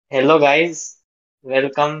Hello guys,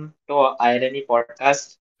 welcome to irony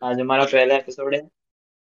podcast. आज हमारा पहला एपिसोड है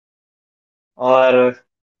और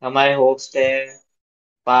हमारे होस्ट है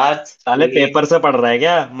पार्थ साले तुहिन। पेपर से पढ़ रहा है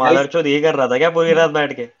क्या? गाइस, मादरचोद ये कर रहा था क्या पूरी रात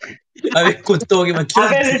बैठ के? अरे कुत्तों के बच्चों।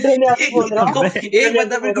 अबे लिटरली आपको बोल रहा हूँ, एक लिटरली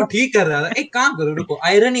बंदा आपको बोल बिल्कुल रहा ठीक कर रहा था। एक काम करो, रुको,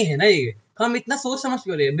 आयरनी है ना ये। हम इतना सोच समझ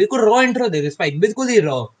क्यों रहे हैं? बिल्कुल रॉ इंट्रो दे दे स्पाइक, बिल्कुल ही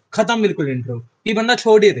रॉ, खत्म बिल्कुल इंट्रो। ये बंदा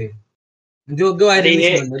छोड़ ही दे, जो जो हूँ। अरे आयरनी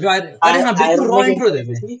ये से बंदा अरे हाँ, बिल्कुल रॉ आयरॉनिक इंट्रो इंट्रो दे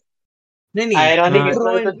तो दे। थी, नहीं नहीं, आयरॉनिक हाँ, इंट्रो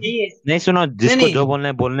रॉ तो थी। नहीं सुनो, नहीं जिसको जो नहीं, बोलना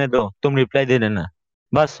है बोलने दो, तुम रिप्लाई दे देना।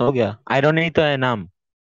 बस हो गया। आयरनी तो है नाम।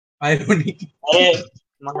 आयरनी। अरे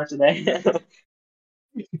माचुदा है।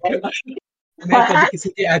 मैं कभी किसी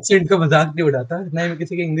के एक्सेंट का मजाक नहीं उड़ाता, ना ही मैं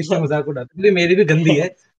किसी के इंग्लिश का मजाक उड़ाता, क्योंकि मेरी भी गंदी है।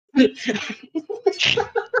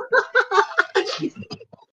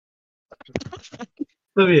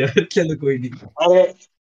 तो यार चलो कोई नहीं। अरे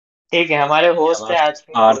ठीक है, हमारे होस्ट है आवाज आज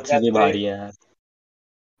के पार्थ पॉडकास्ट की पे। भारी है यार।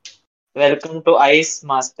 Welcome to ice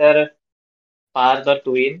master Parth और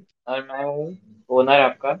तुहिन, और मैं हूँ ओनर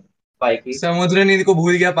आपका बाइकी। समुद्र नील को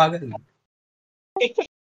भूल गया पागल।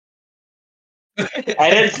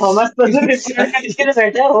 अरे थॉमस तो सिर्फ डिस्कस करने के लिए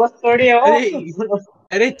बैठा है, होस्ट थोड़ी है अरे वो।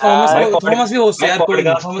 अरे भाई यार थॉमस भी होस्ट है भाई यार, कोई नहीं,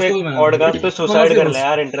 पॉडकास्ट थॉमस पे को भी बना दो। पॉडकास्ट पे थॉमस सुसाइड भी कर ले होस्ट है।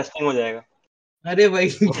 यार, इंटरेस्टिंग हो जाएगा। अरे भाई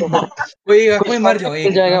कोई कुछ मर जाओ, वक्त मिल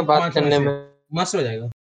एक जाएगा हम बात पांचों में करने से में। मस्त हो जाएगा।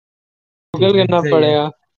 गूगल ठीक है, करना सही है।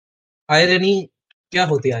 पड़ेगा। आयरनी क्या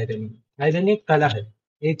होती है? आयरनी आयरनी एक कला है,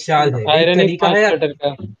 एक चाल है, एक आयरन तरीका 5 है। कटर का।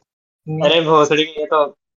 अरे भोसड़ी, ये तो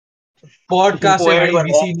पॉडकास्ट है पोएट भाई, बन रहा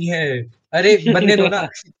बीसी नहीं है। अरे बनने दो ना।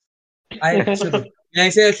 आए शुरू, यहीं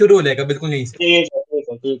से शुरू हो जाएगा, बिल्कुल यहीं से। है। ठीक है, ठीक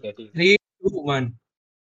है, ठीक है, ठीक 3 2 1।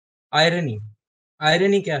 आयरनी,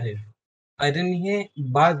 आयरनी क्या है? आयरनी है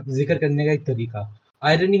बात जिक्र करने का एक तरीका।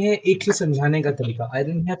 आयरनी है एक चीज समझाने का तरीका।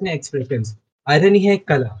 आयरनी है अपने एक्सप्रेशंस। आयरनी है एक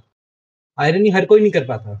कला। आयरनी हर कोई नहीं कर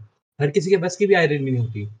पाता, हर किसी के बस की भी आयरनी नहीं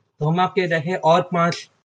होती। तो हम आपके रहे और 5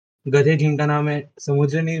 गधे जिनका नाम है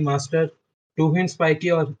समुद्रनी, मास्टर, टू हिंट, स्पाइकी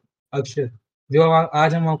और अक्षर, जो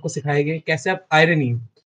आज हम आपको सिखाएंगे कैसे आप आयरनी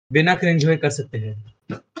बिना क्रिंज हुए कर सकते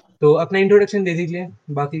हैं। तो अपना इंट्रोडक्शन दे दीजिए,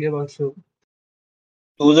 बाकी के बाद शो।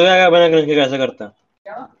 तू जो क्या बना करके कैसे करता है?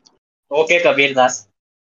 है। ओके कबीर दास।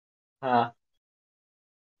 हाँ।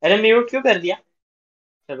 अरे म्यूट क्यों कर दिया?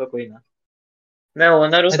 चलो कोई ना। मैं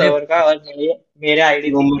ओनर हूँ अरे सर्वर का, और मेरे मेरे आईडी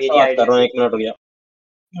थी, रूम से मेरी बात कर आईडी रहा हूँ, से। 1 मिनट हो गया।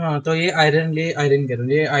 हाँ, तो ये आयरन कह रहा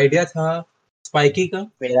हूँ, ये आइडिया था स्पाइकी का,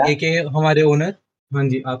 मेरा एक हमारे ओनर। हाँ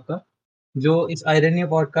जी, आपका, जो इस आयरन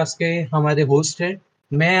पॉडकास्ट के हमारे होस्ट है।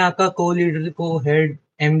 मैं आपका को लीडर, को हेड,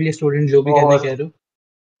 एमबीए स्टूडेंट, जो भी कहने कह होस्ट। रहे हो,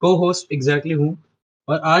 को होस्ट एग्जैक्टली हूँ।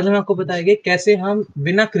 और आज हम आपको बताएंगे कैसे हम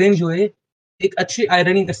बिना क्रिंज हुए एक अच्छी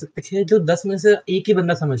आयरनी कर सकते हैं, जो 10 में से एक ही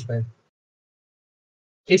बंदा समझ पाए।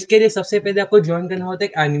 इसके लिए सबसे पहले आपको ज्वाइन करना होता है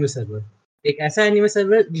एक एनिमे सर्वर। एक ऐसा एनिमे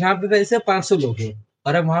सर्वर जहाँ पे पहले से 500 लोग हैं,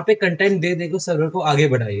 और आप वहाँ पे कंटेंट दे दे के उस सर्वर को आगे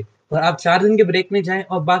बढ़ाइए। और आप 4 दिन के ब्रेक में जाएं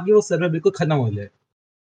और बाकी वो सर्वर बिल्कुल खत्म हो जाए।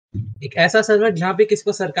 एक ऐसा सर्वर जहाँ पे किसी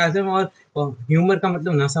को सरकाज़म और ह्यूमर का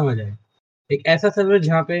मतलब ना समझ आए। एक ऐसा सर्वर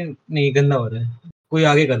जहाँ पे नहीं, गंदा हो रहा है, कोई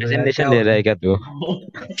आगे कर लो यार, क्या प्रेजेंटेशन हो दे रहा रहा है? है क्या तू?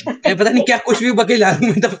 पता नहीं क्या कुछ भी बके ला रहा हूँ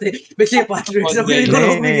मैं तब से, पिछले 5 मिनट से मुझे को नहीं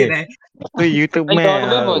रोक भी नहीं नहीं, रहा है। तू यूट्यूब भाई में डॉट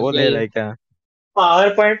में पहुंच वो गया दे ये। रहा है क्या? पावर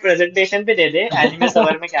पॉइंट प्रेजेंटेशन पे दे दे एनिमे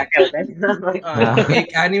सर्वर में क्या क्या होता है। हाँ, हाँ एक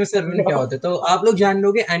एनिमे सर्वर में क्या होता है, तो आप लोग जान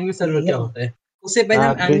लोगे एनिमे सर्वर क्या होता है। उससे पहले हाँ,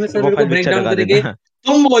 हम तू एनिमे इसका सर्वर को प्रोफाइल ब्रेक पिक्चर डाउन लगा करेंगे। देना।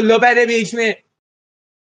 तुम बोल लो पहले बीच में।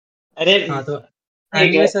 अरे हाँ, तो ठीक है,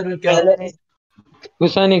 एनिमे सर्वर क्या पहले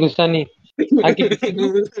गुस्सा नहीं आगे पीछे।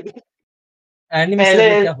 एनिमे पहले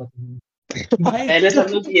सर्वर क्या होता है भाई? पहले सब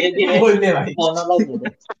लोग धीरे क्या धीरे बोल रहे भाई? मोनोलॉग दे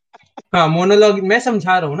दे। हाँ, मोनोलॉग मैं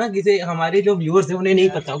समझा रहा हूँ ना, कि हमारे जो व्यूअर्स हैं उन्हें नहीं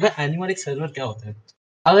पता होगा एनिमे एक सर्वर क्या होता है।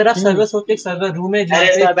 अगर आप सर्वर सोचते, एक सर्वर रूम है जहाँ अरे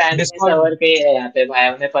पे सब एनिमे डिस्कॉर्ड। सर्वर पे ही है यहाँ पे भाई,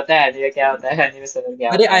 उन्हें पता है एनिमे क्या होता है, एनिमे सर्वर क्या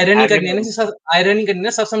अरे होता है, आयरनी करनी है ना, एडमिन। सब आयरनी करनी है ना,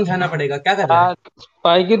 सब समझाना पड़ेगा, क्या कर रहा है? बात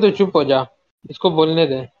पाएगी तो चुप हो जा, इसको बोलने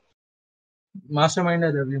दे। Mastermind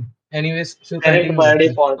I love you. Anyways, फिर अरे कंटिन्यू बड़ी करते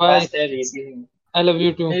हैं। बाय, पॉडकास्ट है रीसी। I love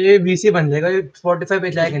you to. ये बीसी बन जाएगा, ये स्पॉटिफाई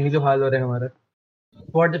पे जाएगा नहीं, जो हाल हो रहा है हमारा।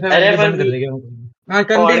 स्पॉटिफाई वाले अरे भी पर बंद कर देंगे हमको। हाँ,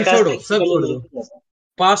 कंटेंट पॉडकास्ट छोड़ो, सब टेक्निकली छोड़ दो, रीसी होता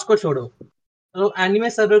पास को छोड़ो। तो एनिमे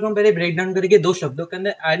सर्वर को हम पहले ब्रेक डाउन करेंगे 2 शब्दों के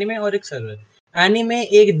अंदर, एनिमे और एक सर्वर। एनिमे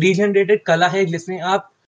एक डिजेनरेटेड कला है जिसमें आप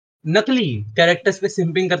नकली कैरेक्टर्स पे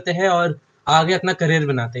सिंपिंग करते हैं और आगे अपना करियर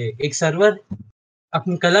बनाते हैं। एक सर्वर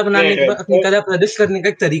अपनी कला है। बनाने वेट के बाद अपनी वेट कला प्रदर्शित करने का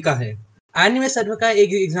एक तरीका है। एनिमे सर्वर का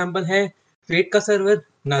एक एग्जांपल है फेट का सर्वर,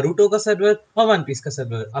 नारुतो का सर्वर और वन पीस का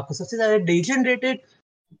सर्वर। आपको सबसे ज्यादा डिजेनरेटेड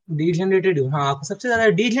डिजेनरेटेड हाँ, आपको सबसे ज्यादा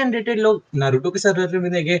डिजेनरेटेड लोग नारुतो के सर्वर पे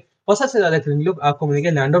मिलेंगे, और सबसे ज्यादा क्रिंज लोग आपको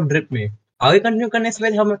मिलेंगे लैंड ऑफ ड्रिप में। आगे कंटिन्यू करने से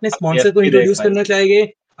पहले हम अपने अब स्पॉन्सर को भी देख इंट्रोड्यूस भाई। करना चाहेंगे।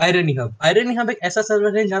 आयरनी हब एक ऐसा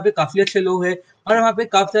सर्वर है जहाँ पे काफी अच्छे लोग हैं और वहाँ पे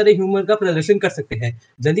काफी सारे ह्यूमर का प्रदर्शन कर सकते हैं।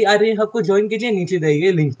 जल्दी आयरनी हब को ज्वाइन कीजिए, नीचे दिए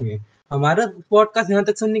गए लिंक में। हमारा पॉडकास्ट यहाँ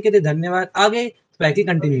तक सुनने के लिए धन्यवाद। आगे स्पैकी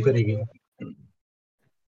कंटिन्यू करेगी।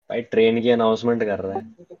 भाई ट्रेन की अनाउंसमेंट कर रहे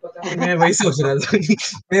हैं। मैं वही सोच रहा था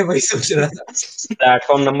मैं वही सोच रहा था।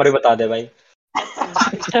 प्लेटफॉर्म नंबर ही बता दे भाई।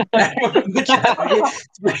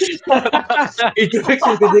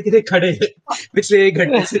 इंट्रोडक्शन के देख रहे खड़े हैं पिछले 1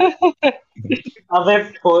 घंटे से।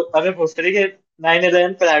 अबे भोसड़ी के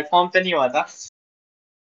 9/11 प्लेटफॉर्म पे नहीं हुआ था,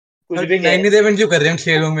 कुछ भी कहे। 9/11 क्यों कर रहे हैं हम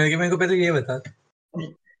 6 लोग मिलके? मेरे को पहले ये बता।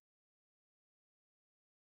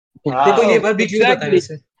 तेरे को ये हाँ, बात बीच में पता है एग्जैक्टली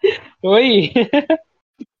वैसे? वही।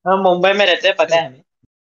 हम मुंबई में रहते हैं, पता है हमें।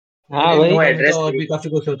 हाँ अरे भाई, नो मुंबई में तो एड्रेस और भी प्लीज। काफी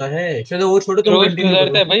कुछ होता है। चलो वो छोड़ो, तुम रोज कंटिन्यू गुजरते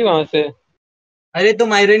करो। हैं भाई वहां से। अरे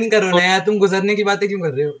तुम आयरन करो ना यार, तुम गुजरने की बातें क्यों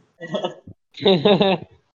कर रहे हो?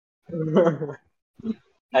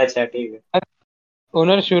 अच्छा ठीक है।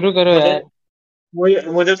 ओनर शुरू करो मुझे यार।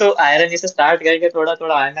 मुझे तो आयरन से स्टार्ट करके थोड़ा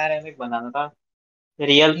थोड़ा आयरन बनाना था।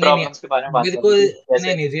 रियल नहीं नहीं, प्रॉब्लम्स के बारे में बात करनी बिल्कुल थी, नहीं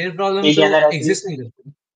जैसे नहीं, रियल प्रॉब्लम तो डिजेनरेसी। एग्जिस्ट नहीं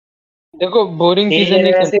करती। देखो, बोरिंग चीजें नहीं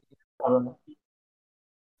डिजेनरेसी सुननी। प्रॉब्लम।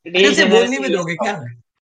 अच्छा उसे बोलने डिजेनरेसी भी एक दोगे क्या? प्रॉब्लम।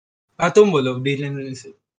 हाँ तुम बोलो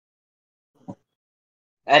डीजेनरेसी।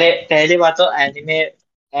 अरे पहली बात तो एनिमे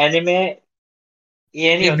एनिमे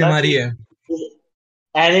ये नहीं एक होता बीमारी कि है।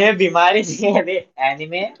 एनिमे बीमारी नहीं है।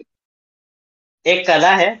 एनिमे एक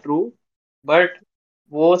कला है, ट्रू, बट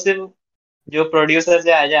वो सिर्फ जो प्रोड्यूसर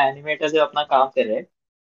है, एज एनिमेटर जो अपना काम कर रहे हैं,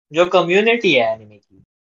 जो कम्युनिटी है एनिमे की,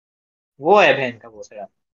 वो है बहन का भोसड़ा। You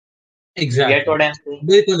get exactly what I am saying?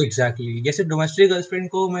 बिल्कुल एग्जैक्टली। जैसे डोमेस्टिक गर्लफ्रेंड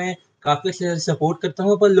को मैं काफी अच्छे से सपोर्ट करता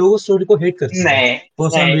हूँ, पर लोग उस स्टोरी को हेट करते हैं नहीं फॉर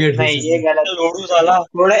सम नहीं वियर्ड नहीं, ये रीजन। गलत है। लोड़ू साला।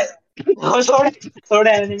 थोड़े थोड़े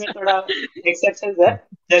थोड़े एनिमे थोड़ा एक्सेप्शंस है,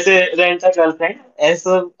 जैसे रेंट अ गर्लफ्रेंड,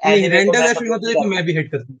 ऐसा नहीं, एनिमे को रेंटल मैं गर्लफ्रेंड को सपोर्ट तो नहीं देखो करता। मैं भी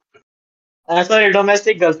हेट करता हूँ। सॉरी,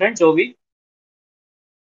 डोमेस्टिक गर्लफ्रेंड जो भी।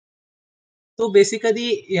 तो बेसिकली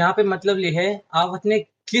यहाँ पे मतलब ये है, आप अपने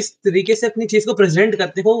किस तरीके से अपनी चीज को प्रेजेंट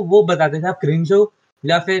करते हो वो बताते थे, आप क्रिंज हो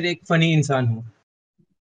या फिर एक फनी इंसान हो।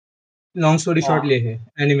 लॉन्ग स्टोरी शॉर्ट हाँ ये है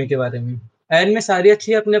एनिमे के बारे में। एनिमे सारी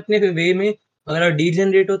अच्छी है अपने अपने वे में। अगर आप डी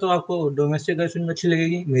जनरेट हो तो आपको डोमेस्टिक गर्लफ्रेंड अच्छी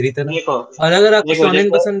लगेगी मेरी तरह। देखो और अगर आपको देखो शोनेन जैसे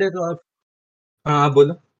पसंद है तो आप, हाँ आप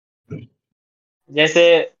बोलो। जैसे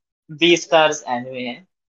बी स्टार्स एनिमे है,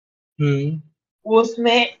 हम्म।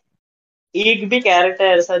 उसमें एक भी कैरेक्टर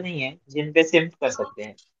ऐसा नहीं है जिन पे सिम्प कर सकते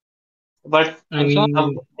हैं, बट आई कौन सा? मीन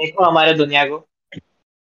अब देखो हमारे दुनिया को।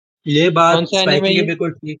 ये कौन बात सा एनीमे स्पाइकी के ये?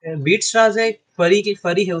 बिल्कुल ठीक है। बीट स्टार्स है, फरी की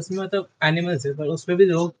फरी है उसमें, मतलब एनिमल्स है, पर उसमें भी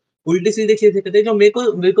लोग उल्टी सीधी चीजें करते हैं जो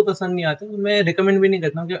मेरे को पसंद नहीं आता। मैं रिकमेंड भी नहीं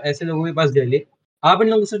करता हूँ कि ऐसे लोगों के पास जाइए। आप इन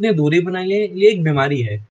लोगों से अपनी दूरी बनाइए, ये एक बीमारी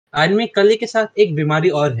है। आदमी कले के साथ एक बीमारी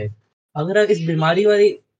और है। अगर आप इस बीमारी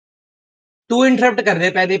वाली, तू इंटरप्ट कर दे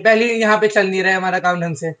पहले पहले, यहाँ पे चल नहीं रहा है हमारा काम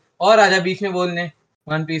ढंग से, और आजा बीच में बोलने।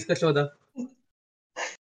 वन पीस का 14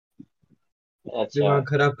 अच्छा, दिमाग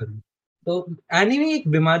खराब कर। तो एनीमे एक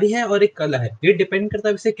बीमारी है और एक कला है, ये डिपेंड करता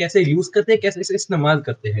है इसे कैसे यूज करते हैं, कैसे इसे इस्तेमाल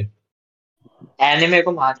करते हैं। एनिमे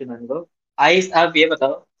को वहां चुनने दो। आइस, आप ये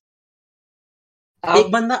बताओ, एक आप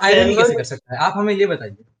बंदा आयरनी कैसे वेलोर कर सकता है, आप हमें ये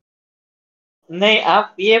बताइए। नहीं,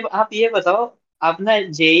 आप ये बताओ, आपने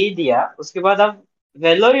जेई दिया, उसके बाद आप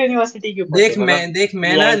वेलोर यूनिवर्सिटी क्यों पढ़ते, मतलब देख मैं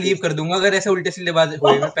ना वीआईटी? लीव कर दूंगा अगर ऐसे उल्टे सीधे बात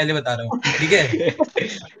हुए, मैं पहले बता रहा हूँ। ठीक है?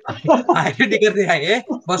 आईआईटी कर दिया ये,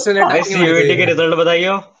 पर्सनल भाई अटैक नहीं होना चाहिए सीयूईटी के मेरे पे। रिजल्ट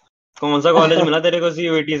बताइयो। कौन सा कॉलेज मिला तेरे को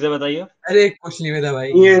सीयूईटी से बताइयो। अरे कुछ नहीं मेरा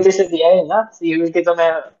भाई। सीयूईटी से दिया है ना, सीयूईटी तो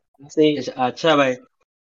मैं ऐसे ही अच्छा भाई,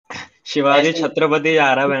 शिवाजी ऐसे ही छत्रपति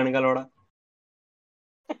जा रहा है बहन का लोड़ा।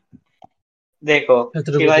 देखो,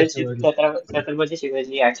 छत्रपति शिवाजी छत्रपति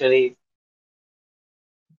शिवाजी एक्चुअली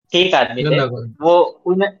ठीक आदमी थे। गंदा कौन? वो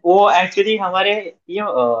वो एक्चुअली हमारे ये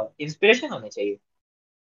इंस्पिरेशन होने चाहिए।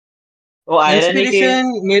 वो आयरनी के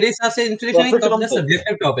इंस्पिरेशन मेरे हिसाब से इंस्पिरेशन एक प्रॉफिट कम अपना थे।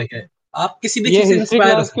 सब्जेक्टिव टॉपिक है। आप किसी भी ये चीज से हिस्ट्री इंस्पायर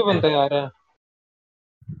हो क्लास क्यों सकते हैं। बनता जा रहा है?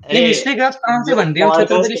 ये अरे हिस्ट्री क्लास कहाँ से जो बन रही है? हम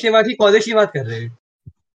छत्रपति पॉडकास्ट शिवाजी कॉलेज की बात कर रहे हैं।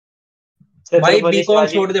 भाई छत्रपति बीकॉम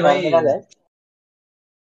शिवाजी छोड़ दे भाई। टर्मिनल है,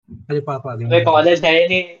 अरे पापा आ गए वे मेरे पास। कॉलेज है ही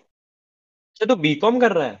नहीं। अच्छा तो बीकॉम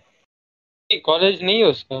कर रहा है? कॉलेज नहीं है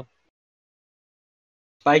उसका।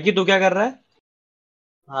 स्पाइकी तू क्या कर रहा है?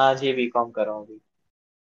 हाँ जी, बीकॉम कर रहा हूँ अभी।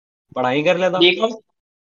 पढ़ाई कर लेता। बीकॉम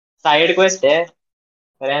साइड क्वेस्ट है,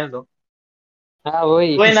 रहने दो। हाँ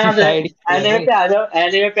वही। कोई ना, साइड की है एनिमे भाई। पे आ जाओ,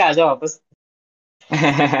 एनिमे पे आ जाओ वापस।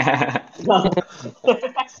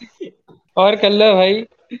 और कर लो भाई।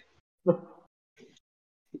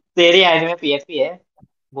 तेरी एनिमे पीएफपी है,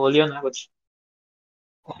 बोलियो ना कुछ।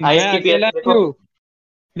 मैं आइस की अकेला पीएफपी नहीं देखो। हूँ।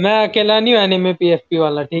 मैं अकेला नहीं हूँ एनिमे पीएफपी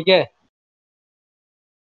वाला, ठीक है?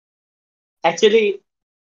 एक्चुअली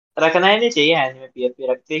रखना ही नहीं चाहिए एनिमे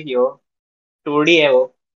पीएफपी, रखते ही हो, 2D है वो।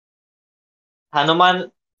 हनुमान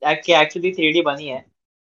की एक्चुअली 3D बनी है,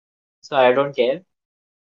 सो आई डोंट केयर।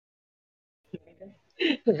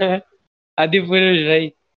 आदि पुरुष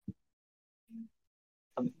भाई।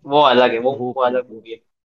 वो अलग है, वो वो वो अलग मूवी है।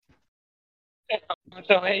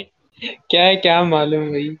 तो भाई क्या है, क्या मालूम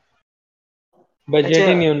भाई, बजट अच्छा,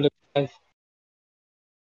 ही नहीं उन लोग के पास।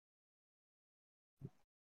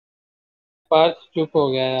 पार्थ चुप हो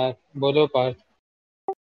गया यार, बोलो पार्थ।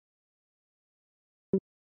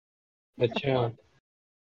 अच्छा।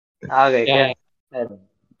 आ गए क्या क्या? है? अरे,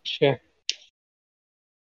 अच्छा।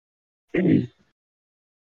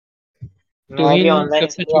 मैं भी तुहिन ऑनलाइन कब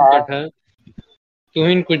से इसलिए चुप आया बैठा हूँ। है?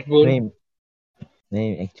 तुहिन कुछ बोल। नहीं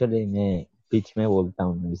नहीं, एक्चुअली मैं पिच में बोलता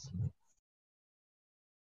हूँ इसलिए।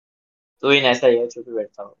 तो इन ऐसा ही है, चुप ही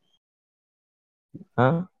बैठता हूँ।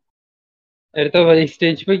 हाँ अरे तो भाई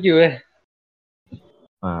स्टेज पे क्यों है?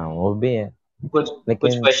 हाँ, वो भी है कुछ कुछ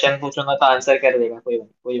लेकिन क्वेश्चन पूछूंगा तो आंसर कर देगा,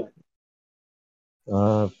 कोई बात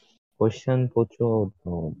क्वेश्चन पूछो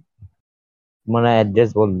तो मेरा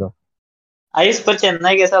एड्रेस बोल दो। नहीं। इस पर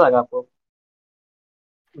चेन्नई कैसा लगा आपको?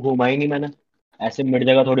 घूमा ही नहीं मैंने, ऐसे मिड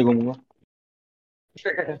जगह थोड़ी घूमूंगा।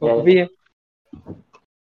 वो भी है।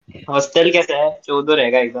 हॉस्टल कैसा है? चौधर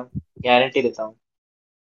रहेगा एकदम, गारंटी देता हूँ।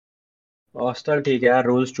 हॉस्टल ठीक है यार,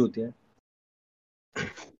 रोज चूतिया है।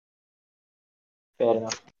 Fair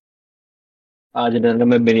enough. आज डिनर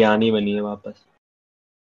में बिरयानी बनी है वापस।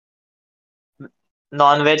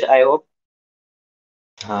 Non veg I hope.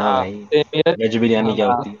 हाँ हाँ भाई, same here। वेज बिरयानी हाँ क्या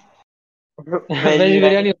हाँ। होती है? वेज वेज बिरयानी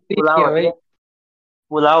बिरयानी होती ही पुलाव नहीं है होती भाई। है।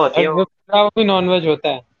 पुलाव होती है अब वो वो। पुलाव भी नॉन वेज होता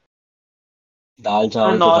है। दाल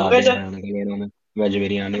चावल तो नॉन खा वेज। लिया मैंने, कभी इन्होंने वेज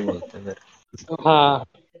बिरयानी बोलते हैं फिर। हाँ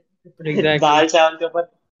एग्जैक्टली। दाल चावल के ऊपर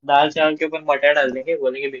दाल चावल के ऊपर मटर डाल देंगे,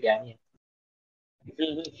 बोलेंगे बिरयानी है।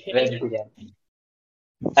 वेज बिरयानी।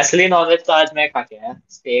 असली नॉन वेज तो आज मैं खा के आया,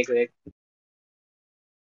 स्टेक वेक।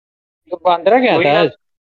 तो बांद्रा गया कोई था ना। आज?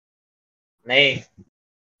 नहीं,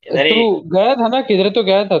 इधर तू ही। गया था ना, किधर तो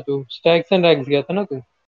गया था तू, स्टैक्स एंड रैक्स गया था ना तू?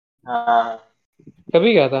 हाँ,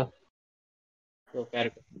 कभी गया था? दोपहर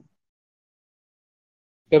को।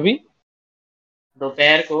 कभी?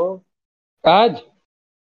 दोपहर को। आज?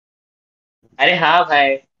 अरे हाँ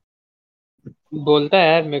भाई। बोलता है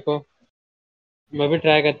यार मेरे को, मैं भी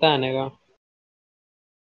ट्राई करता आने का।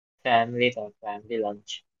 फैमिली था, फैमिली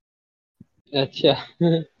लंच। अच्छा।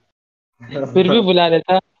 फिर भी बुला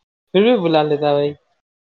लेता, फिर भी बुला लेता भाई।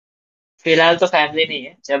 फिलहाल तो फैमिली नहीं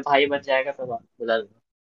है, जब भाई बन जाएगा तब बुला लूंगा।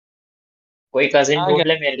 कोई कजिन कहाँ ढूंढ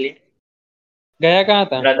गया? ले मेरे लिए। गया कहाँ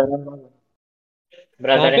था? Brother in law. कहाँ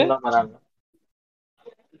ब्रदर इन पे? लॉ मना लो।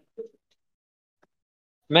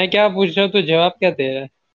 मैं क्या पूछ रहा हूँ तो जवाब क्या दे रहा है?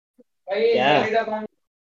 क्या?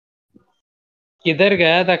 किधर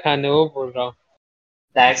गया था खाने, वो बोल रहा हूँ।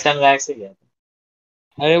 टैक्स एंड वैक्स से गया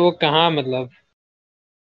था। अरे वो कहाँ मतलब?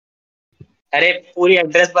 अरे पूरी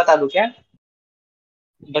एड्रेस बता दूं क्या?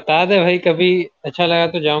 बता दे भाई, कभी अच्छा लगा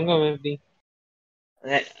तो जाऊंगा मैं भी।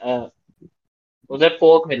 अ, उधर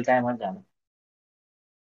पोक मिलता है, मत जाना।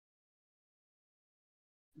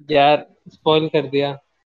 यार स्पॉइल कर दिया।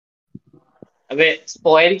 अबे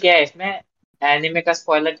स्पॉइल क्या है इसमें? एनिमे का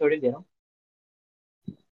स्पॉइलर थोड़ी दे रहा हूँ।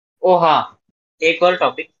 ओ हाँ, एक और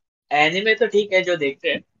टॉपिक। एनिमे तो ठीक है जो देखते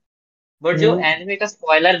हैं, बट जो हम्म। एनिमे का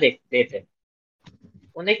स्पॉइलर देते हैं,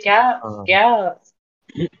 उन्हें क्या हाँ क्या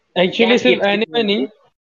क्या एक्चुअली सिर्फ गिफ्ट एनिमे नहीं,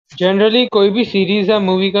 मिलती जनरली कोई भी सीरीज या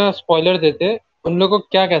मूवी का स्पॉइलर देते, उन लोगों को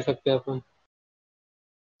क्या कह सकते हैं अपन?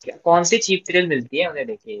 कौन सी चीप थ्रिल मिलती है उन्हें?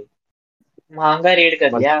 देखिए, महंगा रीड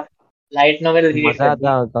कर मज, लिया, लाइट नॉवेल रीड मजा कर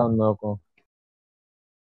आता ली। होता उन लोगों को।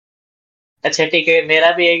 अच्छा ठीक है,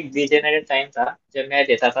 मेरा भी एक डिजेनरेट टाइम था जब मैं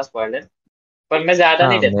देता था स्पॉइलर, पर मैं ज्यादा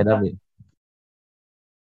नहीं हाँ देता मेरा था। भी।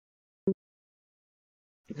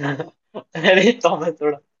 अरे तो मैं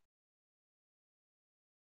थोड़ा,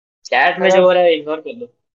 चैट में मेरा जो हो रहा है इग्नोर कर दो।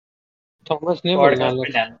 थॉमस नहीं बोलना पॉडकास्ट पे अलग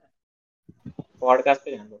से। ध्यान पॉडकास्ट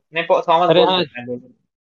पे ध्यान दो, नहीं थॉमस अरे बोल हाँ। सकता है।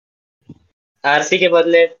 आरसी के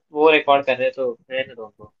बदले वो रिकॉर्ड कर रहे तो रहने दो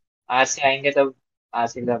उनको। आरसी आएंगे तब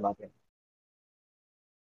आरसी का बात है।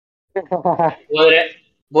 बोल रहे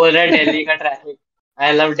बोल रहे दिल्ली का traffic.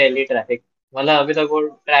 I love Delhi traffic. मतलब अभी तक वो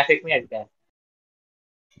ट्रैफिक में अटका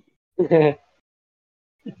है।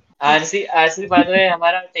 आरसी आरसी बात है,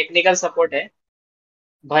 हमारा टेक्निकल सपोर्ट है।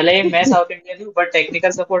 भले ही मैं साउथ इंडियन हूँ, बट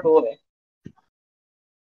टेक्निकल सपोर्ट वो है।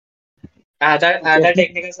 आधा आधा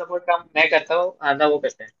टेक्निकल सपोर्ट काम मैं करता हूँ, आधा वो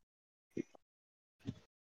करता है।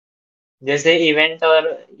 जैसे इवेंट और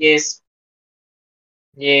ये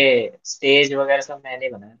ये स्टेज वगैरह सब मैंने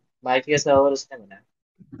बनाया, बाकी का सर्वर उसने बनाया।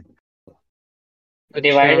 अच्छा,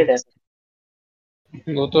 डिवाइडेड है।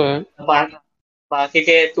 वो तो है। बा, बाकी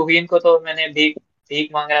के तुहीन को तो मैंने भीख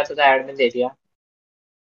भीख मांग रहा था तो एडमिन दे दिया।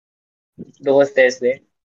 दोस्त है इसलिए।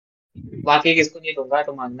 बाकी किसको नहीं दूंगा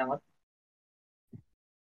तो मानना मत।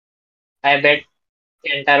 आई बेट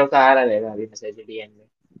केंटारो का आ रहेगा अभी मैसेज डीएन में।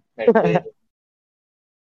 बेट भेज दो।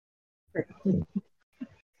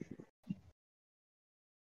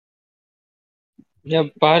 जब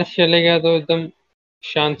बारिश चले गया तो एकदम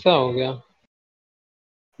शांत सा हो गया,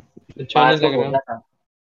 अच्छा नहीं पास को लग रहा। बोलना था,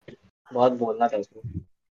 बहुत बोलना था उसको।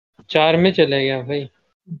 4 में चले गया भाई।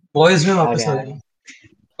 बॉयज में आ वापस गया आ आ गया। गया।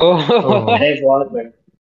 ओह अरे बहुत बढ़िया।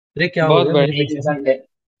 अरे क्या हो बहुत गया मेरे पीछे से? बढ़िया।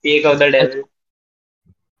 Peak of the devil.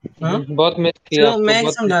 हाँ, बहुत मिस किया चलो आपको, मैं बहुत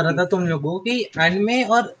मिस समझा रहा किया। था तुम लोगों को कि एनिमे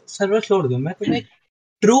और सर्वर छोड़ दो, मैं तुम्हें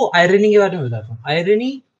ट्रू आयरनी के बारे में बताता हूँ।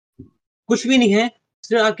 आयरनी कुछ भी नहीं है,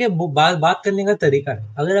 सिर्फ आपके बात करने का तरीका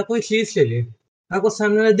है। अगर आप कोई चीज चले, आपको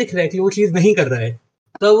सामने वाला दिख रहा है कि वो चीज नहीं कर रहा है,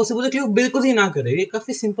 तो आप उसे बोलो कि वो बिल्कुल ही ना करे। ये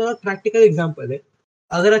काफी सिंपल और प्रैक्टिकल एग्जांपल है।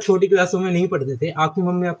 अगर आप छोटी क्लासों में नहीं पढ़ते थे, आपकी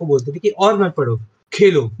मम्मी आपको बोलती थी कि और मत पढ़ो,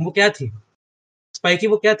 खेलो, वो क्या थी? स्पाइकी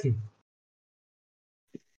वो क्या थी?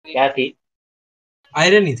 क्या थी?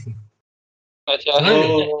 आयरनी थी। अच्छा। समझ रहे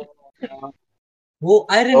हो? ओ। वो ओ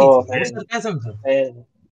आयरनी थी, वो फिर सरकाज़म था।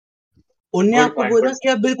 उनने गुड आपको पॉइंट बोला गुड। कि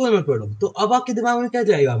आप बिल्कुल मत पढ़ो, तो अब आपके दिमाग में क्या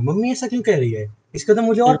जाएगा? मम्मी ऐसा क्यों कह रही है, इसका तो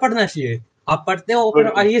मुझे और पढ़ना चाहिए। आप पढ़ते हो और फिर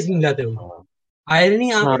गुड आईएएस बन जाते हो। हाँ। आयरनी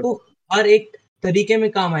हाँ। आपको हर एक तरीके में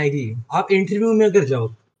काम आएगी। आप इंटरव्यू में अगर जाओ,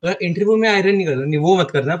 अगर इंटरव्यू में आयरन नहीं करना, नहीं वो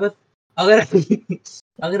मत करना, पर अगर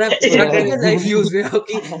अगर आप प्रैक्टिकल लाइफ यूज में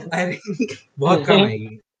आपकी आयरन बहुत काम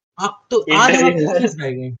आएगी। आप तो आज हम आपको कुछ नहीं इंटरव्यूअर।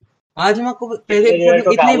 सिखाएंगे। आज हम आपको पहले इंटरव्यूअर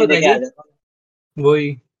को इतना ही गाली देके बताएंगे। आ जाता हूँ।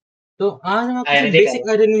 वही तो आज हम आपको सिर्फ आयरनी बेसिक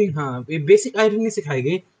करो। आयरनी, हाँ ये बेसिक आयरनी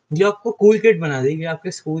सिखाएंगे जो आपको कूल किड बना देगी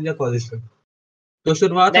आपके स्कूल या कॉलेज का। तो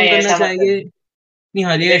शुरुआत हम नहीं करना ऐसा मत चाहेंगे। करो। नहीं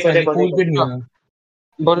हाँ, ये देखो ऐसा नहीं, देखो कूल देखो किड नहीं हाँ।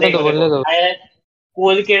 बोलने दो, देखो देखो। बोलने दो। आयरन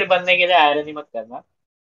कूल किड बनने के लिए आयरनी मत करना।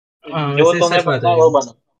 हाँ जो वैसे तुम्हें सच बात बनना है है ये। वो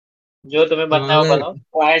बनो। जो तुम्हें हाँ बनना है वो अगर बनो।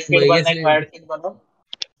 क्वाइट किड वही बनना है ऐसे क्वाइट किड बनो।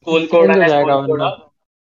 स्कूल को चेंज हो उड़ाना है जाएगा स्कूल को वरना। उड़ाओ।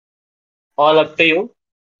 All up to you.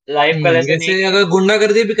 Life का लेसन जैसे एक ही है। अगर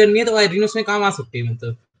गुंडागर्दी भी करनी है तो आयरन उसमें काम आ सकती है,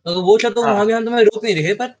 मतलब अगर वो चाहो तो वहां भी हाँ। हम तुम्हें रोक नहीं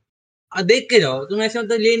रहे, पर देख के जाओ तुम। ऐसे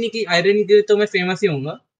मतलब ये नहीं कि आयरन के लिए तो मैं फेमस ही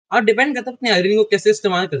होऊंगा। और डिपेंड करता है अपने आयरन को कैसे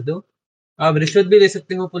इस्तेमाल करते हो। आप रिश्वत भी ले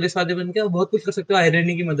सकते हो पुलिस वाले बन के, और बहुत कुछ कर सकते हो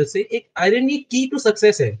आयरनी की मदद से। एक आयरनी की टू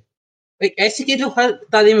सक्सेस है, एक ऐसी की जो हर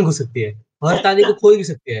ताले में घुस सकती है, हर ताले को खोल भी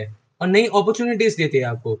सकती है, और नई अपॉर्चुनिटीज देती है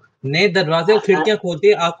आपको। नए दरवाजे और खिड़कियां खोलती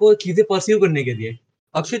है आपको चीजें परस्यू करने के लिए।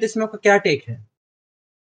 अक्षित, इसमें आपका क्या टेक है?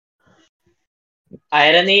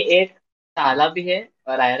 आयरनी एक ताला भी है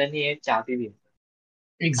और आयरनी एक चाबी भी है।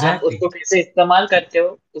 आप एग्जैक्टली उसको कैसे इस्तेमाल करते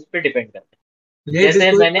हो उस पर डिपेंड करता है। ये जैसे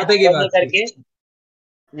बिल्कुल मैंने पता की आयरनी बात थी। करके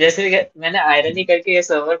जैसे मैंने आयरनी करके ये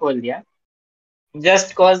सर्वर खोल दिया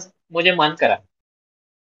जस्ट कॉज मुझे मन करा।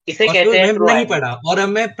 इसे और फिर कहते हैं मैं ट्रू नहीं आयरनी। पढ़ा, और अब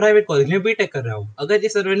मैं प्राइवेट कॉलेज में बीटेक कर रहा हूँ। अगर ये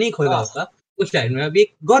सर्वर नहीं खोला हाँ। होता तो शायद मैं अभी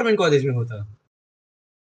गवर्नमेंट कॉलेज में होता।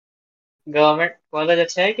 गवर्नमेंट कॉलेज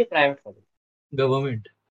अच्छा है कि प्राइवेट कॉलेज? गवर्नमेंट।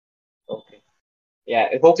 ओके। या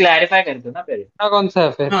वो क्लैरिफाई कर दो ना पहले। मेरा कौन सा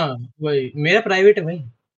है फिर? हाँ वही, मेरा प्राइवेट है भाई।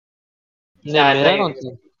 नहीं, शारदा मेरा कौन सा है?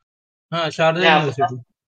 यूनिवर्सिटी। हाँ शारदा नहीं अपना यूनिवर्सिटी।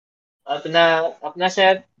 अपना अपना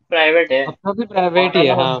शायद प्राइवेट है। अपना भी प्राइवेट ही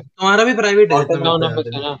है, हाँ। तुम्हारा भी प्राइवेट है जितना मेरे को याद ऑटोनॉमस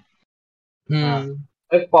है। है ना। हाँ। हम्म।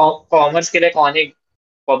 कॉमर्स के लिए कौन ही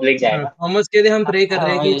पब्लिक हाँ, जाएगा? थॉमस के लिए हम प्रे कर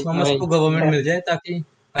रहे हैं कि वही थॉमस वही। को गवर्नमेंट मिल जाए, ताकि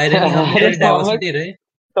आयरनी हमेशा अरे थॉमस, डाइवर्सिटी रहे।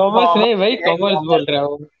 थॉमस नहीं कॉमर्स भाई, के लिए कॉमर्स बोल कॉमर्स। रहा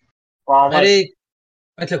हूँ। अरे कॉमर्स।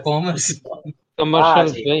 अच्छा, कॉमर्स। हाँ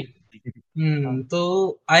कमर्शियल ठीक भाई। है। हाँ। तो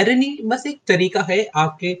आयरनी बस एक तरीका है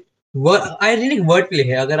आपके वर्ड। आयरनी एक वर्ड प्ले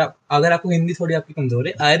है। अगर आपको हिंदी थोड़ी आपकी कमजोर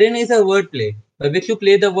है, iron is a word play. Which you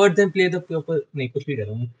play the words and play the proper, नहीं कुछ भी कर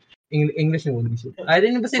रहा हूँ, इंग्लिश में बोलनी चाहिए।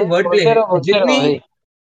 आयरन बस एक नहीं, वर्ड प्ले है। बोलते रहो जितनी, भाई।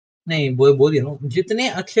 नहीं बोल दिया ना, जितने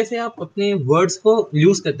अच्छे से आप अपने वर्ड्स को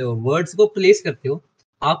यूज करते हो, वर्ड्स को प्लेस करते हो,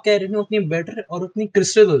 आपके आयरनी उतनी बेटर और उतनी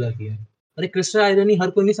क्रिस्टल हो जाती है। और एक क्रिस्टल आयरनी हर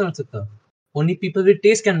कोई नहीं समझ सकता। Only people with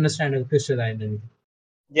test can understand crystal irony.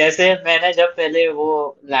 जैसे मैंने जब पहले वो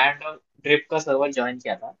लैंड ऑफ ड्रिप का सर्वर ज्वाइन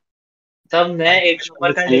किया था तब मैं भाई एक बचपन नंबर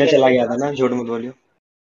में का खेलने लेकर चला गया गया था। था ना, झूठ मत बोलियो।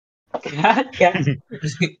 क्या क्या?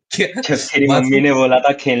 क्या जब तेरी मम्मी बाथरूम? ने बोला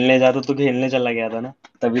था खेलने जा तो तू खेलने चला गया था ना।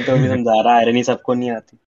 तभी तो अभी समझा रहा है, आयरनी सबको नहीं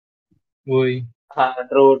आती। वही। हाँ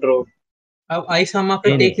ट्रू ट्रू। अब आइस हम आपसे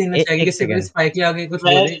नहीं नहीं, टेक लेना चाहेंगे, एक इससे पहले सेकंड। स्पाइकी आगे कुछ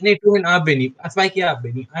मैं बोले। नहीं टू आप भी नहीं, स्पाइकी आप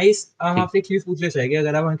भी नहीं। आइस हम ठीक। आपसे एक चीज पूछना चाहेंगे,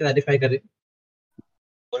 अगर आप हमें क्लैरिफाई करें।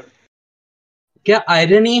 क्या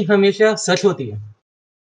आयरनी हमेशा सच होती है?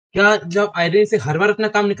 क्या जब आयरनी से हर बार अपना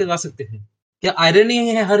काम निकलवा सकते हैं? क्या आयरनी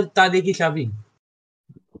है हर ताले की चाबी?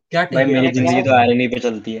 क्या भाई टेक है मेरी मैं आपका क्या इसके जिंदगी तो बारे में? आयरनी पे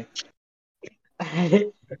चलती है। नहीं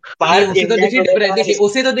पार्थ उसे तो इंडिया देखिए टुडे का देखिए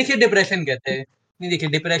उसे तो देखिए डिप्रेशन कहते हैं। नहीं देखिए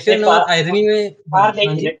नहीं डिप्रेशन और आयरनी में। हाँ पार्थ एक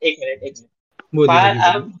हाँ जी, मिनट एक मिनट एक मिनट। बोलिए पार्थ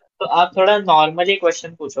बोलिए अब बोलिए। तो आप थोड़ा नॉर्मली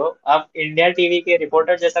क्वेश्चन पूछो। आप इंडिया टीवी के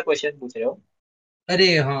रिपोर्टर जैसा क्वेश्चन पूछ रहे हो,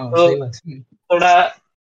 अरे हाँ, तो सही बात है। थोड़ा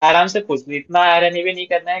आराम से पूछ लो। इतना आयरनी भी नहीं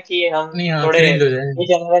करना है कि हम नहीं, हाँ, थोड़े क्रिंज हो जाए।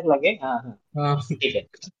 डिजेनरेट लगे। हाँ हाँ, हाँ, ठीक है।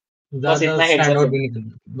 बस ज्यादा इतना हेड्स स्टैंड अप आउट देना। भी नहीं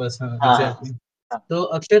करना बस। हाँ, हाँ हाँ एग्जैक्टली। हाँ। तो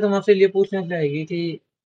अक्षय, तुम आपसे ये पूछना चाहेगी कि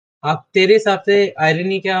आप तेरे हिसाब से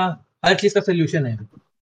आयरनी क्या हर चीज का सोल्यूशन है?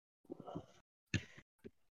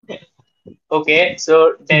 ओके, सो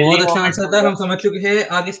बहुत दिल्ली अच्छा मोमेंट आंसर हो था, गया। हम समझ चुके हैं।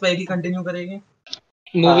 आगे स्पाई की कंटिन्यू करेंगे। हाँ,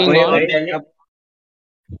 मूविंग कोई तो ऑन। भाई दिल्ली, अब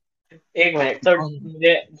एक मिनट तो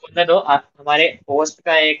मुझे बोलने दो। हमारे होस्ट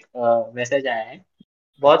का एक मैसेज आया है।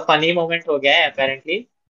 बहुत फनी मोमेंट हो गया है अपेरेंटली।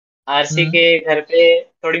 आरसी हम्म। के घर पे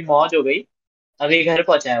थोड़ी मौज हो गई। अभी घर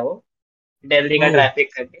पहुंचा है वो, दिल्ली का ओ,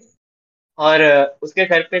 ट्रैफिक करके। और उसके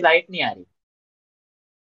घर पे लाइट नहीं आ रही।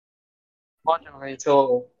 मौज हो गई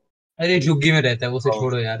तो अरे झुग्गी में रहता है, उसे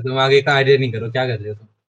छोड़ो यार, तुम आगे का आइडिया नहीं करो क्या कर रहे हो तुम।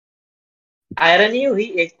 आयरन ही हुई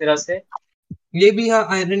एक तरह से। ये भी हाँ,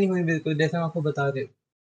 आयरनी हुई बिल्कुल, जैसे हम आपको बता रहे।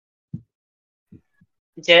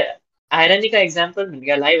 आयरन का एग्जाम्पल मिल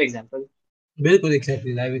गया, लाइव एग्जाम्पल। बिल्कुल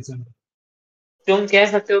एग्जैक्टली, लाइव एग्जाम्पल। तुम कह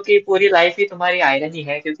सकते हो कि पूरी लाइफ ही तुम्हारी आयरन ही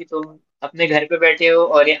है, क्योंकि तुम अपने घर पे बैठे हो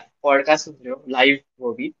और ये पॉडकास्ट सुन रहे हो लाइव,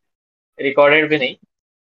 वो भी रिकॉर्डेड भी नहीं।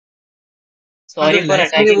 हाँ, तो सॉरी फॉर लाइफ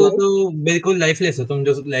के लिए अटैकिंग वो यू। तो बिल्कुल लाइफलेस हो तुम,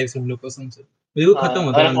 जो लाइव सुन लो कसम से, बिल्कुल हाँ खत्म हो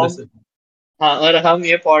और तुम अंदर हम से। हाँ और हम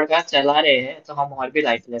ये पॉडकास्ट चला रहे हैं तो हम और भी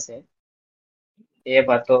लाइफलेस है। ये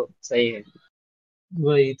बात तो सही है।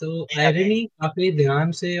 वही तो। कहीं ना कहीं। आयरनी काफी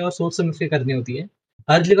ध्यान से और सोच समझ के करनी होती है।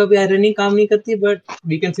 हर जगह भी आयरनी काम नहीं करती, but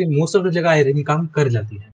we can say most of the जगह आयरनी काम कर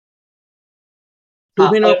जाती है। हाँ,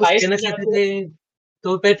 टूहिन और और कुछ आयुष कहना मुझे चाहते आपसे थे?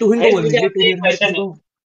 तो पहले टूहिन को आयुष बोल मुझे दीजिए, आपसे एक टूहिन हमारे क्वेश्चन पास है। तो।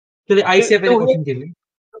 चलिए आइस से पहले तुहिन क्वेश्चन के लिए।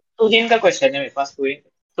 तुहिन का क्वेश्चन है मेरे पास। तुहिन,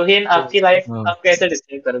 तुहिन तो आपकी लाइफ हाँ, आप कैसे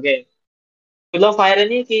डिस्क्राइब करोगे? फुल ऑफ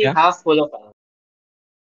आयरनी कि क्या? Half full of irony?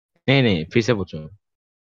 नहीं नहीं, फिर से पूछो।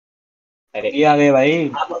 अरे, ये आ गए भाई।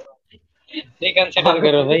 आप रिकंसिडर आप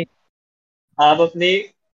करो अपनी भाई। आप अपनी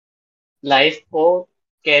लाइफ को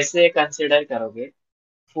कैसे कंसिडर करोगे?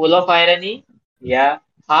 फुल ऑफ आयरनी या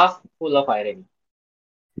half full of irony?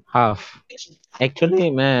 Half. Actually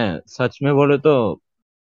मैं सच में बोलूँ तो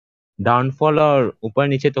डाउनफॉल और ऊपर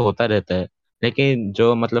नीचे तो होता रहता है, लेकिन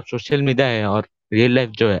जो मतलब सोशल मीडिया है और रियल लाइफ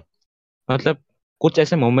जो है, मतलब कुछ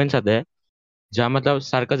ऐसे मोमेंट्स आते हैं जहाँ मतलब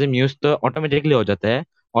सार्काज्म यूज तो ऑटोमेटिकली हो जाता है,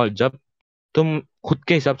 और जब तुम खुद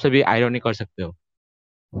के हिसाब से भी आयरनी कर सकते हो।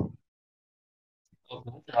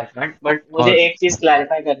 बट मुझे और एक चीज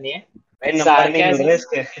क्लैरिफाई करनी है। भाई नंबर नहीं मिल रहे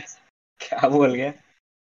सार्केज्म इसके। क्या बोल गया?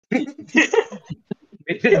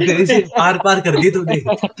 मेरे दिल से आर पार कर दी तूने।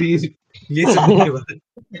 प्लीज, ये सुनने के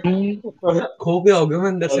बाद खो गया होगा मैं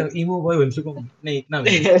अंदर से, ईमो बॉय बन चुका हूँ। नहीं, इतना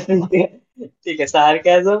भी नहीं। ठीक है,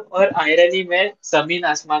 सार्केज्म और आयरनी में जमीन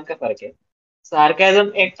आसमान का फर्क है।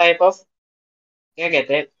 सार्केज्म एक टाइप ऑफ, क्या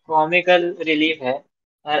कहते हैं, कॉमिकल रिलीफ है।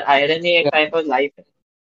 और आयरनी एक टाइप ऑफ लाइफ है।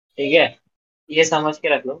 ठीक है, ये समझ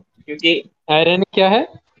के रख लो, क्योंकि आयरन क्या है?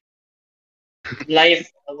 Life,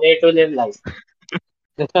 way to live life.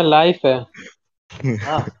 जैसा लाइफ है।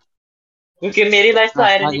 हाँ, क्योंकि मेरी लाइफ तो हाँ,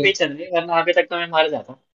 आयरनी पे आगे। ही चल रही है, वरना अभी तक तो मैं मर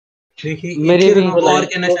जाता। देखिए, एक मेरी चीज भी हम तो आपको और लाइफ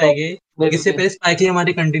कहना तो चाहेंगे। मेरी इससे भी। पहले स्पाइकली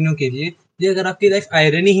हमारी कंटिन्यू कीजिए। ये अगर आपकी लाइफ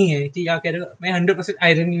आयरनी ही है कि क्या कह रहे हो, मैं 100%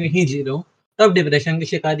 आयरनी में ही जी रहा हूँ, तब डिप्रेशन की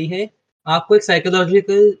शिकारी है। आपको एक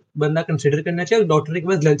साइकोलॉजिकल बंदा कंसिडर करना चाहिए और डॉक्टर के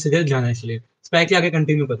पास जल्द से जल्द जाना चाहिए। स्पाइकली आगे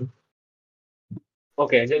कंटिन्यू करो।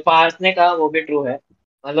 ओके, जो पार्थ ने कहा वो भी ट्रू है।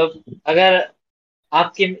 मतलब अगर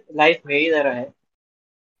आपकी लाइफ मेरी तरह है,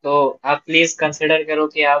 तो आप प्लीज कंसिडर करो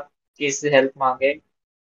कि आप किस हेल्प मांगे।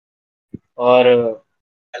 और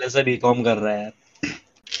पहले से बीकॉम कर रहा है यार।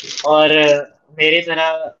 और मेरी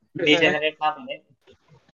तरह डिजेनरेट ना बने।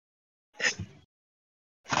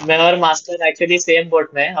 मैं और मास्टर एक्चुअली सेम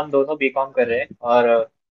बोट में हैं, हम दोनों बीकॉम कर रहे हैं। और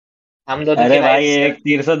हम दोनों की अरे भाई, लाइफ एक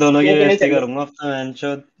तीर से दोनों की के लिए बेइज्जती चल करूंगा अब तो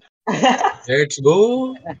मैंशोद। रही। Let's go.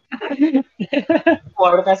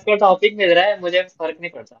 पॉडकास्ट का टॉपिक मिल रहा है, मुझे फर्क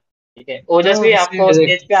नहीं पड़ता। ठीक है, ओजस्वी हाँ, आपको सेम।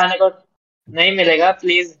 स्टेज पे आने को नहीं मिलेगा,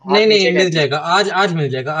 प्लीज नहीं हाथ नहीं, नीचे कर मिल दीजिए। जाएगा आज, आज मिल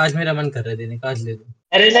जाएगा। आज मेरा मन कर रहा है देने का, आज ले लो।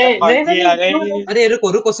 अरे अरे नहीं नहीं नहीं फौजी नहीं, आ क्यों गई। नहीं? अरे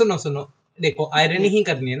रुको रुको, सुनो सुनो। देखो, आयरनी ही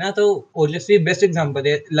करनी है ना, तो ओजस्वी बेस्ट एग्जांपल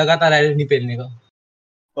है लगातार आयरनी पहनने का।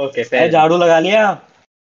 ओके, अरे फेयर झाड़ू लगा लिया।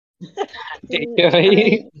 ठीक है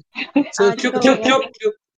भाई। आज सो आज चुप का हो चुप गया। चुप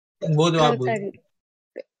चुप। बोलो, आप कल बोलो।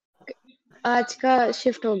 कर, आज का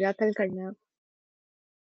शिफ्ट हो गया, कल करना है।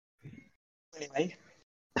 भाई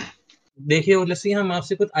देखिए ओजस्वी, हम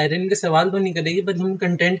आपसे कुछ आयरनी के सवाल तो नहीं करेंगे, बट हम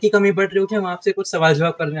कंटेंट की कमी पड़ रही हो कि हम आपसे कुछ सवाल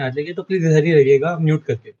जवाब करने आ जाएंगे, तो प्लीज इधर ही रहिएगा म्यूट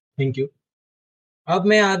करके। Thank you. अब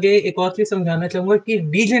मैं आगे एक और चीज समझाना चाहूंगा कि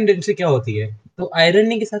डीजेनरेसी क्या होती है। तो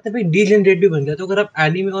आयरनी के साथ भाई डीजेनरेट भी बन जाता है, तो अगर आप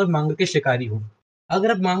एनीमे और मांगा के शिकारी हो।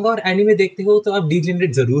 अगर आप मांगा और एनिमे देखते हो तो आप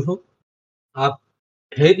डिजेनरेट जरूर हो। आप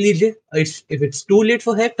हेल्प लीजिए, if it's to late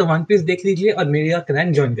for help तो वन पीस देख लीजिए और मेरा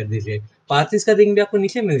क्रैन ज्वाइन कर दीजिए। पार्थिस का लिंक भी आपको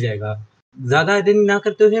नीचे मिल जाएगा। ज्यादा आयरनी ना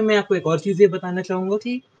करते हुए मैं आपको एक और चीज ये बताना चाहूंगा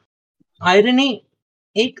कि आयरनी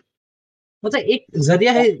एक मतलब एक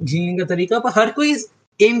जरिया है जीने का तरीका, पर हर कोई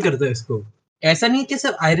एम करता है इसको। ऐसा नहीं कि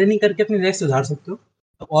सिर्फ आयरनी करके अपनी लाइफ सुधार सकते हो,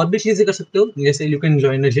 तो और भी चीजें कर सकते हो, जैसे you can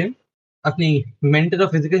join a gym, अपनी मेंटल और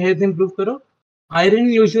फिजिकल हेल्थ इंप्रूव करो। आयरन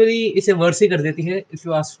यूजुअली इसे वर्स ही कर देती है इफ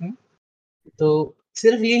यू आस्क मी। तो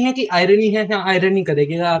सिर्फ ये है कि आयरनी है, हाँ आयरनी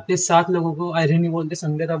करेगी। अगर आपके 7 लोगों को आयरनी बोलते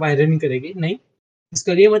समझे तो आप आयरनी करेगी नहीं,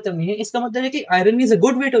 इसका ये मतलब नहीं है। इसका मतलब है कि irony is a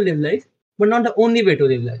good way to live life but not the only way to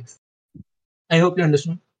live life. I hope you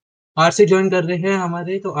understand. Are से ज्वाइन कर रहे हैं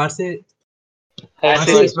हमारे, तो आर से आर आशीष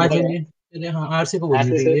से से आ सुन रहे हैं। जाइए। अरे हाँ, आर से को बोलने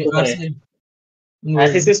आशीष से दीजिए, सुन आर रहे हैं। से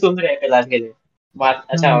आशीष वही। से सुन रहे हैं फिलहाल के लिए बात।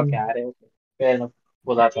 अच्छा ओके, हम्म, आ रहे हो फिर मैं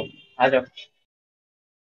बुलाता हूँ। आ जाओ,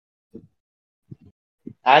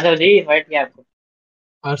 आ जाओ जी, इनवाइट किया आपको।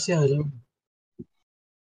 आर से आ जाओ,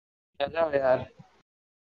 चलो यार।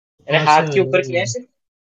 अरे आर से हाथ आ के ऊपर किया है जाओ। सिर्फ।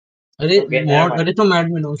 अरे ओके नेवर मॉड, माइंड। अरे तो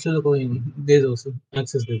मैड में हो, चलो कोई नहीं, दे दो उसे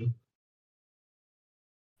एक्सेस दे दो।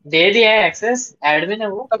 दे दिया है एक्सेस, एडमिन है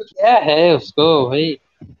वो। अब क्या है उसको भाई,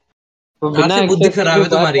 वो आर बिना से बुद्धि एक्सेस के खराब भी है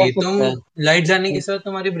बात तुम्हारी, कर तुम सकता है। लाइट जाने के साथ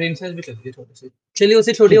तुम्हारी ब्रेन सेल्स भी चलती है थोड़ी सी। चलिए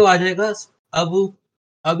उसे छोड़िए, वो आ जाएगा। अब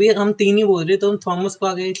अभी हम 3 ही बोल रहे, तो हम थॉमस को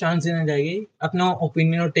आगे चांस देना चाहिए अपना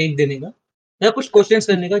ओपिनियन और टेक देने का, या कुछ क्वेश्चंस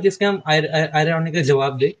करने का जिसके हम आयरनी का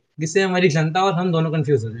जवाब दे, जिससे हमारी जनता और हम दोनों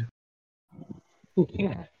कंफ्यूज हो जाए।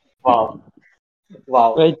 वाह वाह।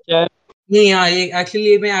 भाई क्या। नहीं, यहाँ ये एक्चुअली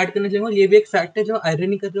ये मैं ऐड करना चाहूंगा, ये भी एक फैक्ट है, जो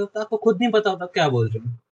आयरनी कर रहे हो तो आपको खुद नहीं पता होता क्या बोल रहे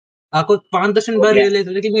हो। आपको 5-10 हो बार गया। रियलाइज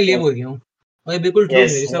होता है कि मैं ये बोल गया हूँ। और ये बिल्कुल ट्रू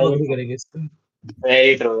यस, है, ये सब अग्री करेंगे इस पे।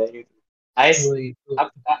 Very true very true. Ice. वही तो।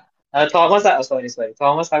 अब थॉमस, सॉरी सॉरी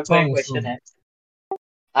थॉमस, आपको एक थॉमस, क्वेश्चन है।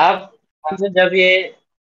 आप आपने जब ये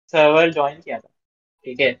सर्वर ज्वाइन किया था,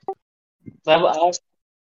 ठीक है, तब आप,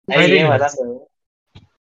 अरे ये आयरनी वाला हब। सर्वर,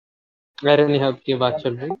 मेरे नहीं हब की बात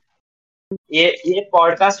चल रही। ये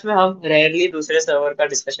पॉडकास्ट में हम रेयरली दूसरे सर्वर का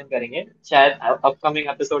डिस्कशन करेंगे शायद अपकमिंग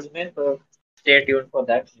एपिसोड्स में, तो स्टे ट्यून फॉर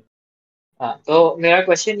दैट। हाँ, तो मेरा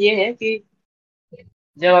क्वेश्चन ये है कि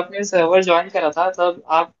जब आपने सर्वर ज्वाइन करा था तब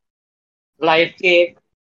आप लाइफ के एक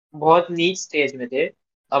बहुत नीच स्टेज में थे,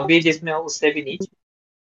 अभी जिसमें हो उससे भी नीच,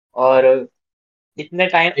 और एक इतना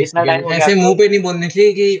टाइम सेकेंड, हो गया ऐसे आपको। मुंह पे नहीं बोलने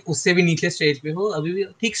चाहिए कि उससे भी नीचे स्टेज पे हो, अभी भी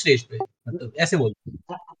ठीक स्टेज पे, मतलब ऐसे बोल।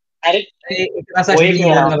 अरे अरे इतना सच वही भी नहीं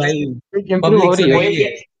कह रहा बोलना हूँ भाई, इम्प्रूव हो पब्लिक रही है। वही सुनेगी।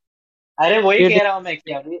 कह अरे वही ये कह रहा हूँ मैं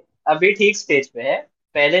कि अभी अभी ठीक स्टेज पे है,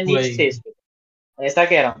 पहले नीच वही। स्टेज पे, ऐसा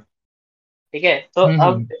कह रहा हूँ। ठीक है, तो अब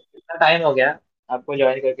हम्म। इतना टाइम हो गया आपको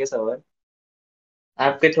ज्वाइन करके सर्वर,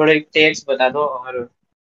 आपके थोड़े टेक्स बता दो, और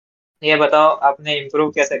ये बताओ आपने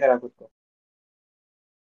इम्प्रूव कैसे करा खुद को।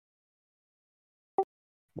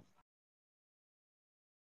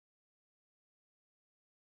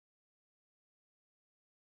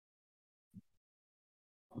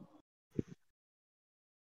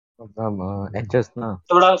 मतलब एडजस्ट ना।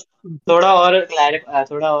 थोड़ा थोड़ा और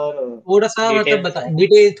थोड़ा और थोड़ा सा मतलब डिटेल में बता, जाए।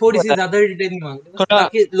 डिटेल थोड़ी सी बताए, ज्यादा डिटेल नहीं मांगते बस, थोड़ा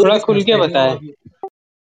ताकि लोग थोड़ा भी खुल समझ के पाए जो बताए। अभी।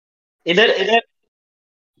 इधर इधर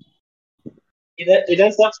इधर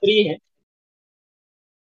इधर सब फ्री है।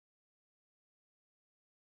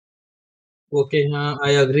 ओके, हाँ,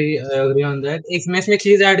 आई अग्री ऑन दैट। एक मैं इसमें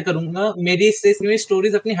चीज ऐड करूंगा, मेरी इसमें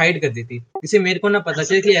स्टोरीज अपनी हाइड कर दी थी, इसे मेरे को ना पता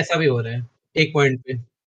चले कि ऐसा भी हो रहा है एक पॉइंट पे।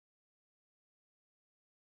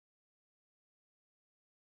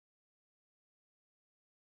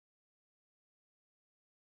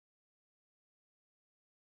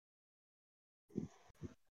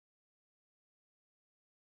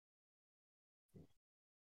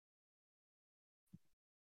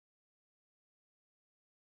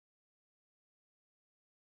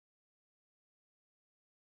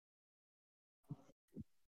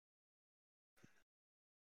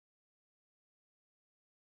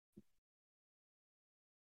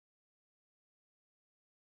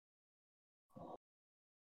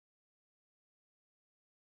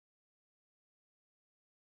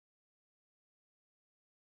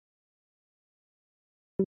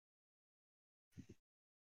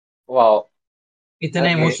 वाह। इतना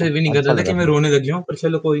ओके, इमोशनल भी नहीं कर अच्छा रहा था कि लगा मैं सुन रोने लग जाऊं, पर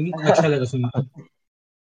चलो कोई नहीं, अच्छा लगा सुन के।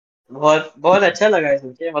 बहुत बहुत अच्छा लगा है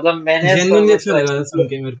सुन के। मतलब मैंने जेन्युइनली सर्वर अच्छा तो लगा था सुन एक्चुअली,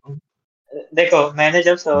 के मेरे को। देखो मैंने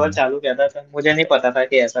जब सर्वर हम्म। चालू किया था तब मुझे नहीं पता था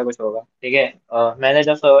कि ऐसा कुछ होगा, ठीक है। मैंने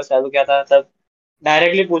जब सर्वर चालू किया था तब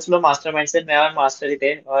डायरेक्टली पूछ लो मास्टरमाइंड से, मैं और मास्टर ही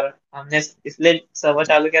थे, और हमने इसलिए सर्वर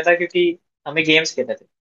चालू किया था क्योंकि हमें गेम्स खेलते थे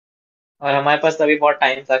और हमारे पास तभी बहुत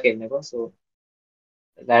टाइम था खेलने को, सो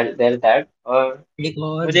दैट दैट दैट। और एक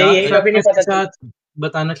और मुझे डार्क यही कभी नहीं फैक्टर्स के पता साथ, चला।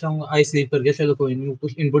 बताना चाहूंगा आई स्लीप कर गया, चलो कोई नहीं, वो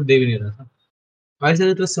कुछ इनपुट दे भी नहीं रहा था। भाई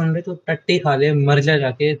साहब तो सुन रहे तो टट्टी खा ले, मर जा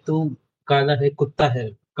जाके तू, काला है, कुत्ता है,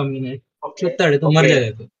 कमीने, ओके चुत्तड़ है, तो मर ओके। जा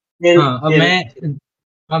जाके। फिर हाँ, फिर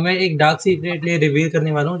अब मैं एक डार्क सीक्रेट लिए रिवील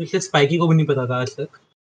करने वाला हूँ, जिसे स्पाइकी को भी नहीं पता था आज तक।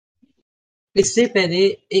 इससे पहले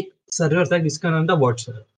एक सर्वर था जिसका नाम था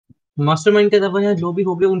व्हाट्सएप। मास्टरमाइंड के अलावा यहाँ जो भी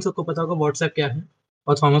हो गया उन सबको पता होगा व्हाट्सएप क्या है,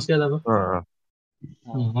 और थॉमस के अलावा हाँ,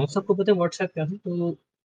 हम सबको पता है व्हाट्सएप क्या है। तो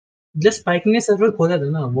जब स्पाइक ने सर्वर खोला था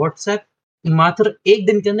ना, व्हाट्सएप मात्र एक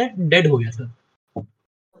दिन के अंदर डेड हो गया था।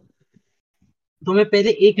 तो मैं पहले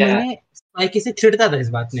एक क्या? महीने स्पाइकी से चिढ़ता था इस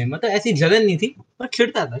बात में, मतलब ऐसी जलन नहीं थी, पर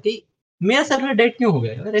चिढ़ता था कि मेरा सर्वर डेड क्यों हो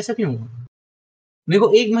गया यार, ऐसा क्यों हुआ। मेरे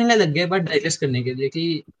को एक महीना लग गया बात डाइजेस्ट करने के लिए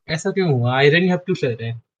कि ऐसा क्यों हुआ, आयरन हब क्यों चल रहे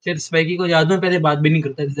हैं। फिर स्पाइकी को याद में पहले बात भी नहीं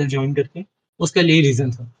करता था ज्वाइन करके, उसका यही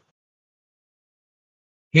रीजन था।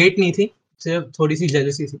 हेट नहीं थी, सिर्फ थोड़ी सी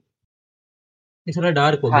जेलसी थी। ये थोड़ा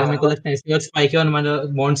डार्क हो गया, मेरे हाँ को लगता है इसलिए, और स्पाइकी और हमारा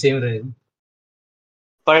बॉन्ड सेम रहेगा।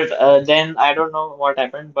 but then I don't know what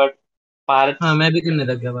happened but हाँ, पार्थ मैं भी करने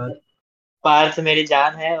लग गया बात। पार्थ मेरी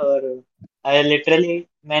जान है। और लिटरली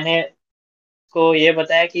मैंने को ये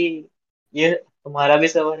बताया कि ये तुम्हारा भी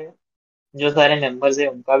सर्वर है, जो सारे मेंबर्स है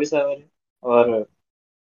उनका भी सर्वर है। और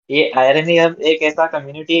ये आयरनी अब एक ऐसा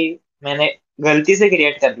कम्युनिटी मैंने गलती से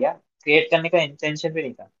क्रिएट कर दिया, क्रिएट करने का इंटेंशन भी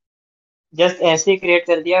नहीं था, जस्ट ऐसे ही क्रिएट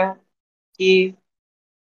कर दिया कि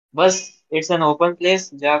बस इट्स एन ओपन प्लेस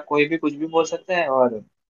जहाँ कोई भी कुछ भी बोल सकता है और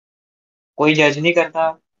कोई जज नहीं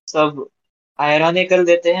करता। सब आयरॉनिकल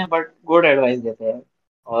देते हैं बट गुड एडवाइस देते हैं।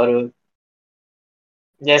 और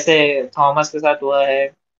जैसे थॉमस के साथ हुआ है,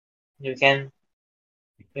 you can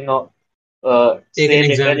you know take से एन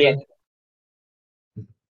लिटरली। एग्जाम्पल।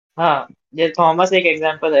 हाँ, ये थॉमस एक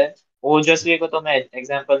एग्जांपल है। ओजस्वी को तो मैं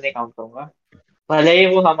एग्जांपल नहीं काउंट करूंगा, भले ही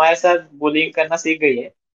वो हमारे साथ बुलिंग करना सीख गई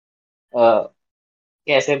है।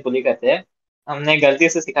 कैसे बुली करते हैं, हमने गलती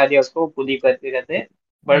से सिखा दिया उसको बुली करते करते।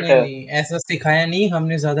 बट नहीं नहीं, ऐसा सिखाया नहीं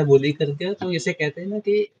हमने, ज्यादा बोली कर दिया। तो इसे कहते हैं ना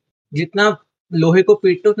कि जितना लोहे को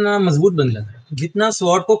पीटो उतना मजबूत बन जाता है, जितना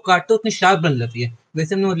स्वॉर्ड को काटो उतनी शार्प बन जाती है।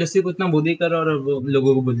 वैसे हमने लस्सी को इतना बोली कर और वो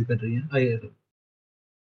लोगों को बोली कर रही है एक,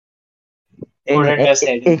 couldn't have एक, said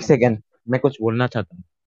it एक better. सेकेंड, मैं कुछ बोलना चाहता हूँ।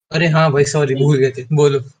 अरे हाँ भाई, सॉरी, भूल गए थे,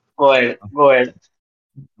 बोलो। Go ahead, go ahead.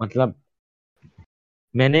 मतलब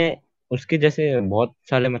मैंने उसके जैसे बहुत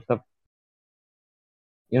सारे मतलब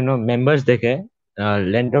मेंबर्स देखे।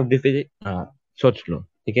 लैंड ऑफ डिफीज सोच लो,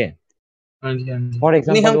 ठीक है। हाँ जी, हाँ जी। फॉर नहीं,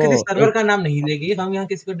 एग्जांपल हम वो किसी सर्वर एक, का नाम नहीं लेंगे, हम यहाँ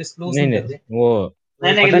किसी को डिस्क्लोज नहीं नहीं कर नहीं, रहे। वो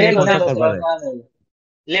नहीं नहीं, एक पता ले नहीं लो एक कौन ले सा लो सर्वर, सर सर्वर है। का नाम,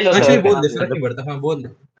 ले लो हाँ सर चलिए का बोल नाम दे, ले फर्क लो। नहीं पड़ता, हाँ बोल दे।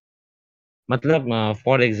 मतलब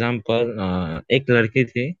फॉर एग्जांपल एक लड़की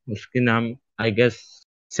थी, उसकी नाम आई गेस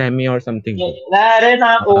सैमी और समथिंग थी। ना, अरे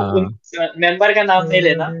नाम अ, मेंबर का नाम नहीं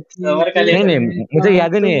लेना, लड़की सर्वर का ले नहीं नहीं, सकते हैं। मुझे देखा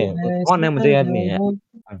याद ही तो नहीं है वो कौन ऐसी है, मुझे याद नहीं है। तरह।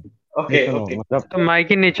 हाँ, ये ओके सुनो ओके। मतलब, तो माइक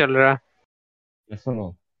ही नहीं चल रहा। ये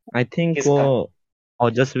सुनो, आई थिंक वो किसका?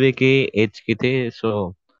 ओजस्वी की एज की थी। सो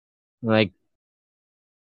लाइक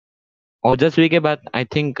ओजस्वी के बाद आई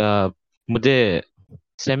थिंक मुझे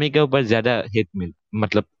सेमी के ऊपर ज्यादा हिट मिल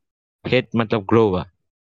मतलब हिट मतलब ग्रो हुआ,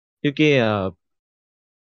 क्योंकि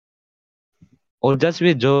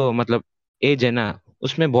ओजस्वी जो मतलब एज है ना,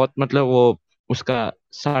 उसमें बहुत मतलब वो उसका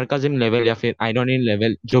सार्काज्म लेवल या फिर आयरनी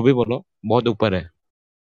लेवल जो भी बोलो बहुत ऊपर है।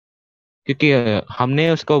 क्योंकि हमने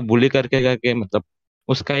उसको बुली करके करके मतलब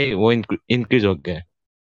उसका ही वो इंक्रीज हो गया है।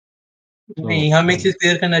 तो नहीं, हम एक चीज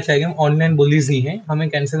क्लियर करना चाहेंगे, हम ऑनलाइन बुलीज नहीं है, हमें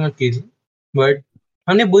कैंसिल मत कीजिए। बट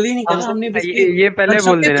हमने बुली नहीं करा, हमसे हमने बेसिकली ये पहले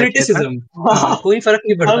बोल कंस्ट्रक्टिव देना चाहिए था। क्रिटिसिज्म। हाँ, कोई फर्क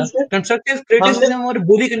नहीं पड़ता, हमसे कंस्ट्रक्टिव हमसे क्रिटिसिज्म और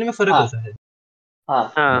बुली करने में फर्क हाँ होता है। हाँ।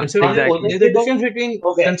 हाँ, हम कंस्ट्रक्टिव, there's एग्जैक्टली। a ओजस्वी को difference between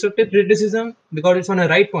okay. constructive criticism because it's on a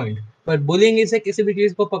right point, but bullying is किसी भी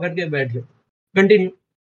चीज को पकड़ के बैठ जाओ। कंटिन्यू।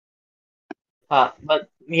 हाँ, बस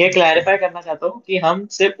ये क्लैरिफाई करना चाहता हूँ कि हम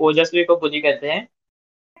सिर्फ ओजस्वी को बुली करते हैं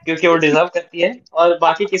क्योंकि वो डिजर्व करती है, और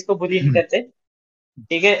बाकी किसको बुली नहीं करते।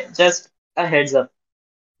 ठीक है, just a heads up.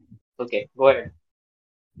 Okay, go ahead.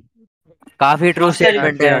 काफी ट्रू आपका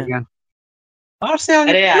स्टेटमेंट आरसी है। आ गया। आर से आगे,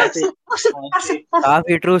 अरे आर आरसी, से, आर से, आर से, आर से।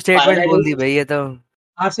 काफी ट्रू स्टेटमेंट फाइनली बोल दी भाई ये तो।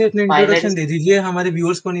 आर से अपने फाइनली। इंट्रोडक्शन दे दीजिए, हमारे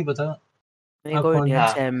व्यूअर्स को नहीं पता नहीं आप कोई कौन नहीं, हैं। हाँ,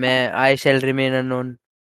 अच्छा है, मैं आई शैल रिमेन अननोन।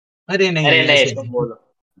 अरे नहीं अरे नहीं, नहीं ऐसे तुम नहीं। बोलो,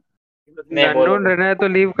 मैं अननोन बोलूंगा। रहना है तो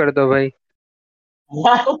लीव कर दो भाई।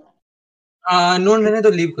 नोन रहने तो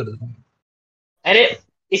लीव कर दो। अरे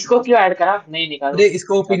इसको क्यों ऐड करा, नहीं निकालो, अरे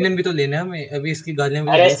इसका निकालो। ओपिनियन भी तो लेना है हमें, अभी इसकी गालियां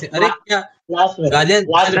भी तो अरे दी से, अरे क्या लास्ट में, गालियां,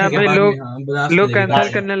 लास्ट चलो ना ठीक है में, भाई, बाद में, लोग हाँ लास्ट में लोग लेके कैंसिल गालियां।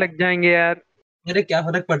 लास्ट करने लग जाएंगे यार। अरे क्या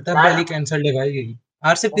फर्क पड़ता है, पहली लास्ट कैंसल्ड है भाई।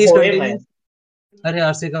 आर से प्लीज होए मैं। कंटिन्यू। अरे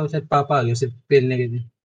आर से का शायद पापा आ गया सिर्फ पेलने के लिए।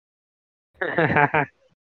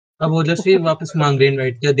 अब ओजस्वी वापस मांग रही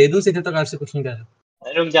इनवाइट, क्या दे दूं सीधे तक, आर से कुछ नहीं कह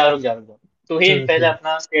रहा। रुक जाओ रुक जाओ रुक जाओ, तुहिन चलो पहले ठीक।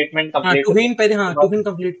 अपना स्टेटमेंट हाँ कंप्लीट कर तुहिन पहले, हाँ उसके बाद तुहिन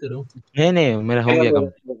कंप्लीट करो। नहीं मेरा हो गया कम।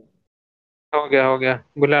 हो गया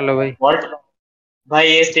बुला लो भाई। व्हाट भाई,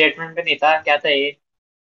 ये स्टेटमेंट में नहीं था, क्या था ये? ये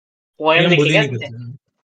पोएम हम लिखी बुली क्या नहीं तुमने? करते।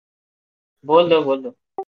 बोल दो बोल दो।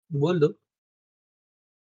 बोल दो।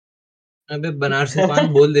 अबे बनारसी पान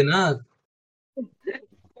बोल देना।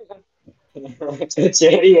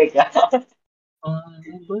 चेरी है क्या?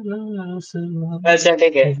 अच्छा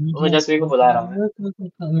ठीक है, वो जसवी को बुला रहा हूँ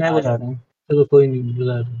मैं। मैं आ बुला जाओ रहा हूँ। चलो कोई नहीं,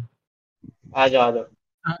 बुला रहा हूँ। आ जाओ आ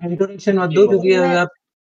जाओ। इंट्रोडक्शन मत जी दो बोलो। क्योंकि अगर मैं आप,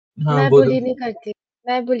 हाँ मैं बोलो। बुली नहीं करती।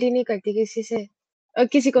 मैं बुली नहीं करती किसी से,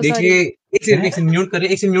 किसी को, सॉरी। देखिए एक से म्यूट करें,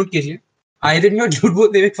 एक से म्यूट कीजिए। आयरन में और झूठ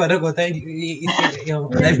बोलने में एक फर्क होता है। इसके लाइव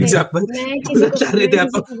नहीं, एग्जाम्पल चाह रहे थे मैं आप।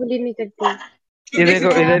 किसी को बुली नहीं करती। ये देखिए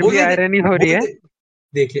देखो इधर भी बोलने दे, आयरनी हो रही है। बोलने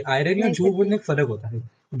देखिए आयरन और नहीं झूठ बोलने करती। में फर्क होता है।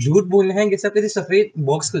 झूठ बोलना है जैसे आप किसी सफेद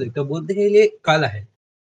बॉक्स को देखते हो, बोलते हैं ये काला है,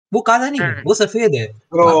 वो काला नहीं है, वो सफेद है।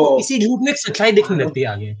 ब्रो आपको इसी झूठ में एक सच्चाई दिखने लगती है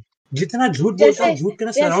आगे। जितना झूठ बोलते हो, जैसे आप झूठ के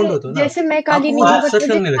ना जैसे सराउंड होते हो ना, जैसे मैं काली आपको नहीं वो हूँ झूठ बट सच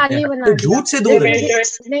मुझे लगने लगता है। काली बना तो दिया। झूठ से एक दूर जैसे रहिए। मुझे,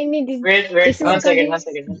 मिनट, नहीं नहीं दी, वेट वेट जैसे वन मैं काली second one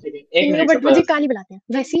second one second, एक नहीं हूँ मिनट बट चुप हो मुझे जाओ। काली बनाते हैं,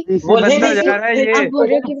 वैसी पीछे बोलने बंदा नहीं जा वैसी रहा है दे। ये। आप बोल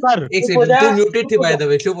रहे हो कि सर एक चुप हो सेकंड, जा, तू म्यूटेड चुप थी हो बाय जा। द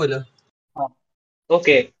वे, क्यों बोला? हाँ,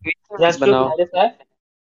 ओके, पीछे मत जस्ट टू बनाओ। Clarify,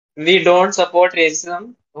 we don't support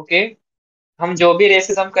racism, okay? हम जो भी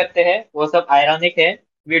रेसिज्म करते हैं वो सब आयरॉनिक है।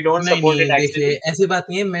 वी डोंट नहीं सपोर्ट इट नहीं देखिए एक्चुअली। ऐसी बात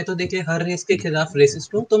नहीं है, मैं तो देखिए हर रेस के खिलाफ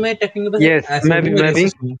रेसिस्ट हूँ, तो मैं टेक्निकली बस एक यस ऐसा मैं हूँ, भी मैं मैं भी।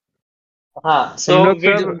 रेसिस्ट हूँ। हाँ, सो हम लोग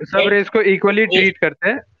वी सब रेस को इक्वली ट्रीट करते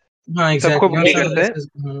हैं। हाँ सबको एग्जैक्टली, हम बुली सब करते हैं रेसिस्ट,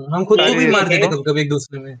 हम खुद को सारी भी मार रेसेस देते को। कभी कभी एक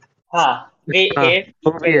दूसरे में। हाँ, वी हाँ हेट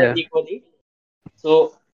वो ईच भी है। Other equally.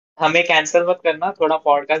 सो हमें कैंसिल मत करना, थोड़ा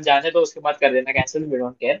पॉडकास्ट जाने तो उसके बाद कर देना कैंसिल, वी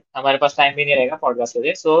डोंट केयर, हमारे पास टाइम भी नहीं रहेगा पॉडकास्ट के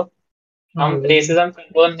लिए। सो हाँ हम वो रेसिज्म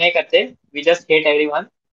कंडोन नहीं करते, we just hate everyone,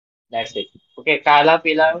 that's it. Okay, काला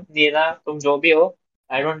पीला नीला तुम जो भी हो,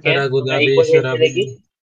 आई डोंट केयर, हरा तुम्हें गुलाबी इक्वल हेट शराबी। मिलेगी,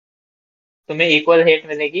 तुम्हें इक्वल हेट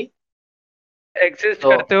मिलेगी। एग्जिस्ट तो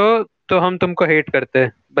करते हो तो हम तुमको हेट करते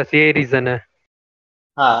हैं, बस यही रीजन है।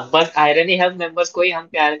 हाँ, बस आयरनी हब मेंबर्स को ही हम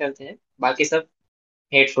प्यार करते हैं, बाकी सब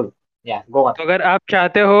हेटफुल। या गो ऑन। तो अगर आप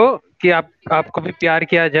चाहते हो कि आपको भी प्यार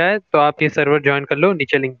किया जाए तो आप ये सर्वर ज्वाइन कर लो,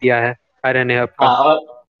 नीचे लिंक दिया है आर्यन हब का। हाँ,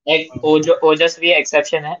 और एक ओजस्वी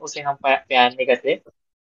एक्सेप्शन है, उसे हम प्यार नहीं करते।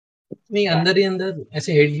 नहीं या अंदर ही अंदर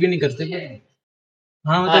ऐसे हेट भी नहीं करते पर,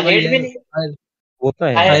 हाँ हाँ, मतलब वही हेट है। भी नहीं। वो तो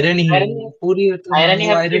है। आयरन ही है आयरनी पूरी, तो हाँ आयरनी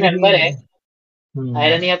वो हब की आयरन ही मेंबर है, है।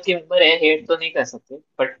 आयरनी हब की मेंबर है, हेट तो नहीं कर सकते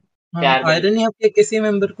बट हाँ प्यार कर आयरन ही आपके किसी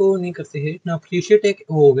मेंबर को नहीं करते हेट ना, अप्रिशिएट एक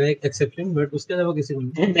वो हो गया एक एक्सेप्शन, बट उसके अलावा किसी को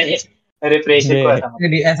नहीं। नहीं, अरे प्रेषित को ये ऐसा मत नहीं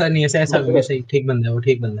नहीं, ऐसा नहीं, ऐसा ऐसा भी नहीं, बोलो। सही ठीक बंदा है वो,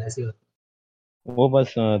 ठीक बंदा है, ऐसी बात। वो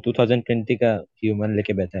बस 2020 का ह्यूमन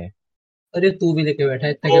लेके बैठा है। अरे तू भी लेके बैठा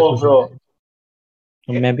है, इतना ओ क्या खुश हो ब्रो। रहा है?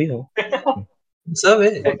 तो मैं भी हूँ। सब है।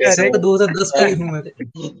 ओके सो सबका 2010 का ही हूँ मैं तो।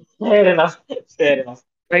 Fair enough, fair enough.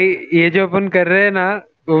 भाई ये जो अपन कर रहे हैं ना,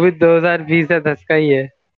 वो भी 2020 या 10 का ही है।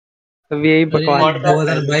 अब यही अरे बकवास चल रहा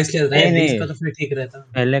है। 2022 चल रहा नहीं है, 20 का नहीं, तो फिर ठीक रहता।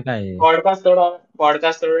 पहले का है ये। पॉडकास्ट थोड़ा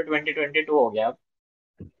 2022 हो गया अब।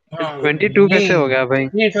 हाँ 22 कैसे नहीं हो गया भाई?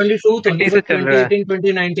 नहीं 22 तो नहीं, 20 से बट चल रहा है। 2018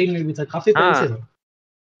 2019 में भी था, काफी पहले से हाँ था।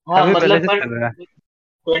 हाँ काफी पहले मतलब, से पर चल रहा है।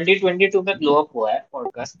 2022 में ग्लो अप हुआ है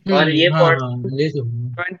पॉडकास्ट, और ये हाँ पॉड हाँ ये तो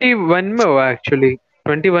 21 में हुआ एक्चुअली।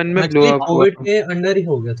 21 में ब्लो एक्चुअली अप हुआ कोविड था। के अंडर ही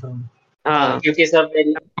हो गया था। हाँ, हाँ क्योंकि कोविड सब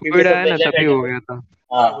आया ना वेले तभी बैठे हो थे। गया था।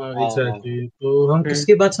 हाँ हाँ हाँ हाँ हाँ। एग्जैक्टली, तो हम हम्म।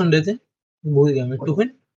 किसकी बात सुन रहे थे? भूल गया मैं, टुफिन।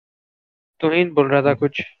 तुहिन बोल रहा था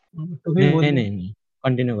कुछ। टुफिन बोल नहीं रहे। नहीं नहीं,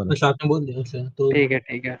 कंटिन्यू करो। अच्छा आपने बोल दिया, अच्छा तो ठीक है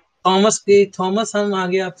ठीक है। थॉमस हम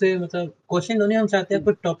आगे आपसे मतलब क्वेश्चन नहीं, हम चाहते हैं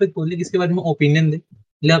कुछ टॉपिक बोलिए जिसके बारे में ओपिनियन दे,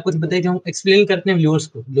 या आप कुछ बताइए जो हम एक्सप्लेन करते हैं व्यूअर्स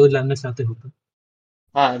को जो जानना चाहते हो तो।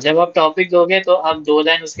 हाँ, जब आप टॉपिक दोगे तो आप 2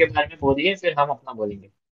 लाइन उसके बारे में बोलिए, फिर हम अपना बोलेंगे।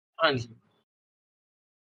 हाँ जी,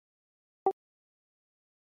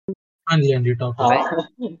 हाँ जी, हाँ जी टॉपिक। भाई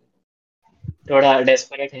हाँ थोड़ा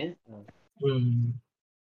डेस्परेट है। हम्म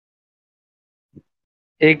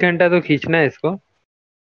 1 घंटा तो खींचना है इसको।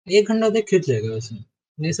 1 घंटा तक खिंच जाएगा वैसे,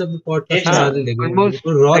 ये सब पॉडकास्ट ठीक में हाँ डाल ही देंगे, ऑलमोस्ट,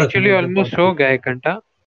 तो रॉ रखना एक्चुअली है एकदम ऑलमोस्ट हो पॉडकास्ट। गया 1 घंटा।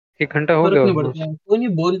 1 घंटा हो फर्क गया नहीं पड़ता ऑलमोस्ट। है, कोई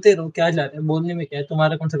नहीं, बोलते रहो, क्या जा रहा है बोलने में, क्या है,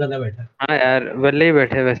 तुम्हारा कौन सा गला बैठा है? हाँ यार वेले ही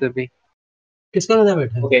बैठे वैसे भी। किसका गला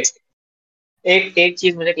बैठा है? ओके, एक एक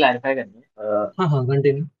चीज मुझे क्लैरिफाई करनी है। हाँ हाँ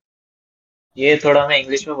कंटिन्यू। ये थोड़ा मैं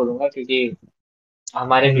इंग्लिश में बोलूंगा क्योंकि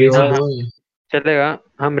हमारे अंग्रेजी हाँ में हाँ व्यूअर्स। बोलो। चलेगा।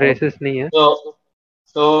 हम ओके, रेसिस्ट नहीं है।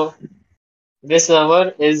 so this server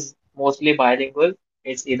is mostly bilingual.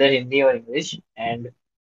 It's either Hindi or English, and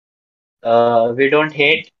we don't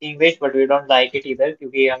hate English, but we don't like it either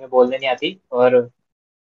क्योंकि हमें बोलने नहीं आती। और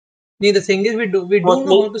नहीं, the thing is we do know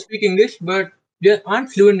mostly, how to speak English, but we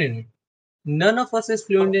aren't fluent in it. None of us is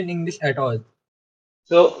fluent in English at all.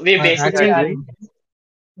 so we Our basically accent, are exactly. Indians.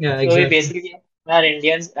 yeah, So we exactly. basically are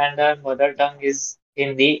Indians and our mother tongue is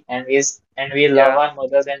Hindi, and we love Yeah. our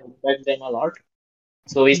mothers and respect them a lot.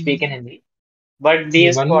 So we speak in Hindi. But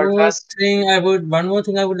these One more podcasts, one more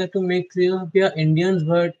thing I would like to make clear: we are Indians,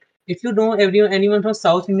 but if you know anyone from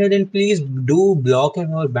South India, then please do block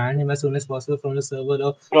him or ban him as soon as possible from the server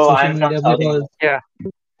or bro, social I'm from media, South because India. Yeah.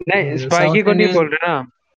 नहीं, Spiky South को नहीं Indian, बोल रहे ना,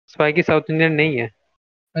 spiky south Indian नहीं है।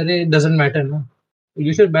 it doesn't matter, no.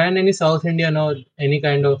 You should ban any South Indian or any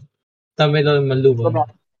kind of Tamil or Mallu खुद को boy. ban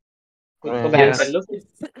खुद को ban Yeah. कर लो फिर।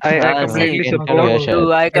 I हाँ हाँ, completely सही ban कर support दिया तो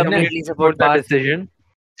शायद। I करने completely support that Parth. decision.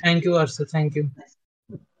 Thank you Arshad, thank you.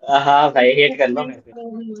 हाँ भाई, हेट कर लो मेरे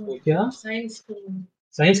पे, क्या साइंस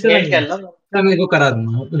करा हेट दूंगा? कर लो। क्या मेरे को करा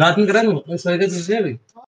दूंगा, रात में करा दूंगा, सोए के तुझे अभी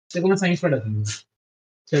तेरे को मैं साइंस पढ़ा दूंगा।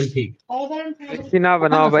 चल ठीक। ऐसी ना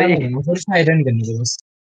बनाओ हाँ भाई। करा दूंगा, थोड़ा सा आयरन करने दो बस।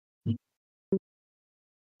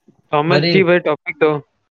 थॉमस अरे जी भाई टॉपिक दो।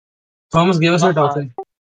 थॉमस गिव अस अ हाँ टॉपिक।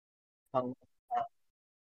 हाँ।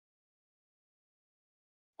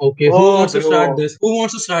 Okay, who Oh, wants to start bro. this? Who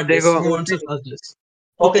wants to start this? देखो, Who wants to start this?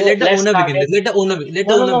 Okay, Okay, let the let's owner start begin it. this. Let No, the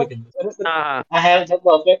no, owner no. begin this. हाँ I have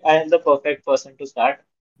the perfect person to start.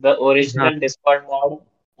 The हाँ original Discord mod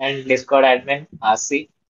and Discord admin, RC. He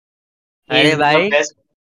अरे is the भाई best.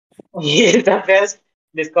 He is the best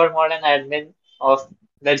Discord mod and admin of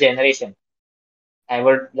the generation.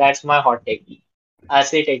 That's my hot take.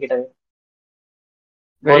 RC, take it away.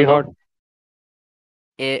 Very बोल दो। Hot.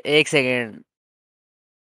 एक second.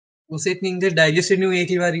 उसे इतनी English digest नहीं हुई एक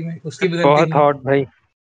ही बारी में, उसकी भी गलती बहुत नहीं। हॉट भाई।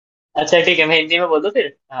 अच्छा ठीक है, मैं हिंदी में बोल दूं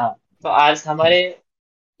फिर। हाँ, तो आज हमारे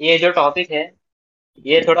ये जो टॉपिक है,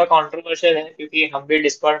 ये थोड़ा कंट्रोवर्शियल है क्योंकि हम भी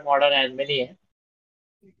डिस्कॉर्ड मॉडर्न एडमिन ही है।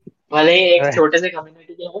 भले ही एक छोटे से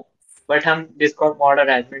कम्युनिटी के हो, बट हम डिस्कॉर्ड मॉडर्न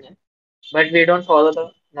एडमिन है। But we don't follow the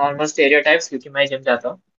normal stereotypes क्योंकि मैं जिम जाता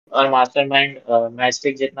हूँ और मास्टरमाइंड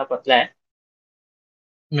मैचस्टिक जितना पतला है।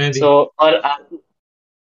 मैं भी सो और आप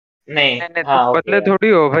नहीं। नहीं नहीं, तुम हाँ ओके पतले यार। थोड़ी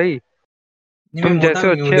हो भाई। नहीं, मैं तुम मोटा जैसे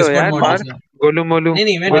भी हूँ अच्छे हो डिस्कॉर्ड यार मॉडल पार्थ। से। गोलू मोलू नहीं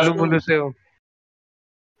नहीं, मैं गोलू और मोलू से हो,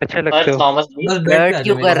 अच्छे और लगते हो। थॉमस भी। बस बेड पे फ्लर्ट आ जा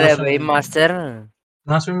क्यों मेरे कर रहा है भाई मास्टर। मास्टर?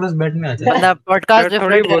 मास्टर में बस बेड में आ जा। बंदा पॉडकास्ट फ्लर्ट पे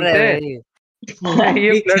थोड़ी फ्लर्ट कर रहा है बोलते हैं। भाई।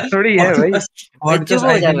 ये ठीक फ्लर्ट है, थोड़ी है भाई। पॉडकास्ट भाई चुप पॉडकास्ट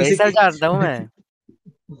हो जा आईडी भाई, से सब जानता हूँ मैं।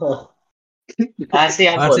 आरसी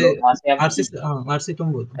आप आरसी बोलो, आरसी आप आरसी हाँ, आरसी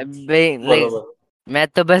तुम बोलो। भाई बोलो लाइक बोलो। मैं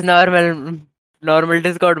तो बस नॉर्मल नॉर्मल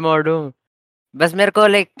डिस्कॉर्ड मोड हूँ। बस मेरे को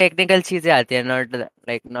लाइक टेक्निकल चीजें आती है, नॉट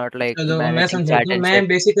लाइक चलो मैं मैनेजिंग समझाता चैट हूँ, एंड मैं शिट।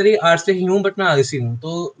 बेसिकली आरसी ही हूँ, बट मैं आरसी हूँ।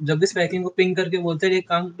 तो जब भी स्पैकिंग को पिंग करके बोलते हैं ये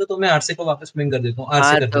काम करो, तो मैं आरसी को वापस पिंग कर देता हूँ, आरसी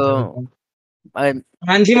हाँ कर तो देता है वो काम।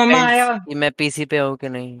 हाँ जी मम्मा डिपेंड्स आया। कि मैं पीसी पे हूँ कि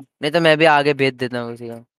नहीं। नहीं तो मैं भी आगे भेज देता हूँ किसी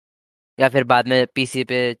का, या फिर बाद में पीसी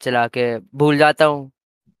पे चला के भूल जाता हूँ,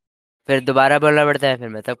 फिर दोबारा बोलना पड़ता है, फिर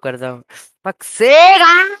मैं तब करता हूँ। फक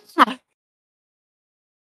सेगा।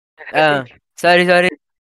 Sorry sorry.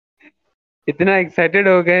 इतना एक्साइटेड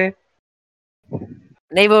हो गए।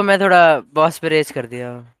 नहीं वो मैं थोड़ा बॉस पे रेज कर दिया।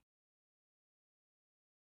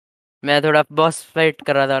 मैं थोड़ा बॉस फाइट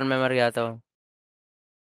कर रहा था और मैं मर गया था।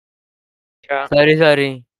 क्या? Sorry sorry.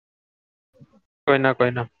 कोई ना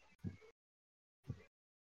कोई ना।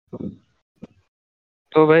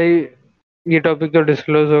 तो भाई ये टॉपिक तो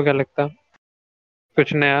डिस्क्लोज हो गया लगता।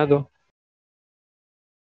 कुछ नया दो।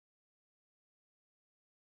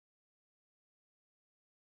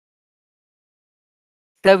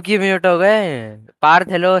 सब की म्यूट हो गए। Parth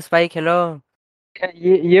hello, Spike hello. क्या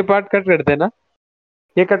ये पार्ट कट कर देना,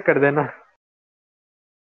 ये कट कर देना।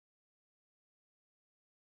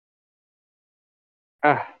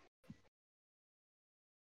 आह,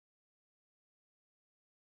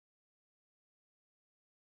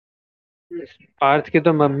 पार्थ की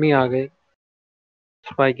तो मम्मी आ गई,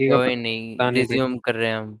 स्पाइकी का कोई नहीं, पता नहीं रही। रिज्यूम कर रहे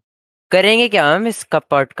हैं हम। करेंगे क्या हम इसका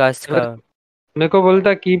पॉडकास्ट का? मेरे को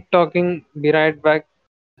बोलता keep talking B right back.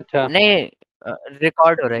 अच्छा, नहीं,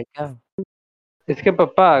 रिकॉर्ड हो रहा है क्या? इसके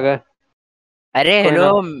पापा आ गए। अरे कोई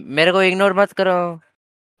हेलो, ना। मेरे को इग्नोर मत करो।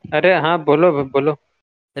 अरे हाँ बोलो बोलो।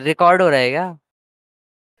 रिकॉर्ड हो रहा है क्या?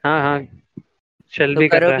 हाँ हाँ, चल तो भी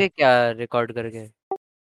कर रहा करोगे क्या रिकॉर्ड करके?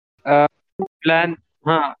 है प्लान।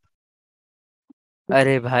 हाँ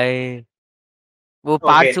अरे भाई, वो ओके।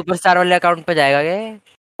 पार्ट सुपरस्टार वाले अकाउंट पे जाएगा क्या?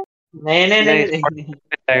 नहीं नहीं नहीं, नहीं नहीं, नहीं। स्पॉटिफाई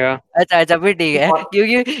पे जाएगा। अच्छा अच्छा, फिर ठीक है। और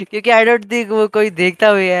क्योंकि आई डोंट थिंक वो कोई देखता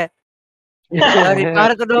हुई है। सॉरी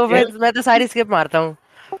पार्थ, नो ये ऑफेंस, मैं तो सारी स्किप मारता हूँ।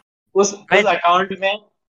 उस मैं उस अकाउंट में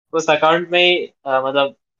उस अकाउंट में ही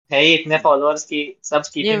मतलब है ही इतने फॉलोअर्स की सब नहीं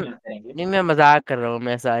स्कीपिंग करते रहेंगे। नहीं, मैं मजाक कर रहा हूँ,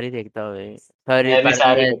 मैं सारी देखता हूँ। सॉरी मैं भी पार्थ,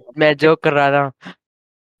 सारे देखता मैं जोक कर रहा था।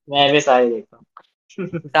 मैं भी सारे देखता हूँ।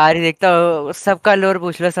 सारी देखता हूँ, सबका लोर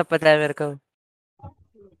पूछ लो, सब पता है मेरे को।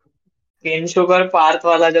 किन शुगर पार्थ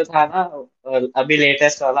वाला जो था ना, और अभी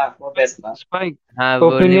लेटेस्ट वाला वो बेस्ट था। स्पाइक हाँ वो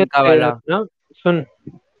ओपिनियन लिम्का दे वाला। ना। सुन,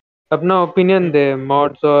 अपना ओपिनियन दे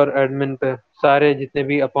मॉड्स और एडमिन पे, सारे जितने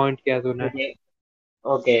भी अपॉइंट किया तूने, ओके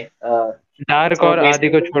ओके डार्क सो और आदि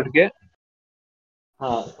को बेसिकली छोड़ के।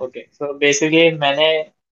 हाँ ओके सो बेसिकली मैंने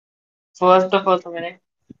फर्स्ट ऑफ ऑल तो मैंने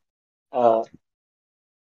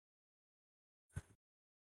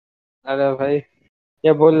अरे भाई,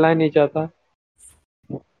 ये बोलना नहीं चाहता।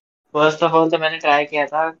 फर्स्ट ऑफ ऑल तो मैंने ट्राई किया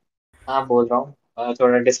था। हाँ बोल रहा हूँ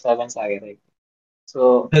थोड़ा डिस्टर्बेंस आ गया था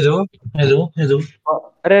सो हेलो हेलो हेलो।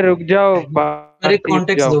 अरे रुक जाओ, बाहर अरे से ही रुक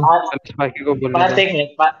कॉन्टेक्स्ट जाओ, दो। बस बाकी को बोलने बात दो। एक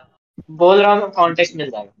मिनट बोल रहा हूँ कॉन्टेक्स्ट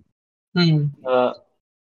मिल हम्म। जाएगा।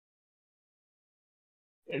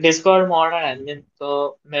 डिस्कॉर्ड मॉड और एडमिन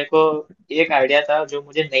तो मेरे को एक आइडिया था जो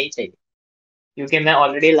मुझे नहीं चाहिए क्योंकि मैं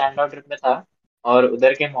ऑलरेडी लैंड आउट ट्रिप में था और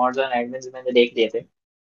उधर के मॉड्स और एडमिन्स मैंने देख लिए थे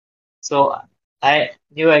सो I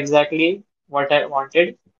knew exactly what I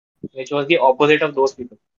wanted which was the opposite of those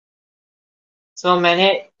people so मैंने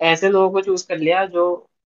ऐसे लोगों को चूज कर लिया जो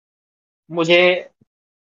मुझे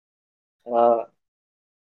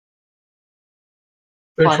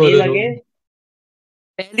फिट फनी फॉर द लगे रोल।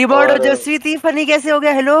 पहली बार और ओजस्वी थी, फनी कैसे हो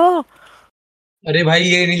गया? हेलो, अरे भाई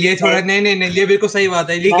ये थोड़ा मैं नहीं नहीं नहीं, ये बिल्कुल सही बात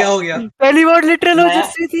है। ये मैं क्या हो गया? पहली बार लिटरल मैं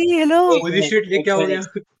ओजस्वी थी। हेलो। एक होली मिनट शिट, ये एक क्या हो गया?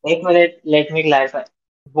 मिनट एक मिनट लेट मी क्लैरिफाई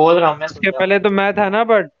बोल रहा हूँ मैं सुन उसके रहा पहले तो मैं था ना,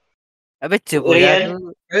 बट अबे चुप हो जा रियल तू।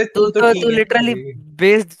 अरे तू तू तो तो ठीक तू है ना लिटरली भाई।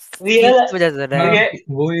 बेस्ड रियल की वजह से रहा हाँ, है,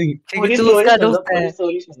 ओके वो ही। क्योंकि पूरी तू स्टोरी उसका सुन लो दोस्त है। पूरी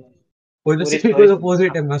स्टोरी सुन लो होली पूरी शिट स्टोरी बिल्कुल सुन अपोजिट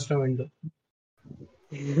लो है मास्टरमाइंड।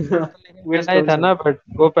 पूरी पहला ही स्टोरी था सुन ना, लो बट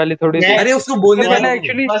वो पहले थोड़ी मैं थी। अरे उसको उससे बोलने तो मैं पहले दो।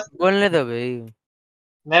 एक्चुअली फर्स्ट बोलने दो भाई।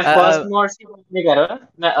 मैं अ, फर्स्ट अ, मॉड की बात नहीं कर रहा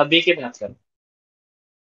मैं अभी की बात कर रहा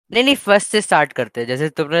नहीं नहीं, फर्स्ट से स्टार्ट करते हैं, जैसे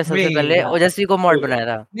तुमने सबसे नहीं पहले हूँ हाँ ओजस्वी को मॉड ठीक है बनाया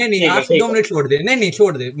था। नहीं नहीं, ठीक है आप ठीक 2 मिनट छोड़ दे। नहीं नहीं,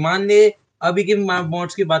 छोड़ दे। मान ले अभी की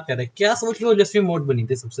मोड्स की बात कर रहे हैं, क्या सोच लो जस्ट मोड बनी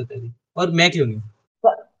थी सबसे पहले, और मैं क्यों नहीं?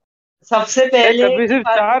 सबसे पहले तभी की सिर्फ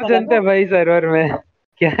बात नहीं 4 कर रहा जन थे था भाई सर्वर में।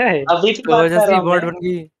 क्या है? अभी की तो बात कर रहा ओजस्वी हूँ मॉड मैं बन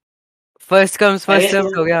गई। फर्स्ट कम्स अरे फर्स्ट सर्व्ड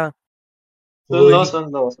सुन हो गया। सुन लो वही।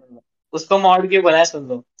 सुन लो उसको मॉड क्यों बनाया सुन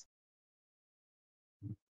लो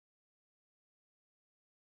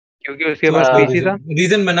क्योंकि उसके सोच पास लो पीसी रीजन। था।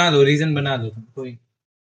 रीजन बना लो तुम कोई।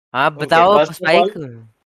 हाँ ओके बताओ स्पाइक।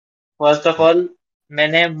 फर्स्ट ऑफ ऑल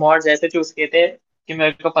मैंने मॉड्स ऐसे चूज किए थे कि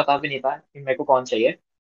मेरे को पता भी नहीं था कि मेरे को कौन चाहिए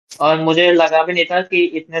और मुझे लगा भी नहीं था कि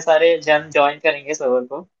इतने सारे जन ज्वाइन करेंगे सर्वर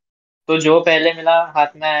को तो जो पहले मिला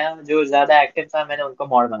हाथ में आया जो ज्यादा एक्टिव था मैंने उनको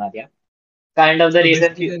मॉड बना दिया काइंड ऑफ द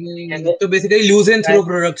रीजन की जैसे तो basically loose and throw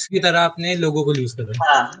products की तरह आपने लोगों को यूज करा।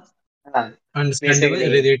 हाँ हाँ अंडरस्टैंडेबल,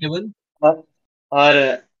 बेसिकली रिलेटेबल। और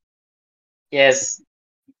यस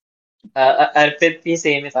अर्पित भी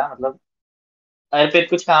सेम ही था मतलब अर्पित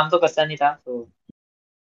कुछ काम तो करता नहीं था तो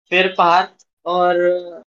फिर पार्थ और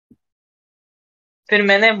फिर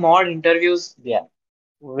मैंने मॉड इंटरव्यूज दिया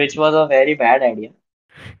which was a very bad idea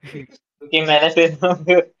क्योंकि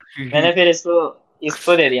मैंने फिर इसको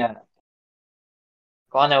इसको दे दिया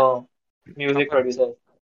कौन है वो म्यूजिक प्रोड्यूसर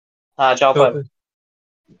हाँ चॉपर चौपर।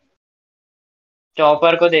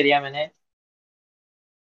 चॉपर को दे दिया मैंने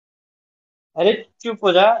अरे चुप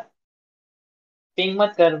हो जा पिंग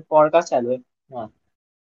मत कर पॉडकास्ट चालू है हाँ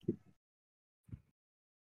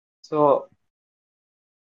सो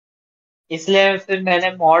इसलिए फिर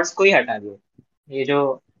मैंने मॉड्स को ही हटा दिया ये जो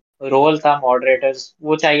रोल था मॉडरेटर्स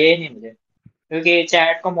वो चाहिए ही नहीं मुझे क्योंकि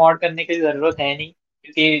चैट को मॉड करने की जरूरत है नहीं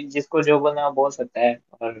क्योंकि जिसको जो बोलना वो बोल सकता है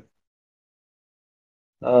और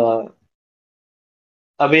अ,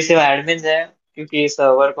 अभी सिर्फ एडमिन है क्योंकि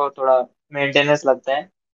सर्वर को थोड़ा मेंटेनेंस लगता है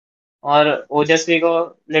और ओजस्वी को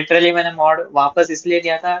लिटरली मैंने मॉड वापस इसलिए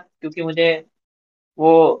दिया था क्योंकि मुझे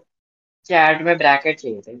वो चैट में ब्रैकेट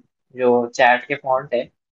चाहिए थे जो चैट के फॉन्ट है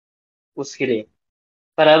उसके लिए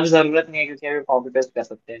पर अब जरूरत नहीं है क्योंकि अभी कॉपी पेस्ट कर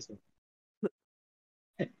सकते हैं इसे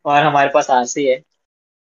और हमारे पास आरसी है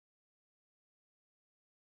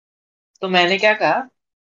तो मैंने क्या कहा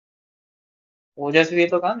ओजस्वी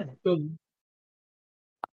तो कहा मैंने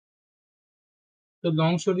तो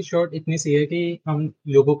लॉन्ग स्टोरी शॉर्ट इतनी सी है कि हम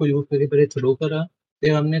लोगों को यूज करके पहले थ्रो करा,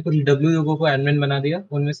 फिर हमने कुछ डब्ल्यू लोगों को एडमिन बना दिया।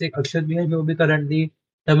 उनमें से एक अक्षर भी है जो भी करंटली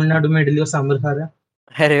तमिलनाडु में इडली और सांभर खा रहा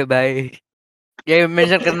है। अरे भाई, ये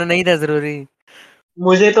मेंशन करना नहीं था जरूरी।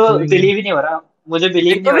 मुझे तो कोई नहीं। बिलीव ही नहीं हो रहा मुझे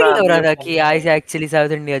बिलीव मेरे नहीं को हो भी रहा नहीं हो अभी रहा ये था फोन कि कर आई रहा से एक्चुअली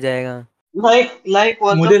साउथ इंडिया जाएगा। लाइक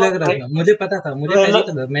व्हाट द मुझे लग फक रहा था, लाइक मुझे पता था, मुझे पहले ही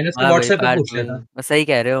पता था। मैंने उसको हाँ भाई व्हाट्सएप पे पार्थ पूछ लिया भाई, था। मैं सही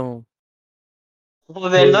कह रहे हूँ।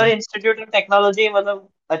 वेल्लोर वही। इंस्टीट्यूट ऑफ टेक्नोलॉजी मतलब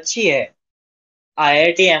अच्छी है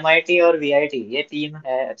आईआईटी एमआईटी और वीआईटी ये तीन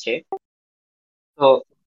है अच्छे तो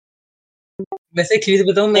वैसे एक चीज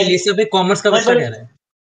बताऊं, मैं ये सब एक कॉमर्स का नहीं बच्चा पर कह रहा है।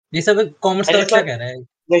 ये सब एक कॉमर्स का अरे बच्चा पर कह रहा है।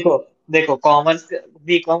 देखो देखो कॉमर्स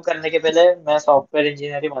बीकॉम करने के पहले मैं सॉफ्टवेयर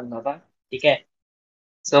इंजीनियर ही बनना था ठीक है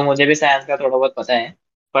सो मुझे भी साइंस का थोड़ा बहुत पता है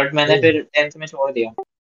बट मैंने फिर 10th में छोड़ दिया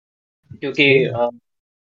क्योंकि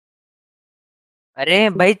अरे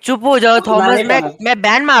भाई चुप हो जाओ उतना थॉमस, नहीं मैं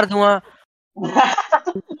बैन मार दूंगा। पढ़ा।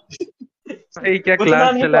 भाई क्या उतना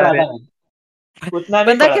क्लास नहीं चला पढ़ा रहे था हैं। मैंने, उतना नहीं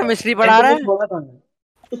बंदा पढ़ा था, केमिस्ट्री पढ़ा 10th रहा में है। छोड़ा था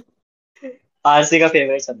मैंने। आरसी का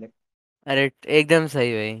फेवरेट सब्जेक्ट। अरे एकदम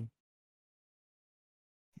सही भाई।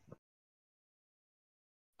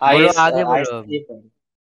 बोलो आइस आगे आइस बोलो अब।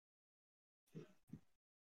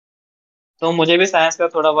 तो मुझे भी साइंस का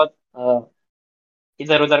थोड़ा बहुत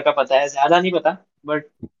इधर उधर का पता है, ज्यादा नहीं पता, बट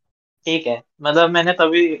ठीक है। मतलब मैंने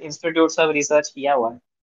तभी इंस्टीट्यूट ऑफ रिसर्च किया हुआ है,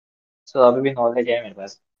 सो अभी भी नॉलेज है मेरे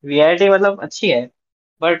पास। वीआईटी मतलब अच्छी है,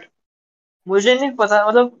 बट मुझे नहीं पता,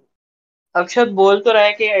 मतलब अक्षत बोल तो रहा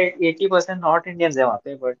है कि 80% नॉर्थ इंडियंस है वहाँ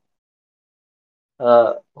पे, बट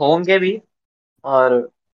होंगे भी। और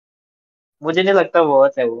मुझे नहीं लगता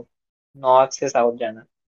बहुत है वो नॉर्थ से साउथ जाना,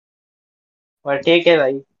 पर ठीक है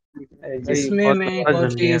भाई। जिस इसमें बहुत मैं एक बकवास और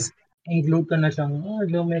बन गया। चीज इंक्लूड करना चाहूंगा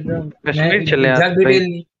जो मैं कश्मीर चले एग्जैक्ट आते भाई। डिटेल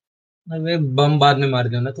नहीं, मैं बम बाद में मार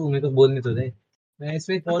दूंगा तो मेरे को बोलने तो दे। मैं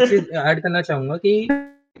इसमें एक और चीज ऐड करना चाहूंगा कि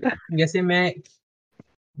जैसे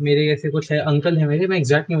मेरे जैसे कुछ है, अंकल है मेरे, मैं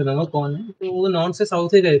एग्जैक्ट नहीं बताऊंगा कौन है, तो वो नॉर्थ से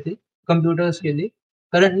साउथ ही गए थे कंप्यूटर्स के लिए।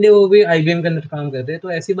 करंटली वो भी आईबीएम के अंदर काम करते हैं,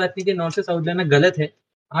 तो ऐसी बात नहीं कि नॉर्थ से साउथ जाना गलत है।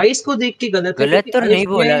 आइस को देख के गलत है गलत क्योंकि तो आइस नहीं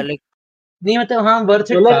बोला में लाइक। नहीं, मतलब हाँ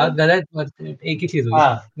वर्थ इट गलत था, है। गलत वर्थ इट एक ही चीज हुई,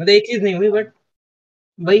 हाँ, मतलब एक चीज नहीं हुई, बट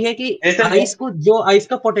वही है कि जैसे मैं आइस को जो आइस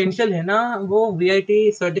का पोटेंशियल है ना, वो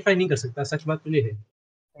वीआईटी सर्टिफाई नहीं कर सकता, सच बात तो ये है।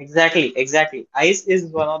 Exactly exactly Ice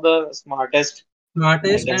is one of the smartest, I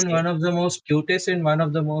smartest can and say one of the most cutest and one of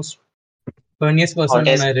the most funniest person on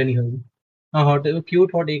hottest. Irony होगी। हाँ हॉट,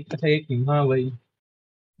 क्यूट हॉट एक था, एक नहीं, हाँ वही।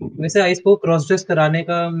 वैसे ice को क्रॉस ड्रेस कराने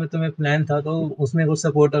का मैं तुम्हें प्लान था, तो उसमें कुछ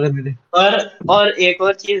सपोर्ट अगर मिले। और और एक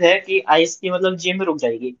और चीज है कि आइस की मतलब जिम रुक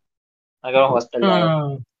जाएगी अगर हॉस्टल जा रहा है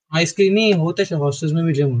हाँ आइस की नहीं होते, हॉस्टल्स में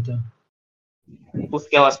भी जिम होता है। तो।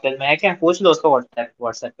 उसके हॉस्टल में है क्या, पूछ लो उसको व्हाट्सएप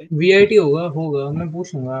व्हाट्सएप पे। वीआईटी होगा होगा, मैं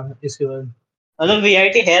पूछूंगा इसके बाद। मतलब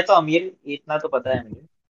वीआईटी है तो अमीर, इतना तो पता है मुझे,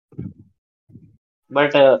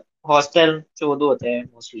 बट हॉस्टल चोदो होते हैं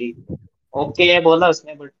मोस्टली। ओके है बोला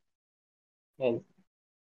उसने, बट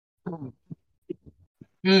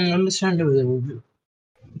अंडरस्टैंडेबल।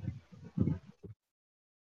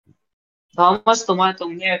 थॉमस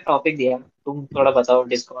तुमने टॉपिक दिया, तुम थोड़ा बताओ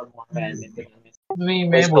डिस्कॉर्ड मोड में एडमिन के बारे में, नहीं कोई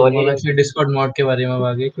मैं बोलूंगा स्टोरी है वैसे उसकी? डिस्कॉर्ड मॉड के बारे में अब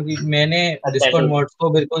आगे, क्योंकि मैंने अच्छा डिस्कॉर्ड ठीक है। मॉड को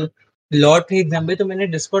बिल्कुल लॉट के एग्जाम पे, तो मैंने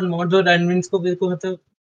डिस्कॉर्ड मॉड और एडमिन्स को बिल्कुल मतलब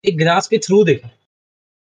एक ग्राफ के थ्रू देखा।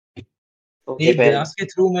 ओके एक फिर। ग्राफ के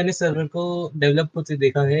थ्रू मैंने सर्वर को डेवलप होते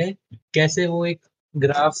देखा है, कैसे वो एक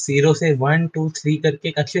ग्राफ 0 से 1 2 3 करके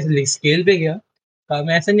एक अच्छे से स्केल पे गया।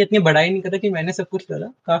 मैं ऐसा नहीं, इतनी बड़ाई नहीं करा कि मैंने सब कुछ करा,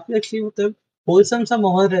 काफी अच्छी मतलब होलसम सा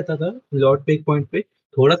माहौल रहता था लॉट पे एक पॉइंट पे।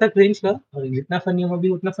 थोड़ा सा क्रिंज था और जितना फनी हुआ भी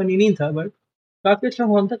उतना फनी नहीं था, बट काफी अच्छा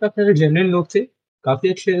माहौल था, काफी सारे जेन्युइन लोग थे, काफी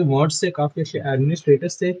अच्छे मॉड्स थे, काफी अच्छे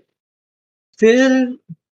एडमिनिस्ट्रेटर्स थे। फिर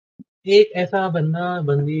एक ऐसा बंदा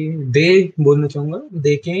बंदी दे बोलना चाहूंगा,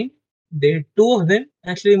 देखें the two of them,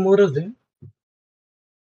 actually more of them,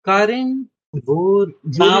 Karin, वो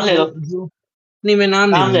जो भी नाम ले लो, जो नहीं मैं नाम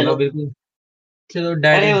नहीं नाम ले लूंगा लो। बिल्कुल। चलो अरे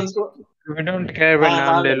डैडी, उनको, वी डोंट केयर भाई, हाँ नाम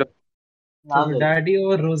नाम ले ले लो। लो, नाम चलो ले लो। डैडी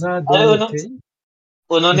और रोजा दो अरे लोग थे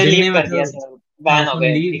उन्होंने लीव जिनने कर दिया मतलब, सर, हाँ बैन हो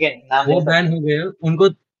गए, लीव, ठीक है नाम वो ले बैन सकते हो गए। उनको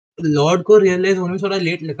लॉर्ड को रियलाइज होने में थोड़ा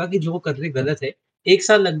लेट लगा कि जो वो कर रहे गलत है। 1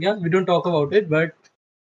 साल लग गया, we don't talk about it, but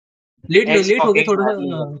हैं। एक्स लेट हो गया टॉकिंग थोड़ा सा। बात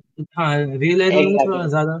नहीं है। हाँ रियलाइज होने में थोड़ा एग्जैक्टली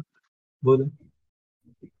ज्यादा बोलो।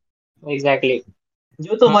 एग्जैक्टली।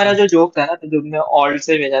 जो तुम्हारा हाँ जो जोक था ना, तो तुमने ऑल्ट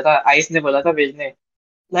से भेजा था, आइस ने बोला था भेजने,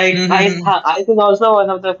 लाइक आइस, हम्म। हाँ Ice is also one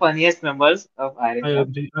of the funniest members of iron I club,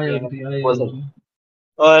 agree I ये एग्री मैं आई बोल एग्री। सकता हूँ।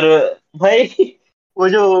 और भाई वो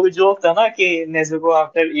जो जोक था ना कि Nezuko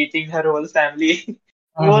after eating her whole family,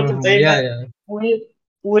 हाँ वो हाँ तो हाँ भाई मैं या पूरी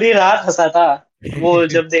पूरी रात हंसा था वो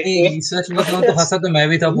जब देख के। नहीं सच बताऊं तो हंसा तो मैं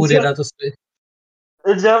भी था पूरी जब रात उस पे।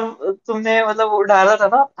 जब तुमने मतलब वो डाला था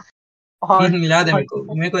ना, और याद है मेरे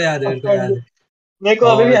को याद है, मेरे को याद है। मेरे को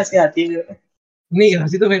अभी भी और हंसी आती है। नहीं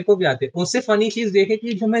हंसी तो मेरे को भी आती है। उससे फनी चीज देखे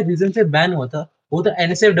कि जो मैं रीजन से बैन हुआ था, वो था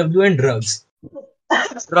एनएसएफडब्ल्यू एंड ड्रग्स।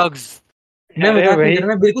 ड्रग्स। मैं अरे मजाक नहीं भाई, कर रहा,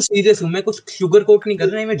 मैं बिल्कुल सीरियस हूँ, मैं कुछ शुगर कोट नहीं कर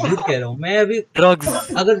रहा, नहीं मैं झूठ कह रहा हूँ। मैं अभी ड्रग्स।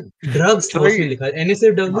 अगर ड्रग्स था भाई उसमें लिखा है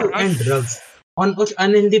NSFW and drugs. Drugs on कुछ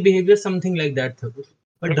unhealthy behaviour something like that था कुछ,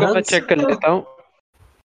 पर रुको मैं ड्रग्स। चेक कर लेता हूँ।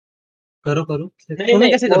 करो करो, नहीं तुम्हें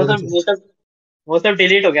नहीं, कैसे वो करोगे सब चेक? वो सब वो सब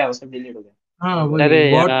डिलीट हो गया, वो सब डिलीट हो गया। हाँ डोंट वरी। वही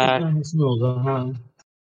अरे बॉट यार, इसमें होगा हाँ।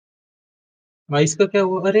 आइस का क्या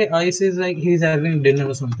हुआ? अरे Ice is like he is having dinner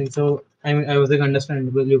और something, so I was like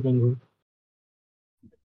understandable, you can go.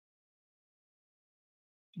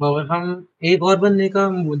 और हम एक और बंदे का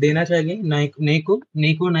वो देना चाहेंगे,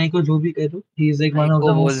 नाइको जो भी कह दो, he is like one of को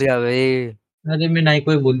द बोल मोस्ट। दिया भाई। अरे मैं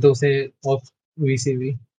नाइको ही बोलता हूँ उसे, ऑफ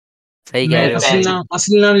वीसीबी। सही मैं कह रहे हो भाई।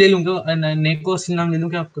 असली नाम ले लूंगा, नाइको असली नाम ले लूं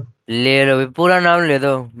क्या आपका? ले लो भाई, पूरा नाम ले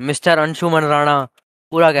दो। मिस्टर अंशुमन राणा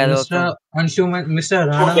पूरा कह दो तो। Mister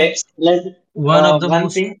Rana, okay, let's one of the one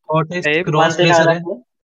most thing hottest साहेब, one cross thing I dresser है। Want to.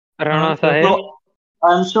 हाँ राणा क्या तो साहेब।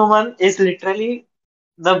 Anshuman is literally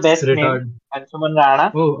the best name, retard. Anshuman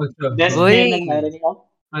Rana, oh अच्छा, बेस्ट हाँ, नेम इन वही। Irony.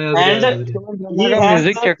 I agree And I agree. Neko he का has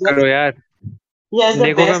म्यूजिक the चेक करो best, यार। he has the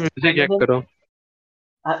नेको का best म्यूजिक चेक feminine. करो।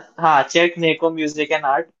 हाँ, check Neko Music and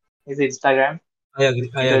Art, his Instagram. I It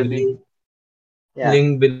will agree. be, yeah.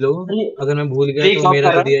 Link below. Free अगर मैं भूल गया फ्री तो कॉप मेरा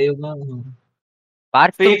तो करो, दिया ही होगा, हाँ।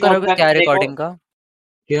 बात फ्री तुम कॉप करोगे करो क्या देखो। रिकॉर्डिंग का?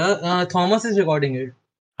 क्या थॉमस इज रिकॉर्डिंग इट?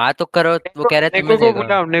 हाँ तो करो, वो नेको कह रहे नेको तुम्हें को देगा।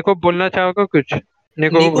 बुलाओ, नेको बोलना चाहोगे कुछ?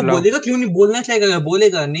 नेको को नीको बुलाओ। बोलेगा, क्यों नहीं बोलना चाहेगा,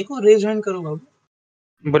 बोलेगा नीको, रेज हैंड करो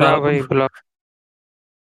बाबू। बुलाओ बाबू भाई, बुलाओ।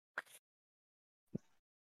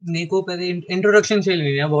 नीको पहले इंट्रोडक्शन से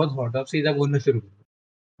लेना बहुत हॉट, अब सीधा बोलना शुरू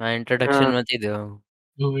हाँ, इंट्रोडक्शन हाँ। मत ही दो।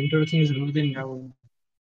 करो। Introduction is good. क्या बोलूं?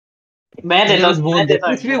 मैं अरे देता बस हूँ, बोल मैं दे देता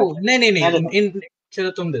हूँ कुछ भी, वो इंट्रोडक्शन। नहीं नहीं मैं देता नहीं, हूँ।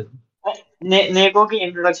 चलो तुम दे दो। नेको की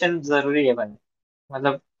इंट्रोडक्शन जरूरी है भाई,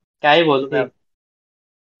 मतलब क्या ही बोलूं मैं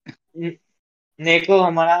ठीक। अब। नेको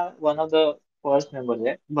हमारा one of the first member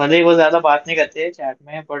है, भले ही वो ज्यादा बात नहीं करते हैं चैट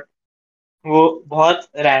में, बट वो बहुत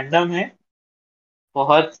रैंडम है,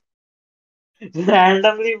 बहुत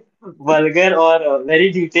रैंडमली वल्गर और वेरी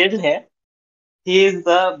डिटेल्ड है। He is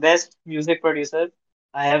the best music producer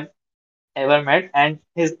I have ever met, and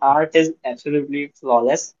his art is absolutely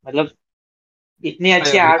flawless, मतलब इतनी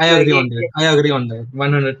अच्छी आर्ट आई एग्री लगेगी ऑन कि that, I agree on that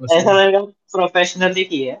ऐसा 100%। लगेगा प्रोफेशनली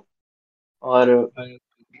की है।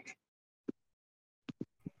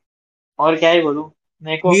 और क्या ही बोलूं,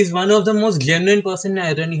 मेरे को। He is one of the most genuine person in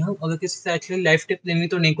irony. हम अगर किसी से एक्चुअली लाइफ टिप लेनी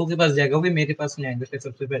तो नेको के पास जाएगा, वो भी मेरे पास नहीं आएगा फिर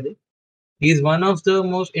सबसे पहले। He is one of the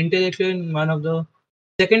most intellectual, one of the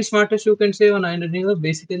second smartest you can say on irony.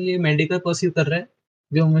 Basically medical pursue कर रहा है,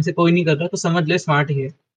 जो हम में से कोई नहीं कर रहा, तो समझ ले स्मार्ट ही है।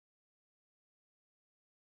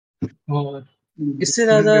 और इससे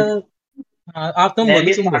ज्यादा, हाँ, आप तुम मैं बोलो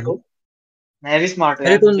भी तुम स्मार्ट बोलो। हूँ, मैं भी स्मार्ट हूँ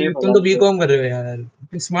अरे यार, मुझे भी तुम पता तो है तो। बीकॉम कर रहे हो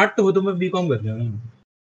यार, स्मार्ट तो हो, तो मैं बीकॉम कर रहा हूँ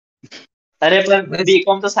अरे पर बस।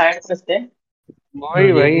 बीकॉम तो साइड करते हैं, हाँ वही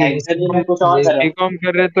ये भाई। भी है, एक्चुअली मैं कुछ और ये कर रहा हूँ। बीकॉम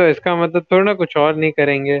कर रहे तो इसका मतलब थोड़ा ना कुछ और नहीं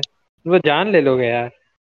करेंगे, वो जान ले लोगे यार।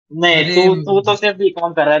 नहीं, अरे तू तू तो सिर्फ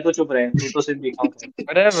बीकॉम कर रहा है, तू चुप रहे, तू तो सिर्फ बीकॉम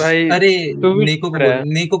कर रहा अरे भाई, अरे तू भी नेको चुप को रहा है।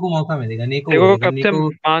 नेको को मौका मिलेगा, नेको देखो बोलेगा, कब से नेको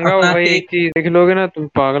मांगा हो अपना भाई, एक टेक। चीज देख लोगे ना तुम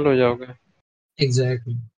पागल हो जाओगे।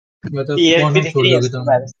 एग्जैक्टली। मतलब फोन टीएसपी हम दिख छोड़ रही है दोगे इसके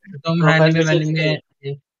बारे में, तुम हैंड में प्रोफाइल पिक्चर वैली दिख में रही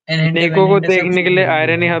है। एनहेंडे नेको को वैनहेंडे सब देखने कुछ के लिए मिल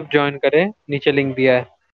आयरन ही जाएगा। हब ज्वाइन करे, नीचे लिंक दिया है।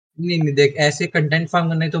 नहीं नहीं, देख ऐसे कंटेंट फार्म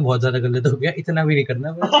करना तो बहुत ज्यादा गलत हो गया, इतना भी नहीं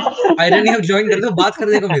करना बस। आयरन ही हम ज्वाइन कर दो, बात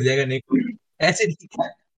करने को मिल जाएगा नेको। ऐसे नहीं।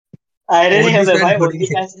 आयरनी ओनली है फैन भाई, थोड़ी ओनली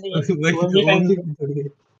है। फैंस नहीं है, वही ओनली फैंस ओनली है। फैन थोड़ी है।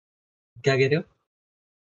 क्या कह रहे हो?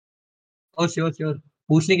 ओ श्योर श्योर,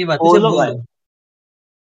 पूछने की बात है, जब बोलो बोल भाई। दो।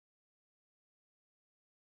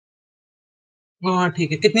 हाँ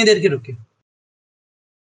ठीक है, कितनी देर की रुकी?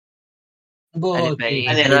 अरे बहुत भाई, ठीक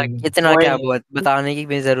है, इतना कोई नहीं। इतना वही क्या बहुत बताने की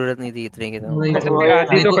भी जरूरत नहीं थी इतने की तो। वही तो। अरे आधी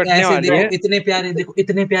तो देखो कटने ऐसे, वाली देखो है।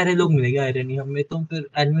 इतने प्यारे लोग मिलेंगे आयरनी हमें, तुम फिर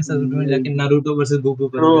एनिमे सर्वर में जाके वही नारुतो वर्सेस गोकू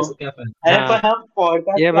ट्रू। करोगे तो क्या फायदा? अरे हाँ पर हम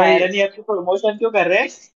पॉडकास्ट ये पे भाई। आयरनी ऐप की प्रमोशन क्यों कर रहे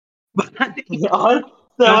पता नहीं, हैं? और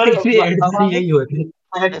सर्वर, स्टार्टिंग से एड अब में हमें यही होता है।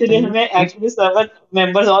 एक्चुअली सर्वर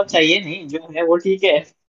मेंबर्स और चाहिए नहीं, जो है वो ठीक है।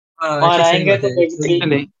 हाँ और अच्छा सही आएंगे बात तो है बेसिकली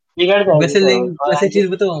चले। बिगड़ जाएगी वैसे लिंक, सर्वर, और वैसे आएंगे। चीज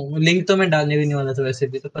बताओ, लिंक तो मैं डालने भी नहीं वाला था वैसे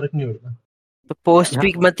भी, तो फर्क नहीं पड़ता। तो पोस्ट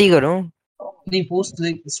पिक मत ही करो। नहीं पोस्ट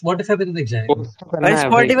स्पॉटिफाई पे तो दिख जाएगा। पोस्ट तो अरे करना है भाई,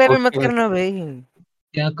 स्पॉटिफाई पे पोस्ट मत तो करना। करना भाई।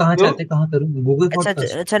 क्या कहाँ क्यों? चाहते, कहाँ करूँ, गूगल अच्छा अच्छा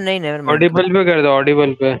पॉडकास्ट? अच्छा, नहीं नेवर माइंड। ऑडिबल पे कर दो,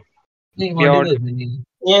 ऑडिबल पे। नहीं या ऑडिबल में नहीं है।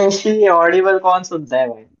 ये इसकी ऑडिबल कौन सुनता है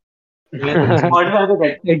भाई? मैं तो नहीं सुनता। स्पॉटिफाई पे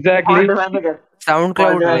कर, एग्जैक्टली। स्पॉटिफाई पे कर, साउंड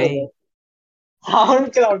क्लाउड स्पॉटिफाई पे भाई। कर।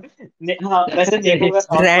 SoundCloud. हाँ, वैसे देखो का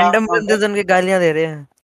साउंड क्लाउड रैंडम अकाउंट बंदे है। तो उनके गालियां दे रहे हैं।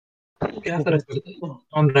 क्या फर्क पड़ता है?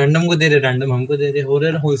 हम रैंडम को दे रहे, रैंडम हमको दे रहे, हो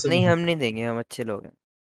रहे हो नहीं, सब। हम नहीं देंगे, हम अच्छे लोग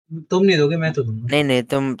हैं। तुम नहीं दोगे, मैं तो दूंगा। नहीं नहीं,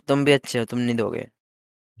 तुम भी अच्छे हो, तुम नहीं दोगे।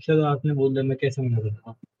 चलो आपने बोल दिया, मैं कैसे मना करता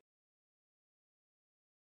हूँ।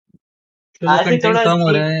 चलो आज ही कंटेंट थोड़ा कम हो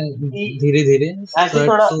रहा है धीरे धीरे, आज ही बट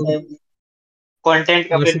थोड़ा तो कंटेंट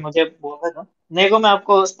का फिर वैसे। मुझे बोल रहा था। नहीं को मैं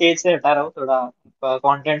आपको स्टेज से हटा रहा हूँ थोड़ा,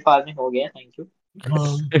 कंटेंट फार्मिंग हो गया, थैंक यू।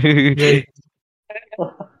 हाँ वेल,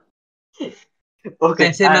 ओके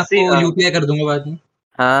पैसे मैं आरसी, आपको यूपीआई कर दूंगा बाद में।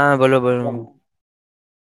 हाँ बोलो बोलो।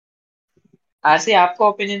 आरसी आपका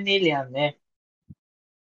ओपिनियन नहीं लिया हमने,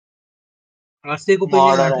 आज से एक ओपिनियन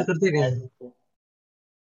मॉड और मैटर करते क्या? admin पे।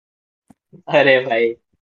 अरे भाई,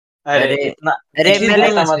 अरे अरे इतना अरे चीज मैंने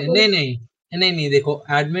बताऊं ऐसा मत वैसे, बोलो। नहीं देखो,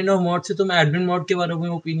 एडमिन और मॉड से तुम एडमिन मॉड के बारे में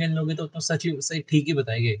ओपिनियन लोगे तो सच ही सही ठीक ही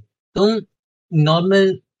बताएंगे। तुम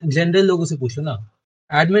नॉर्मल जनरल लोगों से पूछो ना,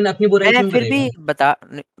 एडमिन अपनी बुराई मैं क्यों फिर भी करेगा?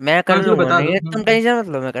 मैं कर हाँ चलो लूंगा, बता नहीं दो, है हाँ तुम टेंशन मत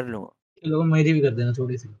लो, मैं कर लूंगा। चलो मेरी भी कर देना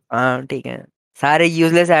थोड़ी सी। हाँ ठीक है। सारे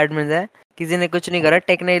यूजलेस एडमिन है, किसी ने कुछ नहीं करा,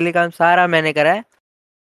 टेक्निकली काम सारा मैंने करा है,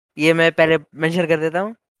 ये मैं पहले मेंशन कर देता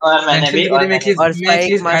हूँ। मेंशन तो करे, और मैंने भी। मैं और एक स्पाइक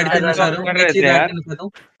चीज ऐड काम मास्टर करना तो चाह आप रहा हूँ, कर मैं एक रहे थे चीज ऐड यार। करना चाहता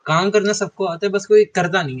हूँ। काम करना सबको आता है, बस कोई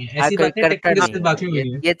करता नहीं है, हाँ ऐसी कोई बातें करता टेक्निकल नहीं स्किल्स है, बाकी में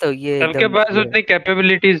नहीं है। ये सबके एकदम पास ये उतनी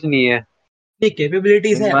कैपेबिलिटीज नहीं है। नहीं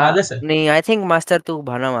कैपेबिलिटीज है, आलस है। नहीं, आई थिंक मास्टर तू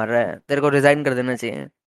बहाना मार रहा है, तेरे को रिजाइन कर देना चाहिए।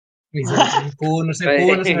 एग्जैक्टली, कोन से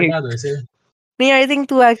हटा दो ऐसे। नहीं, आई थिंक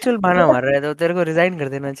तू एक्चुअल बहाना मार रहा है, तो तेरे को रिजाइन कर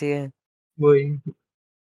देना चाहिए। वही,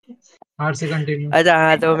 हार्ड से कंटिन्यू। अच्छा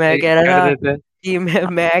हाँ, तो मैं कह रहा कर था देते। कि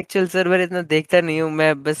मैं एक्चुअल सर्वर इतना देखता नहीं हूँ,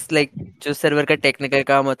 मैं बस लाइक जो सर्वर का टेक्निकल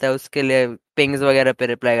काम होता है उसके लिए पिंग्स वगैरह पे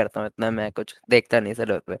रिप्लाई करता हूँ, इतना मैं कुछ देखता नहीं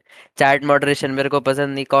सर्वर पे। चैट मॉडरेशन मेरे को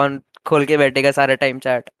पसंद नहीं, कौन खोल के बैठेगा सारा time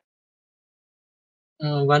chat.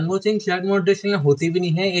 One more thing, chat moderation होती भी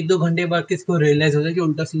नहीं है, एक दो घंटे बाद किसको रियलाइज होता है कि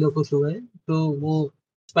उल्टा सीधा कुछ हुआ है, तो वो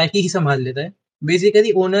स्पाइकी ही संभाल लेता है।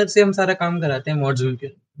 बेसिकली ओनर से हम सारा काम कराते हैं मॉड्स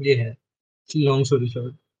के, ये है लॉन्ग स्टोरी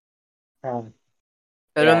शॉर्ट। हाँ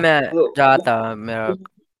चलो यार, मैं तो जाता, मेरा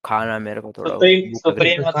खाना, मेरे को थोड़ा सुप्रीम भूख लग रही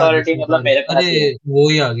सुप्रीम है। अथॉरिटी मतलब मेरे अरे पास ही है। वो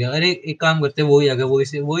ही आ गया, अरे एक काम करते हैं, वो ही आ गया, वही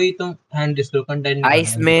से वही तुम हैंड डिस्को कंटेंट निकालना आइस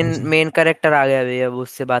है मेन तुमसे। मेन कैरेक्टर आ गया भैया, वो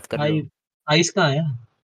उससे बात कर आई लो। आइस कहाँ है?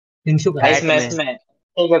 किंशु का है? आइस चैट मैच में। में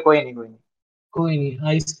ठीक है, कोई नहीं कोई नहीं। कोई नहीं,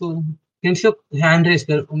 आइस को किंशु हैंड रेस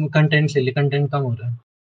कर, कंटेंट से ले, कंटेंट कम हो रहा है।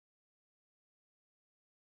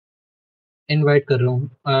 इनवाइट कर रहा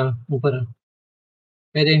हूँ, ऊपर आ।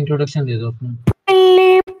 पहले इंट्रोडक्शन दे दो अपना।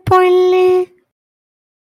 पल्ले पल्ले।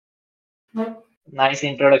 Nice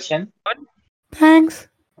introduction. Thanks.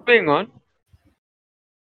 Going on.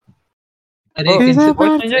 अरे ओ, किंशु,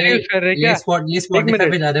 वॉइस अरे चेंजर यूज कर रहे क्या? ये एक स्पॉटिफाई पे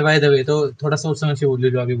मिनट, जा रहे बाय द वे, तो थोड़ा सोच समझ के बोल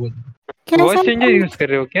जो आगे बोल। वॉइस चेंजर यूज कर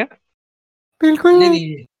रहे हो क्या? बिल्कुल नहीं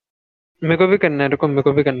नहीं। नहीं, मेरे को भी करना है, रुको मेरे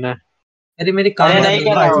को भी करना है। अरे मेरे अरे काम आ नहीं रही है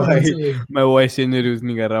कर ना रहा भाई हूँ। एक्चुअली भाई, से। मैं वॉइस चेंजर यूज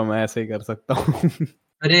नहीं कर रहा हूँ, मैं ऐसे ही कर सकता हूँ।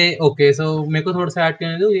 अरे ओके, सो मेरे को थोड़ा सा ऐड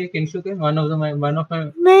करने दो, ये किंशु के नहीं, मैं वन ऑफ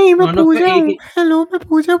पूजा एक हूँ, ही। हेलो, मैं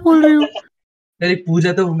पूजा बोल रही हूँ। अरे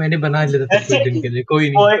पूजा तो मैंने बना लिया था तेरे को एक दिन के लिए, कोई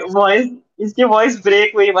नहीं। वॉइस इसकी वॉइस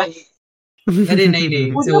ब्रेक हुई भाई। अरे नहीं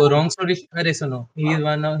नहीं, पूजा वो रॉन्ग स्टोरी। अरे सुनो,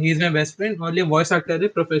 he is my best friend, only voice actor है,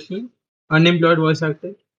 professional unemployed voice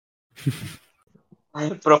actor.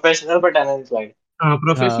 Professional but unemployed. हाँ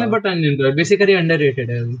प्रोफेशनल हाँ, बट अनएम्प्लॉयड, बेसिकली अंडररेटेड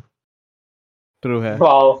है अभी। ट्रू है।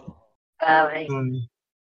 वाओ। हम्म।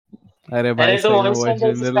 अरे भाई अरे तो सही में वॉइस वॉइस चेंजर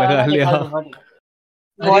चेंजर जिसका है लगा मैं लिया। निकाल दूंगा।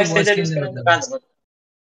 अरे वॉइस वॉइस चेंजर चेंजर जिसका है मैं मतलब, निकाल दूंगा।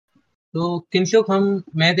 तो किंशुक हम,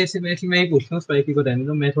 मैं ही पूछता हूँ, स्पाइकी को रहने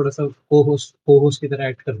दो, मैं थोड़ा सा को होस्ट की तरह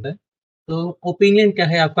एक्ट करता है। तो ओपिनियन क्या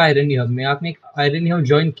है आपका आयरनी हब में? आपने आयरनी हब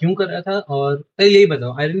ज्वाइन क्यों करा था, और पहले यही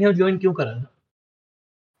बताओ आयरनी हब ज्वाइन क्यों करा था?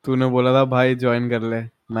 तूने बोला था भाई ज्वाइन कर ले,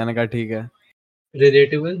 मैंने कहा ठीक है।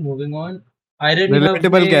 Relatable, moving on. Irony hub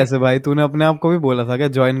relatable में, कैसे भाई, तूने अपने आप को भी बोला था क्या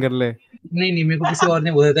ज्वाइन कर ले? नहीं नहीं, मेरे को किसी और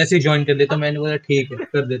ने बोला था ऐसे ज्वाइन कर ले, तो मैंने बोला ठीक है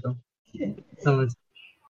कर देता हूँ। समझ।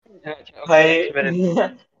 अच्छा ओके, भाई 5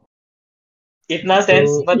 मिनट। इतना तो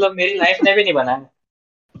सेंस मतलब मेरी लाइफ ने भी नहीं बनाया।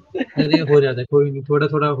 अरे हो जाता है, कोई नहीं, थोड़ा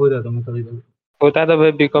थोड़ा हो जाता हूँ कभी कभी। होता तो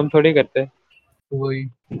भाई बीकॉम थोड़ी करते। वही।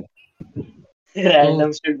 तो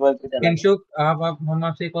रैंडम शिट बोलते चला गया। किंशुक, आप हम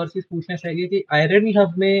आपसे एक और चीज पूछना चाहिए कि आयरनी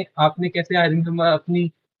हब में आपने कैसे आयरनी हब में अपनी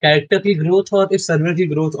कैरेक्टर की ग्रोथ और इस सर्वर की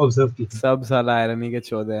ग्रोथ ऑब्जर्व की थी? सब साला आयरनी के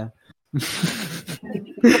चौदह हैं।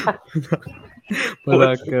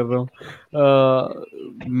 मजाक कर रहा हूँ।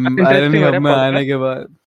 इंटरेस्टिंग हो रहा है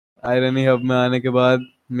पॉडकास्ट। आयरनी हब में आने के बाद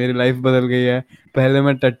मेरी लाइफ बदल गई है। पहले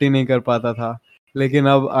मैं टट्टी नहीं कर पाता था, लेकिन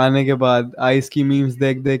अब आने के बाद आइस की मीम्स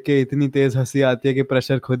देख देख के इतनी तेज हंसी आती है कि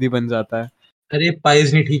प्रेशर खुद ही बन जाता है। अरे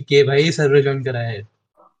पाइज ने ठीक किए भाई, सर्वर ज्वाइन कराया है।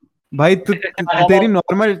 भाई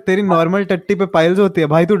अनदर तेरी नॉर्मल टट्टी पे पाइल्स होती है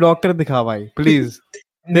भाई, तू डॉक्टर दिखा भाई प्लीज।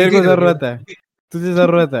 तेरे निधि को रोग है। जरूरत है, तुझे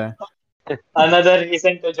जरूरत है। Another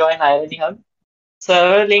reason to join irony hub.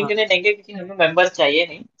 Server link हाँ नहीं देंगे क्योंकि हमें मेंबर्स चाहिए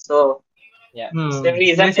नहीं, सो या सिर्फ मैं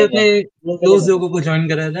रीजन से नहीं है, अपने लिंक नहीं दोस्त देंगे। लोगों को ज्वाइन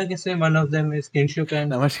कराया था, किससे one of them is Kinshuk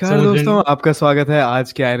and नमस्कार समझ। दोस्तों, आपका स्वागत है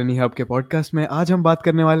आज के आयरनी हब के पॉडकास्ट में। आज हम बात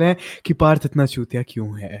करने वाले हैं कि पार्थ इतना चूतिया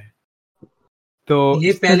क्यों है। तो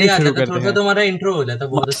ये पहले चलिए आ शुरू जाता, करते थोड़ा सा हैं। तो हमारा इंट्रो हो जाता,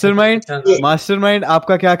 बहुत अच्छा मास्टरमाइंड, अच्छा। मास्टरमाइंड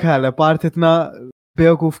आपका क्या ख्याल है, पार्थ इतना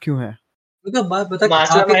बेवकूफ क्यों है? मतलब बात बता, आपके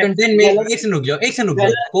मास्टरमाइंड कंटेंट में गलत एक से रुक जाओ,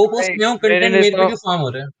 गलत को भाई होस्ट में हूँ, मेरे कंटेंट लिए मेरे पे तो क्यों फार्म हो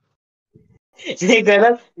रहा है? ये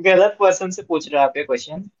गलत गलत पर्सन से पूछ रहे हो आप ये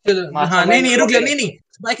क्वेश्चन। चलो हाँ, नहीं मास्टरमाइंड नहीं को रुक जाओ, नहीं करेक्ट नहीं,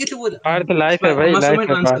 बाकी तो बोल। पार्थ लाइफ है भाई, लाइफ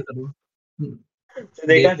मास्टरमाइंड है आंसर पार्थ। करो।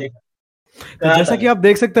 देखा देखो, देखा। तो जैसा कि आप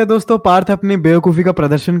देख सकते हैं दोस्तों, पार्थ अपनी बेवकूफी का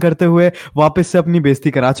प्रदर्शन करते हुए वापस से अपनी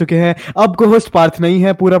बेइज्जती करा चुके हैं। अब को होस्ट पार्थ नहीं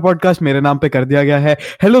है, पूरा पॉडकास्ट मेरे नाम पे कर दिया गया है।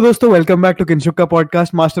 हेलो दोस्तों, वेलकम बैक टू किंशुक का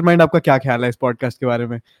पॉडकास्ट। मास्टरमाइंड, आपका क्या ख्याल है इस पॉडकास्ट के बारे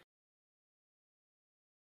में?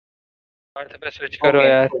 पार्थ पे स्विच करो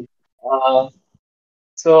यार।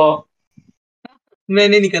 सो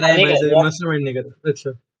मैंने नहीं कराया फनी बाय कर द वे, दिया, मास्टरमाइंड ने करा।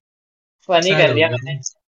 अच्छा, फनी सैड कर हो दिया गया, मैंने।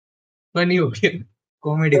 फनी हो गया,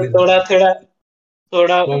 कॉमेडी तो कर दी, थोड़ा थोड़ा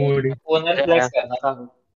थोड़ा कॉमेडी। ओनर फ्लेक्स करना था।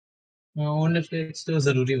 हाँ, ऑन फ्लेक्स तो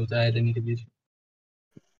जरूरी होता है आयरनी के बीच।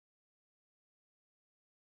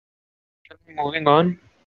 Moving on.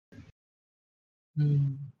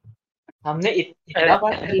 हमने अरे इतना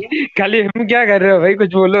बात कर लिया। खाली हम क्या कर रहे हो भाई,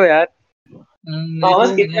 कुछ बोलो यार। थॉमस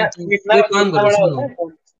मैं कितना तो कितना एक काम कितना करो, बड़ा सुनो। होता है?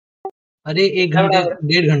 अरे एक कितना बड़ा घंटे, होता है?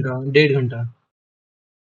 1.5 घंटा, 1.5 घंटा।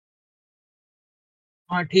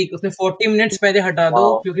 हाँ ठीक, उसने 40 मिनट्स पहले हटा दो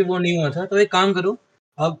वाओ। क्योंकि वो नहीं हुआ था। तो एक काम करो,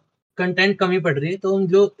 अब कंटेंट कमी पड़ रही है तो हम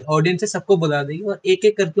जो ऑडियंस है सबको बुला देंगे और एक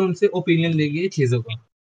एक करके उनसे ओपिनियन लेंगे चीजों का।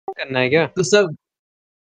 करना है क्या? तो सब,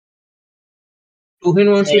 टूहिन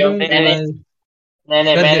वांट्स टू नहीं जॉइन मैंने बाय। नहीं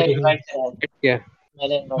नहीं कर दिया मैंने टूहिन। इनवाइट करा है। क्या?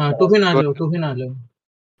 मैंने इनवाइट हाँ करा है। टूहिन आ जाओ, टूहिन आ जाओ,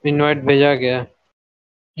 इनवाइट भेजा गया।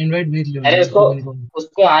 इनवाइट भेज लो अरे मैंने उसको टूहिन को।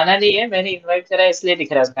 उसको आना नहीं है, मैंने इनवाइट करा है इसलिए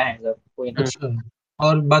दिख रहा है उसका हैंड्स अप। कोई ना। अच्छा,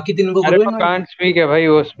 और बाकी तीनों को अरे करो वो इनवाइट। कांट स्पीक है भाई,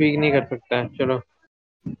 वो स्पीक नहीं कर सकता है। चलो।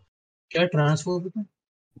 क्या ट्रांसफर?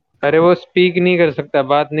 अरे वो स्पीक नहीं कर सकता,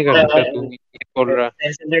 बात नहीं कर सकता, तू ये बोल रहा है।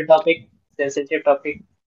 Sensitive topic, sensitive topic.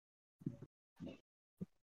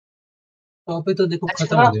 Topic तो देखो खत्म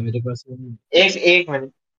अच्छा, हो गया मेरे पास। एक एक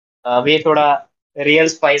मिनट। अभी थोड़ा रियल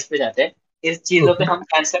स्पाइस पे जाते हैं। इस चीजों पे ओके। हम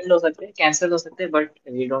कैंसिल हो सकते हैं, but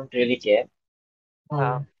we don't really care. हाँ,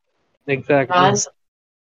 हाँ। एग्जैक्टली।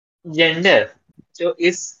 ट्रांसजेंडर जो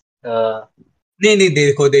इस नहीं नहीं,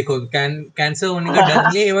 देखो देखो, कैंसर होने का डर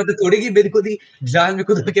नहीं है, ये मतलब थोड़ी कि मेरे को दी जाल में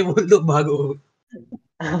कूद के बोल दो भागो।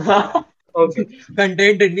 ओके।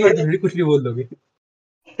 कंटेंट नहीं है तो थोड़ा थोड़ी कुछ भी बोल दोगे।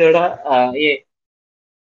 थोड़ा ये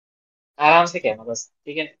आराम से कहना बस,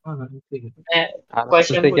 ठीक है। हाँ हाँ ठीक है। मैं आराम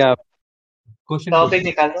क्वेश्चन से पूछ, क्या? क्वेश्चन टॉपिक पूछो।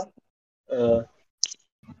 निकाल रहा हूँ।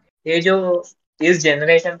 ये जो इस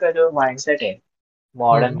जनरेशन का जो माइंडसेट है, हाँ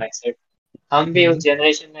मॉडर्न माइंडसेट, हम भी उस हाँ।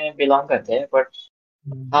 जनरेशन में बिलोंग करते हैं, बट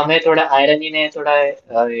हम्म, हमें थोड़ा आयरनी ने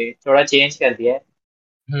थोड़ा चेंज कर दिया है।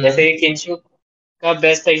 हम्म, जैसे कि किंशु का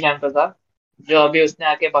बेस्ट एग्जाम्पल था, जो अभी उसने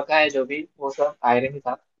आके बका है, जो भी वो सब आयरनी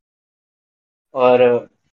था। और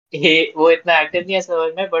ये वो इतना एक्टिव नहीं है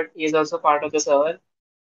सर्वर में, but is also part of the server.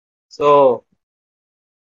 So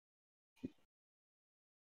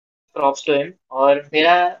props to him. और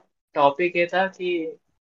मेरा टॉपिक ये था कि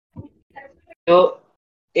जो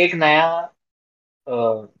एक नया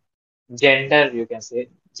जेंडर, यू कैन से,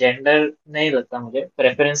 जेंडर नहीं लगता मुझे,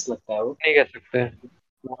 प्रेफरेंस लगता है वो, नहीं कर सकते।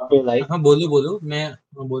 लाइक। हाँ बोलो बोलो, मैं,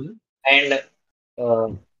 हाँ बोलो। एंड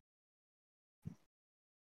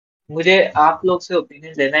मुझे आप लोग से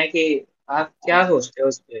ओपिनियन लेना है कि आप क्या सोचते हो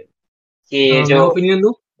उस पे, कि मैं जो, ओपिनियन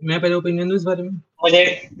दूँ, मैं पहले ओपिनियन दूँ इस बारे में।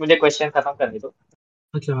 मुझे मुझे क्वेश्चन खत्म करने दो।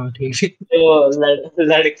 अच्छा हाँ ठीक है। जो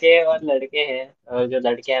लड़के और लड़के हैं, और जो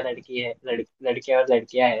लड़कियां लड़की है, लड़के और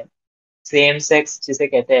लड़कियां हैं, सेम सेक्स जिसे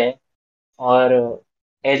कहते हैं, और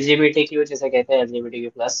एलजीबीटी क्यू जिसे कहते हैं, एलजीबीटी क्यू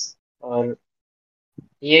प्लस, और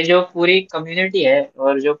ये जो पूरी कम्युनिटी है,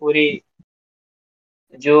 और जो पूरी,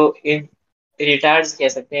 जो इन रिटार्ड्स कह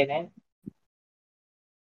सकते हैं इन्हें,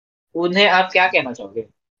 उन्हें आप क्या कहना चाहोगे?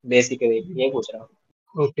 बेसिकली ये पूछ रहा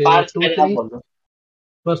हूँ। ओके, पार्थ, टू पहले आप थिंग। बोल दो।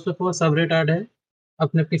 फर्स्ट ऑफ ऑल, सब रिटार्ड है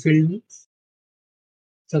अपने अपनी फील्ड में।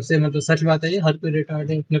 सबसे मतलब सच बात है, ये हर कोई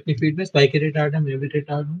रिटार्ड है अपने अपनी फील्ड में। स्पाइक रिटार्ड है, मैं भी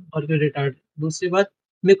रिटार्ड हूँ, और कोई रिटार्ड। दूसरी बात,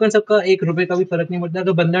 मेरे को इन सबका 1 रुपए का भी फर्क नहीं पड़ता।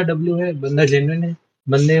 अगर बंदा डब्ल्यू है, बंदा जेन्युइन है,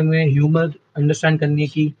 बंदे में ह्यूमर अंडरस्टैंड करने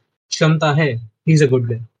की क्षमता है, he is a good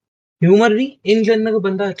guy. Humour नहीं, इन जनरल को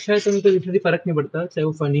बंदा अच्छा है तो मेरे को लिटरली फर्क नहीं पड़ता, चाहे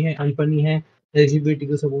वो फनी है अनफनी है, एलजीबीटी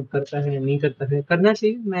को सपोर्ट करता है नहीं करता है, करना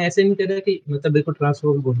चाहिए। मैं ऐसे नहीं कह रहा कि मतलब बिल्कुल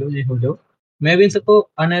ट्रांसफोब हो जाओ, ये हो जाओ। मैं भी इन सबको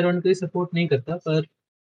अनआयरॉनिकली सपोर्ट नहीं करता, पर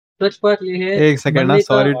सच बात ये है, एक सेकंड ना, बंदे का।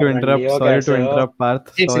 सॉरी टू और इंटरप्ट, बंडियों सॉरी टू कैसे हो? इंटरप्ट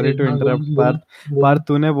पार्थ, एक सॉरी टू सेकंड, हाँ इंटरप्ट बोलो बोलो पार्थ। बोलो। पार्थ,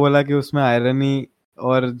 तूने बोला कि उसमें आयरनी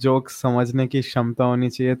और जोक्स समझने की क्षमता होनी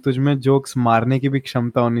चाहिए, तुझ में जोक्स मारने की भी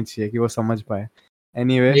क्षमता होनी चाहिए कि वो समझ पाए।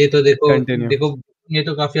 एनीवे, ये तो देखो, कंटिन्यू। देखो, ये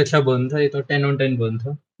तो काफी अच्छा बर्न था, ये तो 10 on 10 बर्न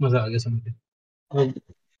था। मजा आ गया सुन के। अब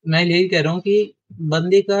मैं यही कह रहा हूँ कि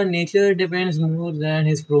बंदे का nature depends more than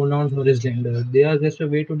his pronouns और his gender. They are just a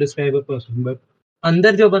way to describe a person, but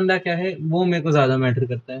अंदर जो बंदा क्या है वो मेरे को ज्यादा मैटर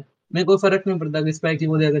करता है। मेरे को फर्क नहीं पड़ता कि स्पाइकी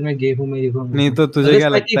बोले अगर मैं गे हूँ, मैं ये हूँ, मैं नहीं हूँ। तो तुझे अगर क्या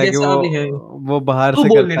स्पाइकी लगता है कि जैसा भी है, वो बाहर तू से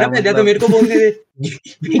बोल करता लेना है पहले, या तो मतलब? मेरे को बोलने दे।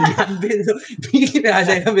 ज्ञान पे तो बीच में आ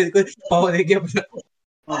जाएगा मेरे को पावर देके अपना।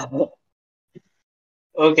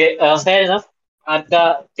 Okay, fair enough. आज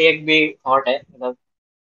का टेक भी हॉट है, मतलब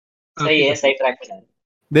सही काफी है, पसंद। सही ट्रैक पे जा रहे हैं।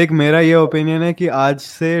 देख, मेरा ये ओपिनियन है कि आज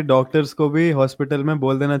से डॉक्टर्स को भी हॉस्पिटल में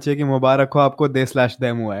बोल देना चाहिए कि मुबारक हो, आपको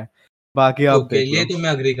दे/देम हुआ है, बाकी आप ओके, देख ये लो। तो मैं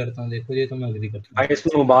अग्री करता हूँ। देखो, ये तो मैं अग्री करता हूँ। भाई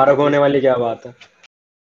इसमें मुबारक होने वाली क्या बात है?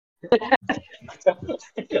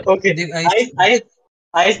 ओके। देख आइस आइस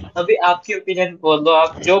आइस, अभी आपकी ओपिनियन बोल दो,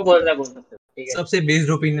 आप जो बोल रहे हैं बोल सकते हो, ठीक है। सबसे बेस्ड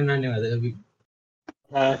ओपिनियन आने वाला है अभी।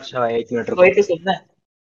 हाँ, अच्छा भाई, 1 मिनट रुको। वही तो सुनना है।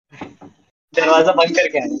 दरवाजा बंद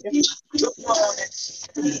करके आना क्या?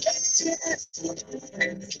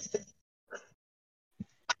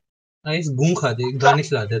 आइस घूम खा दे, गाने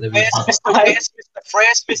चलाते थे बीच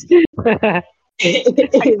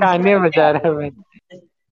में। गाने बजा रहा है भाई।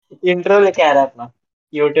 इंट्रो लेके आ रहा है अपना,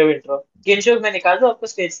 यूट्यूब इंट्रो। किंशुक, मैं निकाल दूं आपको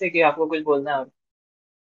स्टेज से कि आपको कुछ बोलना है और?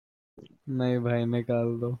 नहीं भाई, निकाल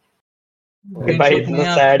दो। भाई किंशुक इतना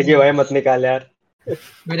मैं सैड आपको, की भाई मत निकाल यार।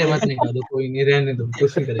 मेरे मत निकालो, कोई नहीं, रहने दो,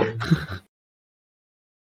 कुछ नहीं करेगा।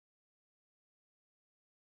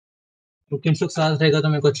 तो किंशुक साथ रहेगा तो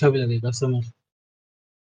मेरे को अच्छा भी लगेगा, समझ।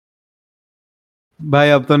 भाई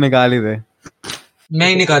अब तो निकाल ही दे। मैं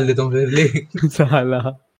ही निकाल देता हूँ फिर, ले। साला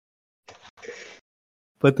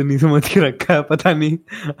पत्नी समझ के रखा है, पता नहीं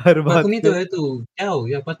हर बात पत्नी तो पे। है तू, क्या हो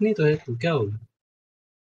गया? पत्नी तो है तू, क्या हो गया?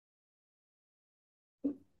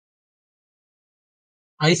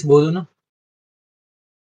 आइस बोलो ना।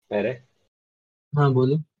 अरे हाँ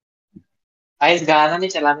बोलो। आइस, गाना नहीं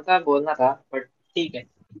चलाना था, बोलना था, बट ठीक है।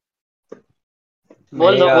 मैं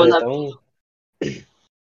बोल ही दो, गा बोलना। देता हूँ।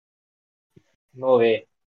 No way.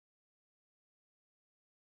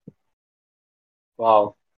 Wow.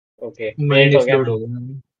 Okay, mind bet हो गया एक्सप्लोड मैं। हो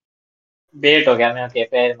गया। बेट हो गया मैं, ओके,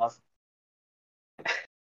 फेयर इनफ।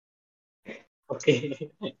 ओके।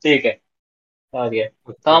 ठीक है, समझ गया।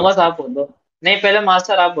 ओके। थॉमस, आप बोल दो। नहीं, पहले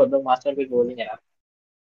मास्टर आप बोल दो, मास्टर कुछ बोल ही नहीं आप।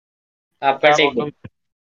 आपका क्या टेक दो, बोलूं?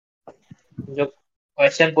 जो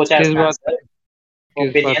क्वेश्चन पूछा है किस उसका बात आंसर। किस बात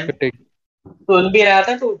ओपिनियन पे टेक? सुन भी रहा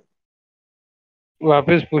था तू?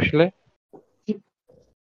 वापस पूछ ले।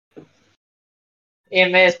 ये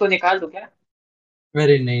मैं इसको निकाल दूं क्या?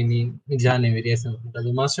 अरे नहीं नहीं, जाने मेरी, ऐसा मत बता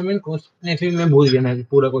दो। मास्टरमाइंड क्वेश्चन एक्चुअली मैं भूल गया, मैं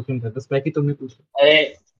पूरा क्वेश्चन था, बस बाकी तुमने पूछा।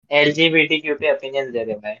 अरे, एलजीबीटीक्यू पे ओपिनियन दे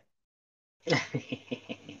दे भाई।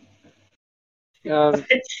 यार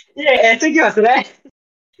ये ऐसे क्यों हंस रहा है?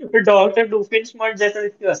 डॉक्टर डूफिनशमर्ट जैसा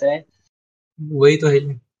क्यों हंस रहा है? वही तो है।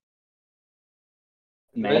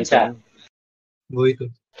 मैं ही तो अच्छा, हूँ। वही तो।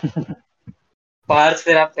 पार्थ,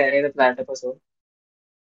 फिर आप कह रहे थे प्लेटिपस हो।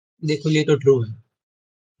 देखो, ये तो ट्रू है।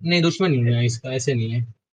 नहीं, दुश्मन नहीं है इसका, ऐसे नहीं है।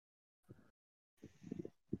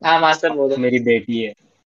 हाँ, मास्टर बोलो। मेरी बेटी है।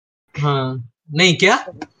 हाँ। नहीं क्या?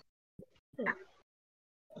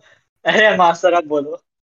 अरे मास्टर, आप बोलो।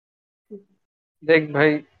 देख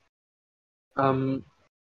भाई, um,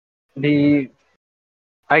 the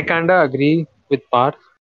I kinda agree with Partha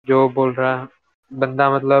जो बोल रहा है। बंदा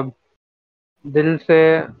मतलब दिल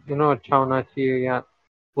से अच्छा होना चाहिए, या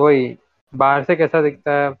वही बाहर से कैसा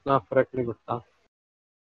दिखता है अपना फर्क नहीं पड़ता।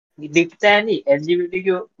 दिखता है नहीं,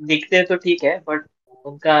 एलजीबीटीक्यू दिखते हैं तो ठीक है, बट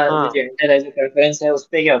उनका जो हाँ, जेंडर है, जो प्रेफरेंस है, उस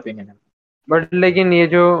पे क्या ओपिनियन है? बट लेकिन ये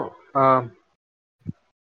जो आ,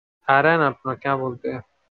 आ रहा है ना, अपना क्या बोलते हैं,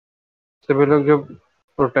 सभी लोग जो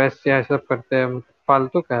प्रोटेस्ट या सब करते हैं,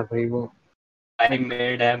 फालतू क्या है भाई वो। भाई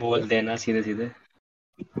मेड है, बोल देना सीधे सीधे।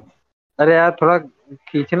 अरे यार, थोड़ा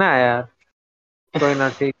खींचना है यार। कोई ना,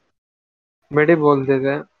 ठीक, मेरी बोल देते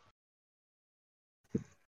हैं।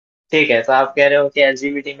 ठीक है, तो आप कह रहे हो कि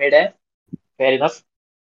एलजीबीटी मेड है, फेयर इनफ।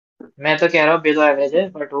 मैं तो कह रहा हूँ बिलो एवरेज है,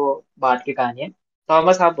 बट वो बात की कहानी है।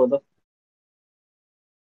 थॉमस, आप बोलो।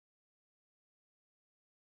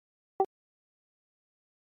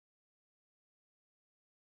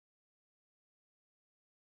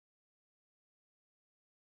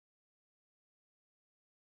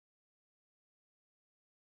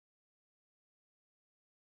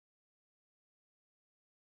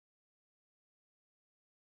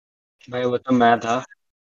 भाई वो तो मैं था।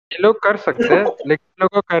 ये लोग कर सकते हैं, लेकिन इन लोगों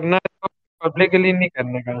को करना है तो पब्लिक के लिए नहीं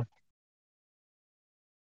करने का।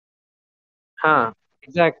 हाँ,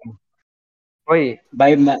 एग्जैक्टली, वही।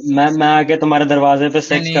 भाई मैं आके तुम्हारे दरवाजे पे नहीं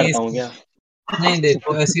सेक्स नहीं करता हूँ क्या? नहीं,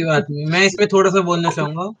 देखो ऐसी बात नहीं, मैं इसमें थोड़ा सा बोलना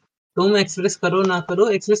चाहूंगा। तुम एक्सप्रेस करो ना करो,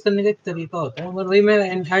 एक्सप्रेस करने का एक तरीका होता है, और वही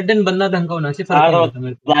मैं हेड एंड बंदा ढंग का होना चाहिए, फर्क पार्थ नहीं पड़ता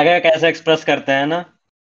मेरे को। बताएगा कैसे एक्सप्रेस करते हैं ना।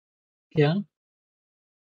 क्या?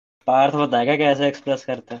 पार्थ बताएगा कैसे एक्सप्रेस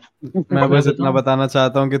करते मैं मैं बस इतना बताऊं? बताना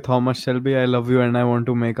चाहता हूँ कि Thomas Shelby, I love you and I want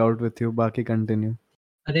to make out with you, बाकी कंटिन्यू।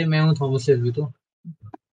 अरे मैं हूँ थॉमस शेल्बी तो।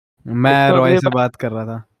 मैं उसको रॉय अगली से बार बात कर रहा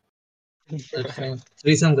था। अच्छा,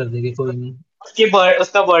 थ्रीसम कर देगी, कोई नहीं।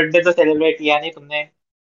 उसका बर्थडे तो सेलिब्रेट किया नहीं तुमने,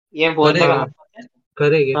 ये बोलने का करेगा, हाँ मतलब है।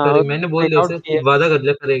 करेंगे हाँ, करेंगे, उसको मैंने बोल मेक दिया आउट उसे, किए। वादा कर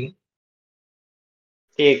लिया, करेंगे।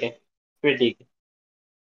 ठीक है, फिर ठीक है।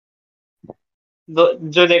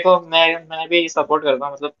 जो देखो, मैं भी सपोर्ट करता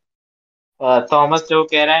हूँ, मतलब थॉमस जो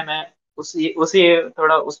कह रहा है, मैं उसी उसी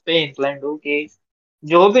थोड़ा उस पे इंक्लाइंड हूँ कि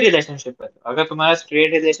जो भी रिलेशनशिप है, अगर तुम्हारा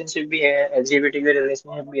स्ट्रेट रिलेशनशिप भी है, एलजीबीटी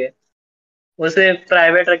रिलेशनशिप भी है, उसे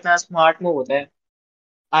प्राइवेट रखना स्मार्ट मूव होता है,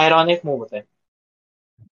 आयरॉनिक मूव होता है।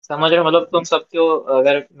 समझ रहे हो? मतलब तुम सबको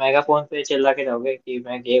अगर मेगाफोन पे चिल्ला के जाओगे कि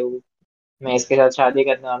मैं गे हूँ, मैं इसके साथ शादी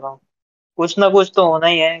करने वाला हूँ, कुछ ना कुछ तो होना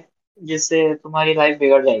ही है जिससे तुम्हारी लाइफ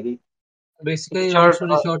बिगड़ जाएगी। In basically long short,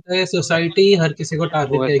 story short है, सोसाइटी हर किसी को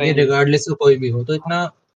टारगेट वो ऐसा करेगी ही नहीं। रिगार्डलेस ऑफ कोई भी हो, तो इतना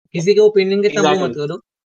किसी के ओपिनियन के तंबू मत एग्जैक्टली, करो,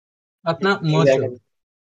 अपना मौज करो। एग्जैक्टली,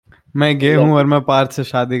 मैं गे हूँ और एग्जैक्टली। मैं पार्थ से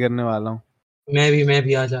शादी करने वाला हूँ। मैं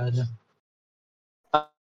भी आजा आजा।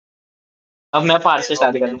 अब मैं पार्थ से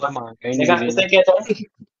शादी ओपिनियन करूंगा। तो मांगा ही नहीं देखा किसी ने। किसे कहता हूँ?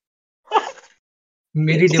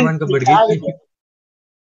 मेरी डिमांड कब बढ़ निकाल गई? दिया।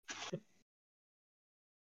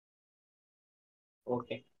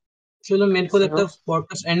 ओके। चलो मेरे को लगता सुनो, है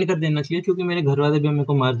पॉडकास्ट एंड कर देना चाहिए, क्योंकि मेरे घर वाले भी मेरे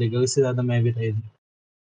को मार देगा, इससे ज्यादा मैं भी रह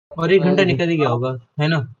और 1 घंटा निकल ही गया होगा, है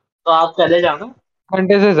ना? तो आप चले जाओ ना।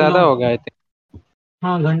 घंटे से चलो, ज्यादा हो गया आई थिंक।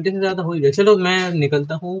 हाँ घंटे से ज्यादा हो ही गया, चलो मैं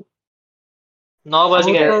निकलता हूँ। 9 बज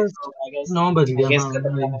गए आउटरो हैं, तो नौ बज आई गया, गेस हाँ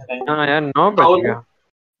खत्म वही करने का टाइम है। हाँ यार 9 बज आउटरो, गया।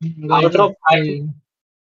 वही आउटरो, वही।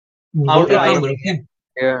 बोलो आउटरो क्या आइस बोलो देंगे। क्या?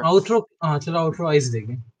 Yeah. आउटरो, हाँ चलो आउटरो आइस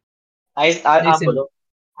देंगे। आइस, एक आप सेकंड, बोलो।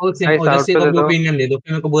 और सेम गाइस ओजस्वी आउटरो का दे भी दो। ओपिनियन ले लो,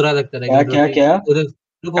 फिर मेरे को बुरा लगता रहेगा क्या उधर क्या से। क्या? उधर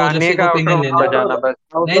रुको, गाने ओजस्वी का का आउटरो ओपिनियन ले मत लो। बजाना बस।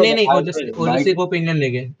 नहीं आउटरो नहीं दो, नहीं, आउटरो ओजस्वी दो। भाई ओजस्वी का ओपिनियन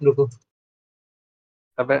लेंगे, रुको।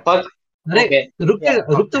 अबे पक। अरे ओके, रुक जा,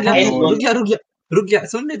 रुक तो जा, आइस बोल। रुक जा रुक जा, रुक जा,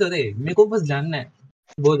 सुनने तो दे, मेरे को बस जानना है।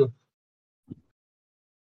 बोलो।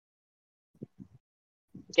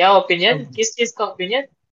 क्या ओपिनियन, अब किस चीज का ओपिनियन?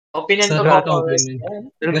 ओपिनियन तो सर्वर का ओपिनियन, कॉमन है।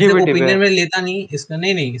 वैसे एलजीबीटी पे। ओपिनियन में लेता नहीं इसका,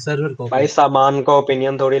 नहीं नहीं सर्वर का भाई ओपिनियन। सामान का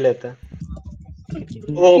ओपिनियन थोड़ी लेते हैं।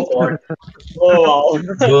 ओ गॉड, ओ वाओ।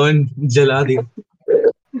 बर्न, जला दिया,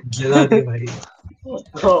 जला दिया भाई,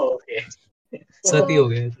 ओके। सती तो हो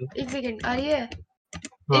गया ये तो। एक सेकंड आ रही है।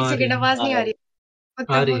 एक हाँ आ रही सेकंड है, आवाज नहीं आ रही। आ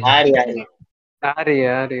मतलब रही है। आ रही, एक आ रही। सेकंड। आ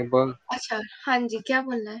रही है बोल। अच्छा, हाँ जी, क्या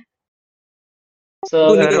बोलना है? सो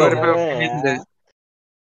तू अगर निकल सर्वर जा। पे अबे ओपिनियन दे।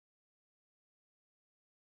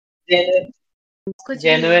 यार। कुछ भी नहीं,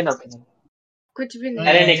 जेन्युइन ओपिनियन। कुछ भी नहीं।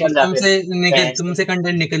 अरे अरे यार निकल जा फिर। बहन की। तुमसे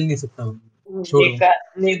कंटेंट निकल नहीं सकता,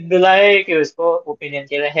 छोड़ो। बुलाए कि उसको ओपिनियन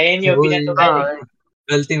के लिए है ही नहीं, ओपिनियन वही, तो पहले ही हाँ है।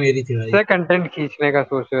 गलती मेरी थी भाई। से कंटेंट खींचने का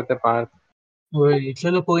सोच रहे थे पार्थ। वही,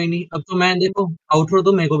 चलो कोई नहीं, अब तो मैं देखो आउटरो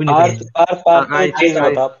तो मेरे को भी निकलना पार्थ है। पार्थ हाँ पार्थ तो एक आइस चीज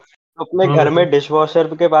आइस। बता, तो अपने हाँ घर बताओ, में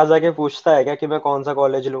डिशवॉशर के पास जाके पूछता है क्या कि मैं कौन सा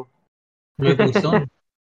कॉलेज लूं? मैं पूछता हूँ।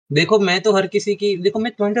 देखो मैं तो हर किसी की, देखो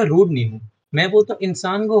मैं तुम्हारा रूड नहीं हूँ, मैं बोलता हूँ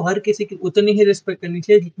इंसान को हर किसी की उतनी ही रिस्पेक्ट करनी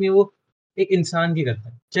चाहिए जितनी वो एक इंसान की करता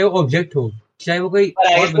है, चाहे वो ऑब्जेक्ट हो, चाहे वो कोई पर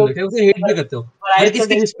और आइस तो बंदा हो, चाहे उसे हेट भी करते हो, पर हर आइस तो किसी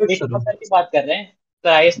की रिस्पेक्ट करो। डिस्ट्रॉसर की बात कर रहे हैं। तो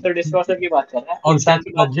आइस तो डिस्ट्रॉसर की बात कर रहा है, इंसान ऑब्जेक्ट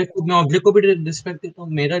की बात नहीं ऑब्जेक्ट कर को, मैं ऑब्जेक्ट को भी रिस्पेक्ट देता हूँ,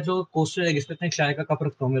 मेरा जो कोस्टर है जिसपे मैं चाय का कप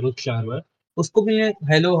रखता हूँ मैं रोज 4 बार, उसको भी मैं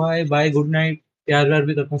hello hi bye good night प्यार व्यार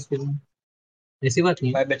भी करता हूँ उसको भी। ऐसी बात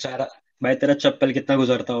नहीं है। भाई बेचारा, भाई तेरा चप्पल कितना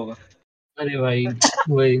गुजरता होगा। अरे भाई,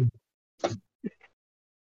 वही, रहे।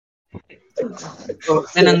 मैं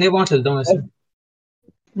ओके। नंगे पाँव चलता हूँ ऐसे।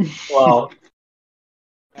 वाओ।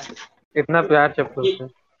 इतना प्यार चप्पल से।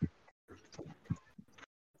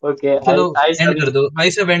 ओके, चलो आइस एंड अभी। कर दो,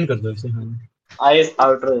 आई सब एंड कर दो इसे, हाँ। आइस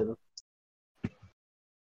आउटरो दे दो।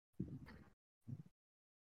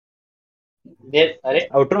 अरे।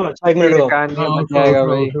 आउटरो, अच्छा एक मिनट ये रुको। हाँ गाने बज आउटरो जाएगा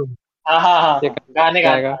आउटरो भाई। आउटरो। हाँ हाँ हाँ ये हाँ, गाने गाने बज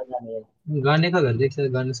गाने जाएगा। गाने गाने। गाने का कर देख,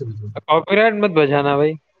 गाने से बदलो। कॉपीराइट मत बजाना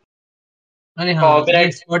भाई। अरे हाँ, नहीं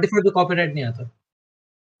कॉपीराइट। स्पॉटिफाई पे कॉपीराइट नहीं आता। अब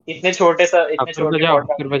इतने फिर छोटे बजाओ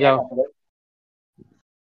पॉडकास्ट फिर में क्या बजाओ। करोगे?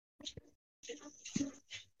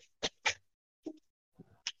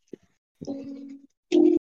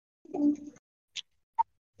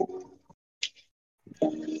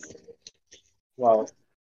 Wow.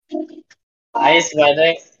 Ice by the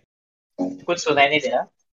way, कुछ सुनाई नहीं दे रहा।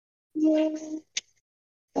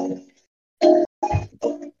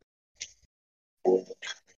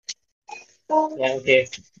 Yeah, okay.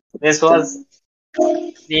 This was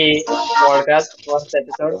the podcast, first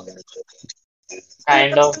episode,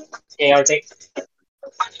 kind of chaotic.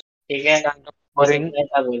 ठीक है, बस बोरिंग। इतना ही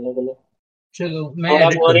था बोलने के लिए। चलो मैं थोड़ा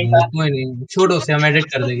एडिट कर बोरिंग दूंगा, था। कोई नहीं, छोड़ो उसे, हम एडिट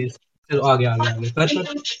कर देंगे। चलो आगे आगे आगे कर।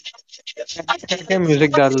 करके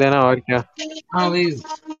म्यूजिक डाल देना और क्या। हाँ भाई,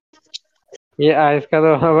 ये आइस का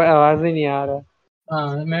तो आवाज ही नहीं आ रहा।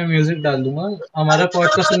 हाँ मैं म्यूजिक डाल दूंगा। हमारा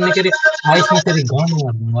पॉडकास्ट सुनने के लिए आइस में तेरी गांड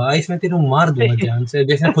मार दूंगा, आइस में तेरे को मार दूंगा जान से,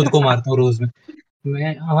 जैसे खुद को मारता हूँ रोज में।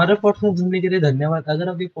 मैं, हमारा पॉडकास्ट सुनने के लिए धन्यवाद। अगर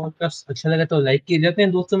आपको पॉडकास्ट अच्छा लगा तो लाइक कीजिए, अपने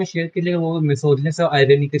दोस्तों में शेयर कीजिएगा, वो मिसोजनेस और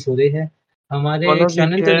आयरनी के छोरे हैं। हमारे फॉलो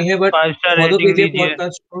चैनल तो नहीं है बट 5 स्टार फॉलो रेटिंग कीजिए दीजिए।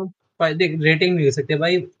 पॉडकास्ट को। देख रेटिंग नहीं दे सकते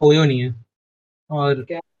भाई, ओयो नहीं है। और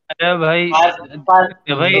अरे भाई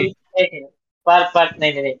पार्थ भाई हाँ, एक मिनट, पार्थ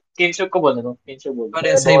नहीं, किंशुक को बोलने दो, किंशुक बोल दो।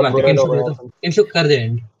 अरे सही बहुत बात है, बुरे किंशु लोग हो बोले यार तो तुम। किंशु कर दे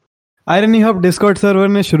end. Irony hub Discord server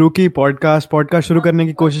ने शुरू की पॉडकास्ट शुरू करने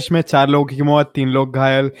की कोशिश में 4 लोगों की मौत, 3 लोग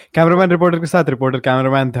घायल। कैमरामैन रिपोर्टर के साथ रिपोर्टर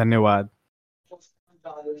कैमरामैन। धन्यवाद।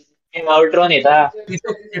 आउटरो नहीं था।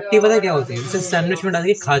 किंशु चट्टी पता है क्या होती है? उसे सैंडविच में डाल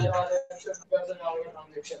के खा जा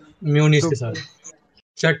मेयोनीज तो के साथ,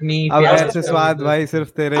 चटनी अब प्याज ऐसे क्या स्वाद बोलते भाई सिर्फ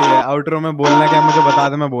तेरे ही है। आउटरो में बोलना क्या है मुझे बता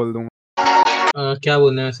दे, मैं बोल दूंगा। क्या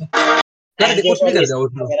बोलना है ऐसे? कर दे, थैंक यू कुछ भी फॉर कर दे लिसनिंग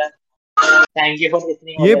आउटरो। वगैरह, थैंक यू फॉर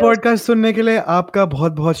लिसनिंग ये वगैरह। पॉडकास्ट सुनने के लिए आपका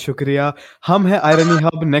बहुत बहुत शुक्रिया। हम हैं आयरनी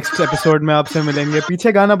हब। नेक्स्ट एपिसोड में आपसे मिलेंगे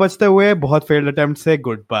पीछे गाना बजते हुए बहुत फेल्ड अटेम्प्ट से।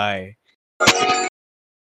 Good bye.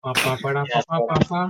 पापा पड़ा Yes, पापा पापा